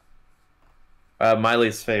 My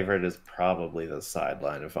least favorite is probably the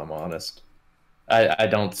sideline, if I'm honest. I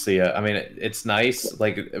don't see it. I mean, it's nice.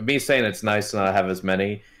 Like, me saying it's nice to not have as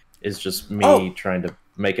many is just me trying to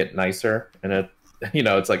make it nicer. And,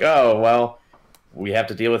 it's like, oh, well, we have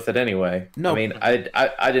to deal with it anyway. No. I mean,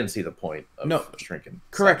 I didn't see the point of shrinking.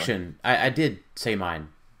 Correction. I did say mine.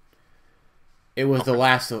 It was the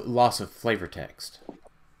loss of flavor text.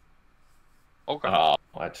 Okay. Oh,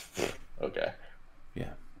 okay.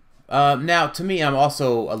 Yeah. Now, to me, I'm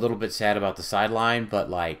also a little bit sad about the sideline, but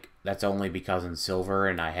like that's only because in silver,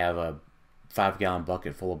 and I have a 5-gallon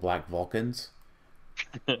bucket full of black Vulcans.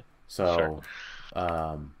 So,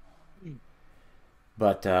 sure.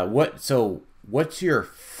 What's your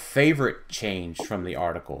favorite change from the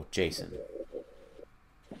article, Jason?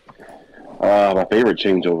 My favorite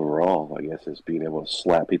change overall, I guess, is being able to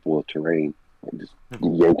slap people with terrain. Like just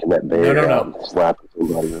yanking that bear out and slapping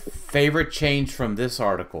somebody with it. Favorite change from this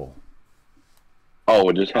article? Oh,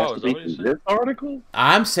 it just has to be from this article?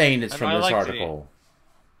 I'm saying it's from this article.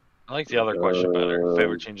 I like the other question better.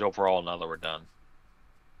 Favorite change overall, now that we're done.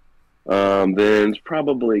 Then it's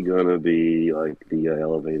probably going to be like the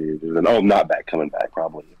elevated. Not back, coming back,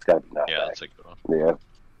 probably. It's got to be not back. Yeah, that's a good one.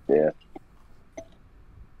 Yeah.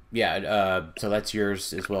 Yeah, so that's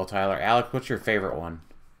yours as well, Tyler. Alec, what's your favorite one?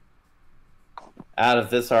 Out of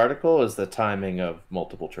this article is the timing of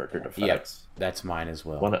multiple triggered effects. Yep, that's mine as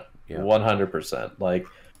well. 100%. Like,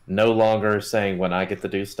 no longer saying when I get to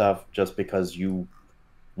do stuff just because you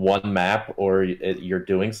won map or you're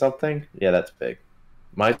doing something. Yeah, that's big.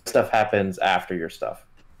 My stuff happens after your stuff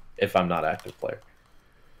if I'm not active player.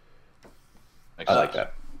 I like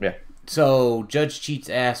that. Yeah. So, Judge Cheats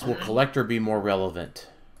asks, will Collector be more relevant?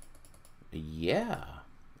 Yeah.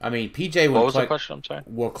 I mean, PJ... What was the question? I'm sorry.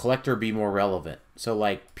 Will Collector be more relevant? So,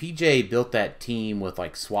 like, PJ built that team with,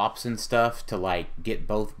 like, swaps and stuff to, like, get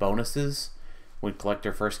both bonuses when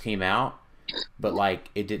Collector first came out. But, like,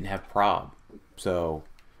 it didn't have prob. So,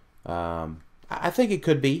 I think it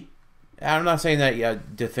could be. I'm not saying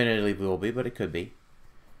that definitively will be, but it could be.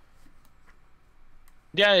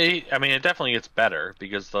 Yeah, I mean, it definitely gets better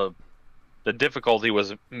because the difficulty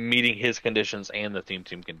was meeting his conditions and the theme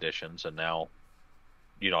team conditions, and now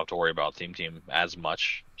you don't have to worry about theme team as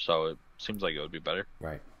much, so it seems like it would be better.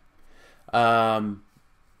 Right.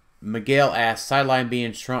 Miguel asked, sideline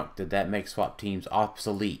being shrunk, did that make swap teams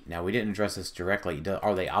obsolete? Now, we didn't address this directly.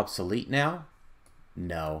 Are they obsolete now?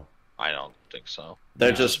 No. I don't think so.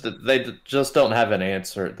 They just don't have an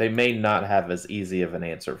answer. They may not have as easy of an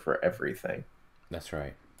answer for everything. That's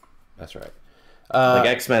right. Like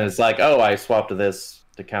X-Men is like, oh, I swapped this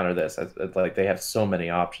to counter this. It's like they have so many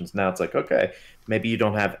options. Now it's like, okay, maybe you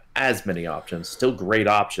don't have as many options. Still great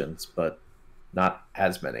options, but not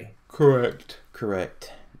as many. Correct.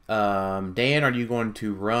 Dan, are you going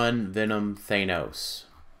to run Venom Thanos?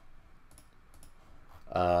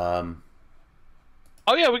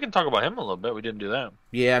 Oh yeah, we can talk about him a little bit. We didn't do that.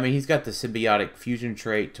 Yeah, I mean, he's got the symbiotic fusion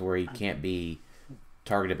trait to where he can't be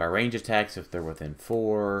targeted by range attacks if they're within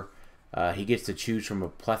 4. He gets to choose from a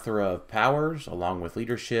plethora of powers, along with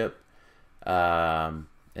leadership. And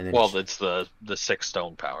then it's the 6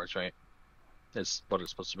 stone powers, right? Is what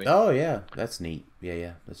it's supposed to be. Oh yeah, that's neat.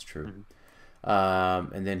 Yeah, that's true.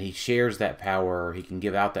 Mm-hmm. And then he shares that power. He can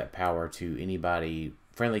give out that power to anybody,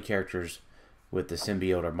 friendly characters with the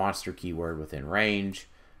symbiote or monster keyword within range.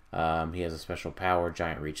 He has a special power,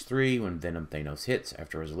 Giant Reach 3. When Venom Thanos hits,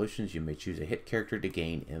 after resolutions, you may choose a hit character to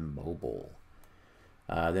gain immobile.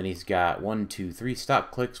 Then he's got 1, 2, 3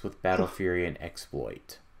 stock clicks with Battle Fury and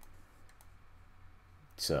Exploit.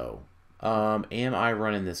 So, am I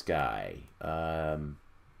running this guy?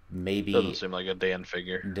 Maybe. Doesn't seem like a Dan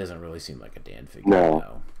figure. Doesn't really seem like a Dan figure.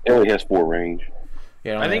 No. He only has 4 range.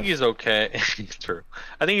 Yeah, I think he's okay. True.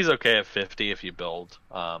 I think he's okay at 50 if you build,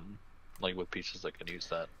 like with pieces that can use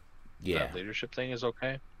that. Yeah. That leadership thing is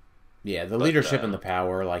okay. Yeah, the leadership and the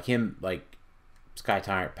power, like him, like Sky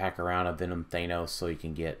Tyrant pack around a Venom Thanos so he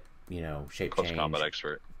can get, shape Close change. combat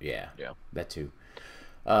expert. Yeah, that too.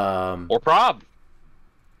 Or prob.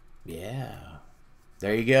 Yeah,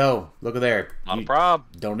 there you go. Look at there. Not a prob.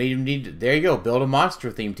 Don't even need to, there you go. Build a monster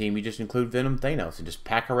theme team. You just include Venom Thanos and just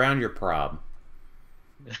pack around your prob.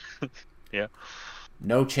 Yeah.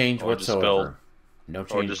 No change whatsoever. No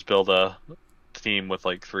change. Or just build a team with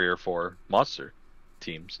like 3 or 4 monster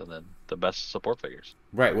teams and then the best support figures.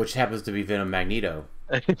 Right, which happens to be Venom Magneto.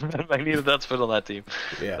 Magneto, that's fit on that team.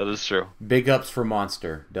 Yeah. That is true. Big ups for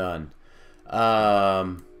Monster. Done.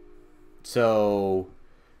 So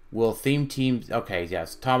will theme teams... Okay,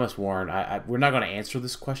 yes. Thomas Warren, we're not going to answer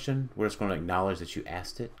this question. We're just going to acknowledge that you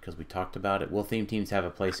asked it because we talked about it. Will theme teams have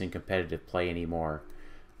a place in competitive play anymore?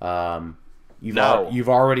 You've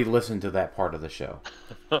already listened to that part of the show.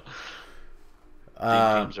 Theme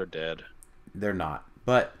teams are dead. They're not.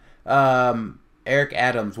 But Eric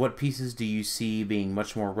Adams, what pieces do you see being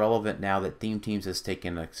much more relevant now that theme teams has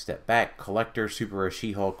taken a step back? Collector, Super Rare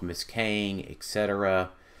She-Hulk, Miss Kang, etc.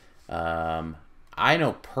 I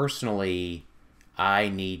know personally I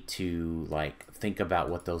need to think about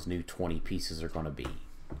what those new 20 pieces are going to be.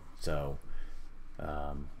 So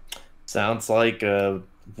sounds like a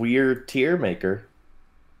weird tier maker.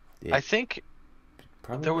 I think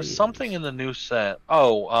there was something in the new set.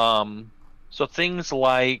 So things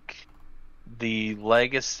like the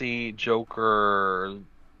Legacy, Joker,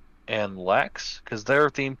 and Lex, because their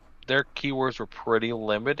keywords were pretty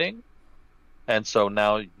limiting, and so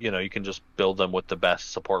now you can just build them with the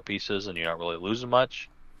best support pieces, and you're not really losing much.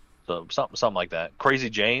 So something like that. Crazy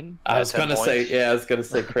Jane. I was gonna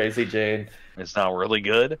say Crazy Jane. It's not really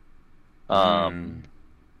good.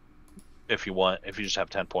 If you just have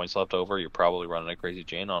 10 points left over, you're probably running a Crazy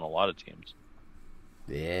Jane on a lot of teams.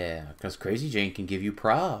 Yeah, because Crazy Jane can give you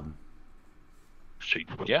prob.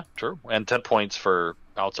 Yeah, true. And 10 points for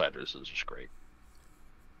outsiders is just great.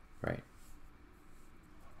 Right.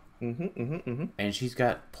 And she's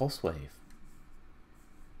got Pulse Wave.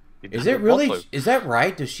 Is it really? Is that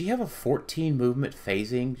right? Does she have a 14 movement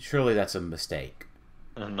phasing? Surely that's a mistake.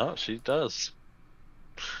 No, she does.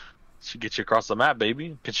 She gets you across the map,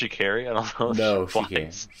 baby. Can she carry? I don't know. No, she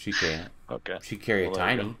can't. She can't. Okay. She carry a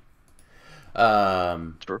tiny.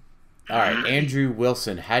 True. All right, Andrew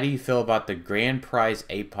Wilson. How do you feel about the Grand Prize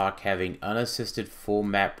APOC having unassisted full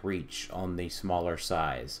map reach on the smaller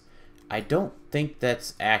size? I don't think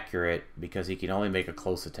that's accurate because he can only make a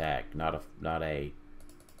close attack, not a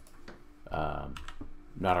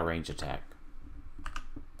range attack.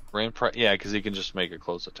 Yeah, because he can just make a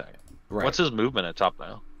close attack. Right. What's his movement at top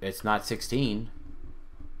now? It's not 16.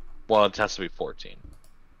 Well, it has to be 14.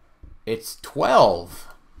 It's 12.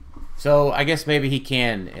 So I guess maybe he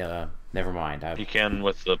can. Never mind. He can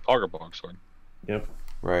with the Poggerbong sword. Yep.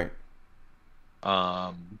 Right.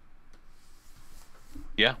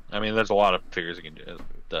 Yeah, I mean, there's a lot of figures that can do it.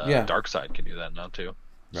 The Dark Side can do that now too.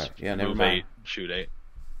 Right. Yeah. Never Move mind. 8, shoot 8.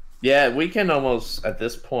 Yeah, we can almost at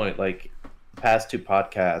this point, past 2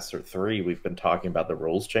 podcasts or 3, we've been talking about the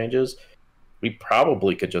rules changes. We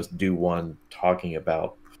probably could just do one talking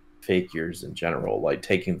about figures in general,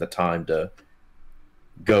 taking the time to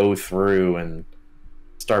go through and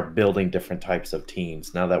start building different types of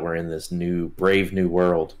teams now that we're in this brave new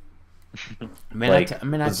world. Man,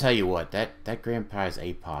 I tell you what, that Grand Prize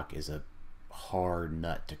APOC is a hard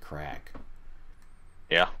nut to crack.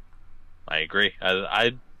 Yeah, I agree.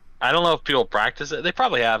 I don't know if people practice it. They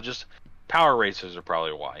probably have. Just power racers are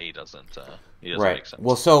probably why he doesn't right. make sense.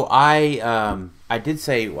 Well, so I did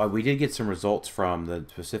say we did get some results from the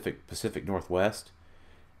Pacific Northwest,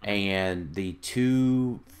 and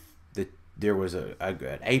there was an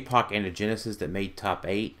APOC and a Genesis that made top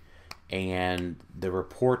 8, and the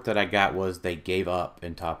report that I got was they gave up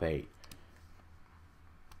in top 8.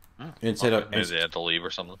 Instead of maybe they had to leave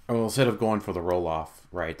or something. Well, instead of going for the roll off,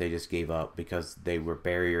 right? They just gave up because they were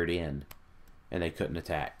barriered in, and they couldn't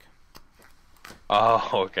attack. Oh,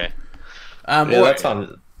 okay. Yeah,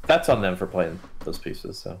 that's on them for playing those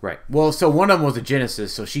pieces. So right. Well, so one of them was a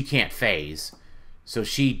Genesis, so she can't phase, so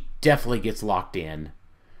she definitely gets locked in.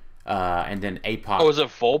 And then APOC. Oh, was it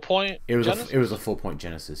full point? It was a full point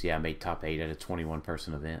Genesis. Yeah, made top 8 at a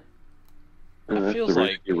 21-person event. It feels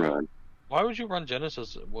like why would you run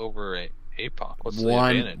Genesis over APOC? What's the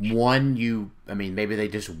advantage? I mean, maybe they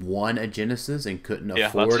just won a Genesis and couldn't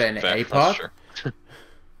afford an APOC. That's true.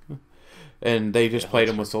 And they just played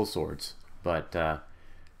them with soul swords. But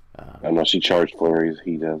unless she charged flurries,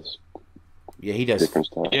 he does. Yeah, he does different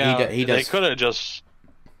stuff. Yeah, he does. They could have just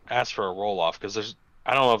asked for a roll off because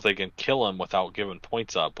I don't know if they can kill him without giving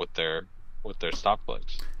points up with their stop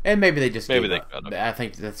clicks. And maybe they just maybe gave they up. could. I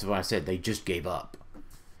think that's what I said. They just gave up.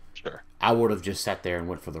 Sure. I would have just sat there and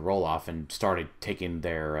went for the roll off and started taking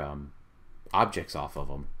their objects off of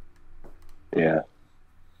them. Yeah.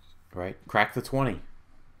 Right. Crack the 20.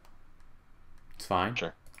 It's fine.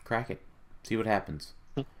 Sure. Crack it. See what happens.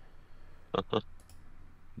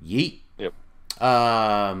 Yeet. Yep.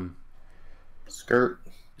 Skirt.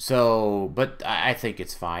 So, but I think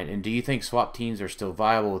it's fine. And do you think swap teams are still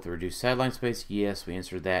viable with the reduced sideline space? Yes, we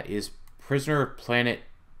answered that. Is Prisoner of Planet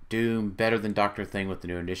Doom better than Dr. Thing with the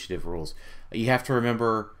new initiative rules? You have to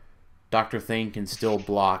remember Dr. Thing can still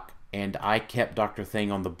block, and I kept Dr.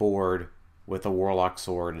 Thing on the board with a Warlock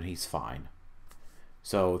sword, and he's fine.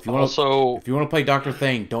 So if you want to play Dr.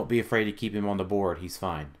 Thing, don't be afraid to keep him on the board. He's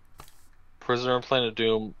fine. Prisoner of Planet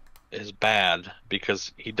Doom is bad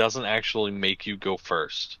because he doesn't actually make you go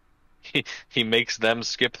first. He makes them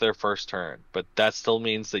skip their first turn, but that still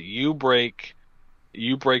means that you break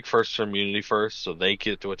first immunity first, so they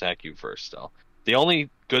get to attack you first still. The only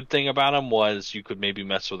good thing about him was you could maybe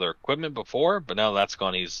mess with their equipment before, but now that's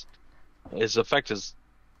gone. His effect is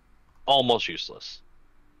almost useless.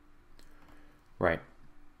 Right.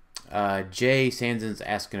 Jay Sandson's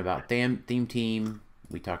asking about theme team.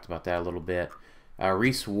 We talked about that a little bit.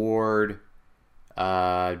 Reese Ward,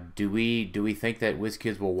 do we think that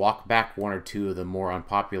WizKids will walk back one or two of the more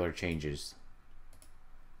unpopular changes?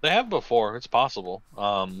 They have before. It's possible.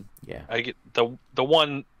 Yeah. I get the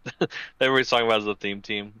one that everybody's talking about is the theme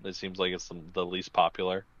team. It seems like it's the least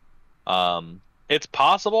popular. It's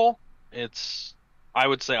possible. It's, I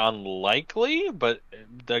would say, unlikely, but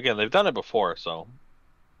again, they've done it before, so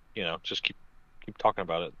just keep talking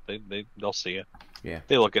about it. They'll see it. Yeah.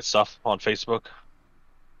 They look at stuff on Facebook.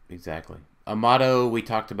 Exactly. Amato, we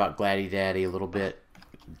talked about Gladdy Daddy a little bit.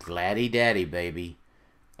 Gladdy Daddy, baby.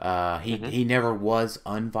 He never was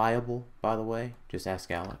unviable, by the way. Just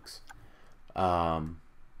ask Alex.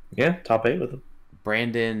 Yeah, top 8 with him.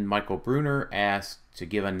 Brandon Michael Bruner asked to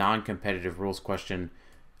give a non-competitive rules question.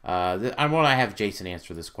 I want to have Jason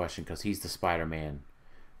answer this question because he's the Spider-Man.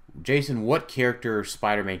 Jason, what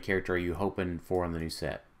Spider-Man character are you hoping for in the new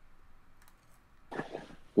set?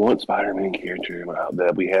 What Spider-Man character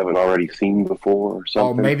that we haven't already seen before or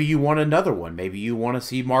something? Oh, maybe you want another one. Maybe you want to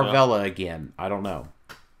see Marvella again. I don't know.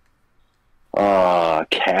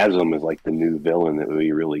 Chasm is like the new villain that would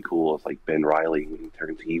be really cool. It's like Ben Reilly when he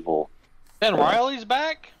turns evil. Ben Reilly's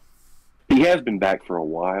back? He has been back for a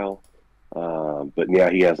while. But yeah,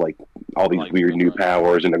 he has like all these weird new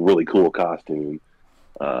powers and a really cool costume.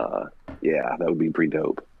 Yeah, that would be pretty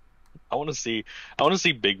dope. I want to see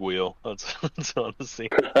Big Wheel. That's what I want to see.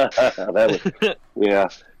 Yeah.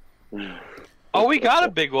 Oh, we got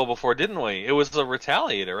a Big Wheel before, didn't we? It was the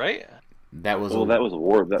Retaliator, right? That was a war.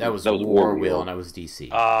 That was a War Wheel, and that was DC.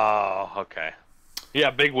 Oh, okay.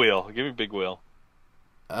 Yeah, Big Wheel. Give me Big Wheel.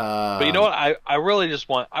 But you know what? I really just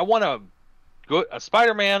want a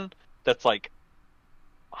Spider-Man that's like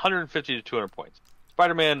 150 to 200 points.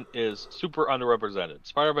 Spider-Man is super underrepresented.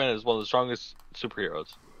 Spider-Man is one of the strongest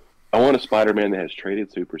superheroes. I want a Spider-Man that has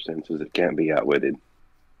traded super senses that can't be outwitted.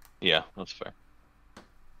 Yeah, that's fair.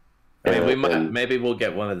 I mean, maybe we'll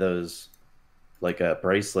get one of those, like a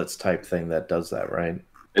bracelets type thing that does that, right?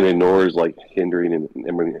 And ignores like hindering and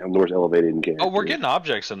ignores elevated and character. Oh, we're getting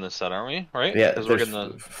objects in this set, aren't we? Right? Yeah,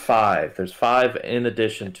 there's 5. There's 5 in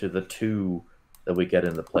addition to the 2 that we get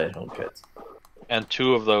in the play-at-home kits. And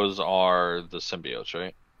 2 of those are the symbiotes,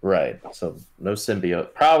 right? Right. So no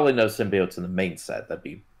symbiote. Probably no symbiotes in the main set. That'd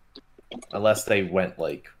be, unless they went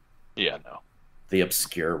like, the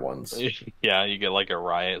obscure ones. Yeah, you get like a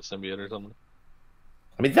Riot symbiote or something.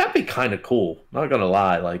 I mean, that'd be kind of cool. Not gonna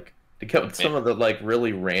lie, like to get with some of the like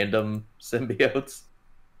really random symbiotes.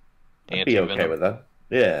 I'd be okay with that.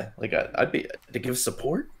 Yeah, like I'd be to give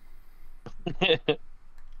support.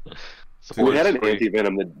 We had an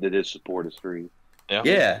anti-venom that is support is free.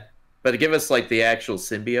 Yeah, but give us like the actual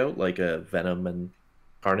symbiote, like a Venom and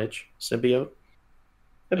Carnage symbiote.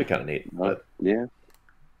 That'd be kind of neat. But yeah.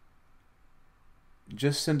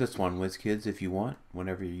 Just send us one, WizKids, if you want.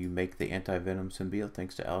 Whenever you make the anti-venom symbiote,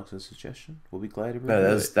 thanks to Alex's suggestion, we'll be glad to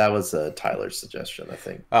review it. That was Tyler's suggestion, I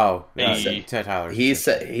think. Oh, Tyler's. He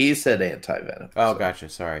said anti-venom. Oh, so. Gotcha.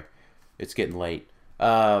 Sorry, it's getting late.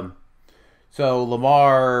 So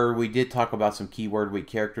Lamar, we did talk about some keyword week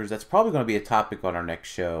characters. That's probably going to be a topic on our next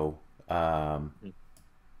show.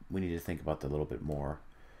 We need to think about that a little bit more.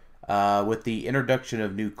 With the introduction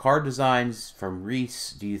of new card designs from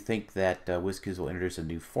Reese, do you think that WizKids will introduce a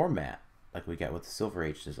new format like we got with the Silver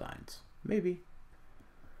Age designs? Maybe.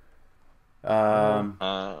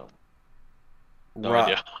 No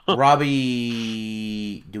idea.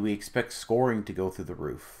 Robbie, do we expect scoring to go through the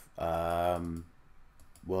roof?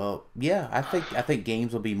 Well, yeah, I think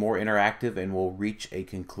games will be more interactive and will reach a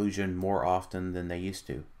conclusion more often than they used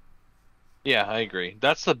to. Yeah, I agree.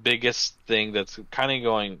 That's the biggest thing that's kind of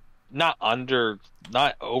going not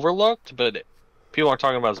overlooked, but people aren't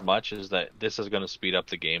talking about as much, is that this is going to speed up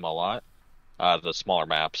the game a lot. The smaller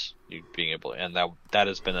maps, you being able, and that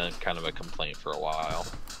has been a kind of a complaint for a while.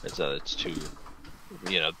 Is that it's too,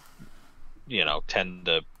 10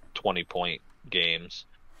 to 20 point games.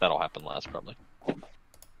 That'll happen less probably.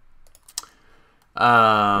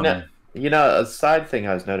 A side thing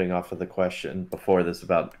I was noting off of the question before this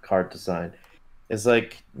about card design is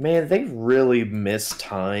like, man, they really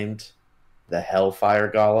mistimed the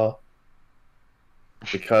Hellfire Gala,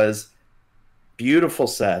 because beautiful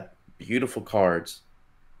set, beautiful cards,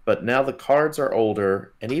 but now the cards are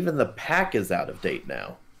older and even the pack is out of date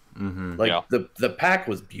now. Mm-hmm. Like the pack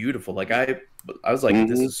was beautiful. Like I was like,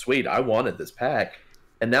 this is sweet. I wanted this pack,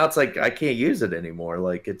 and now it's like I can't use it anymore.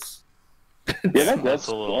 Like it's that's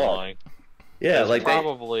a little annoying. Yeah, there's like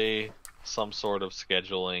probably some sort of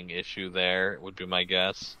scheduling issue there would be my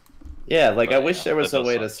guess. Yeah, like I wish there was a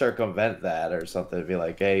way to circumvent that or something. To be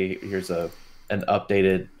like, hey, here's an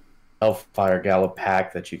updated Hellfire Gala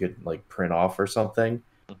pack that you could like print off or something.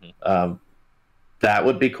 Mm-hmm. That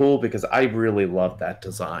would be cool, because I really love that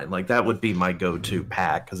design. Like that would be my go-to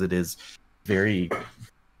pack, because it is very,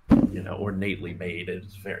 ornately made. It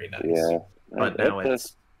is very nice. Yeah, but now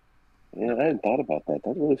it's. Yeah, I hadn't thought about that.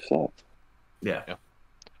 That really sucks. Yeah.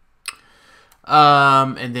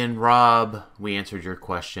 And then Rob, we answered your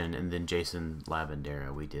question, and then Jason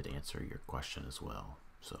Lavendera, we did answer your question as well.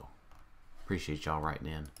 So appreciate y'all writing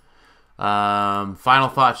in. Final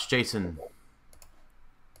thoughts, Jason.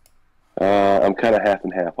 I'm kind of half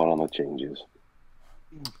and half on all the changes,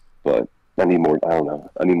 but I need more. I don't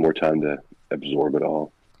know. I need more time to absorb it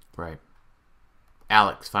all. Right.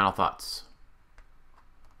 Alex, final thoughts.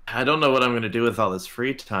 I don't know what I'm going to do with all this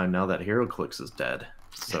free time now that HeroClix is dead.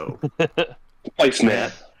 So, play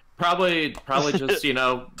Snap. Probably just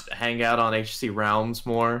hang out on HC Realms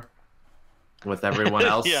more with everyone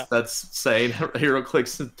else. That's saying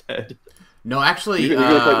HeroClix is dead. No, actually, you're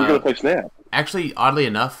gonna play Snap. Actually, oddly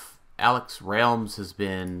enough, Alex Realms has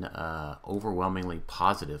been overwhelmingly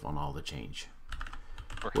positive on all the change.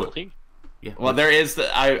 Really? Yeah. Well, there is.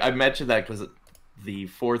 I mentioned that because the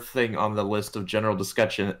fourth thing on the list of general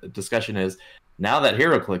discussion is, now that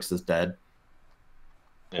HeroClix is dead,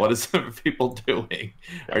 what is people doing?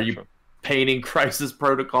 Are you painting Crisis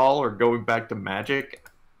Protocol or going back to Magic?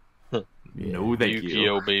 No, thank you.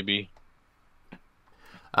 Yu-Gi-Oh, baby.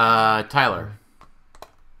 Tyler.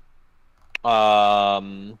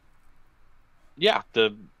 Yeah,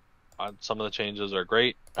 some of the changes are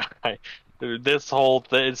great. This whole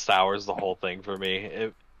thing sours the whole thing for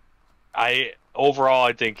me. Overall,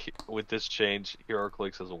 I think with this change,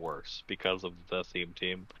 HeroClix is worse because of the theme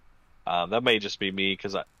team. That may just be me,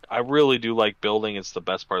 because I really do like building. It's the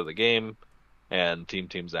best part of the game, and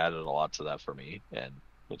team's added a lot to that for me, and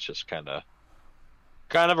it's just kind of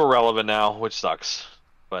irrelevant now, which sucks.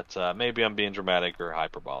 But maybe I'm being dramatic or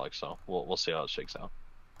hyperbolic, so we'll see how it shakes out.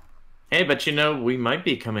 Hey, but we might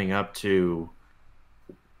be coming up to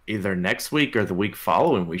either next week or the week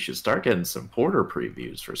following. We should start getting some Porter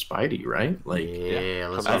previews for Spidey, right? Like,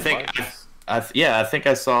 I think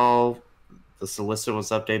I saw the solicit was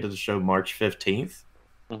updated to show March 15th.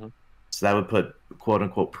 Mm-hmm. So that would put quote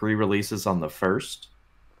unquote pre-releases on the 1st.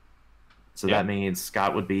 So that means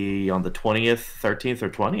Scott would be on the 20th, 13th, or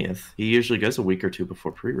 20th. He usually goes a week or two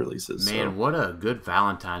before pre-releases. Man, what a good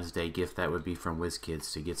Valentine's Day gift that would be from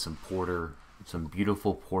WizKids to get some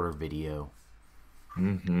beautiful Porter video.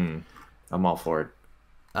 Mm-hmm. I'm all for it.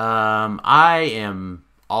 I am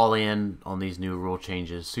all in on these new rule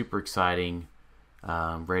changes. Super exciting.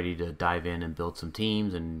 ready to dive in and build some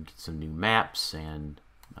teams and get some new maps. And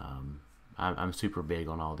I'm super big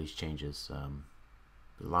on all these changes. A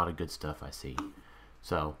lot of good stuff I see.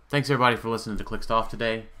 So thanks everybody for listening to Clixed Off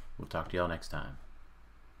today. We'll talk to y'all next time.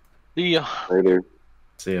 See ya. Later.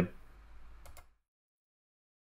 See ya.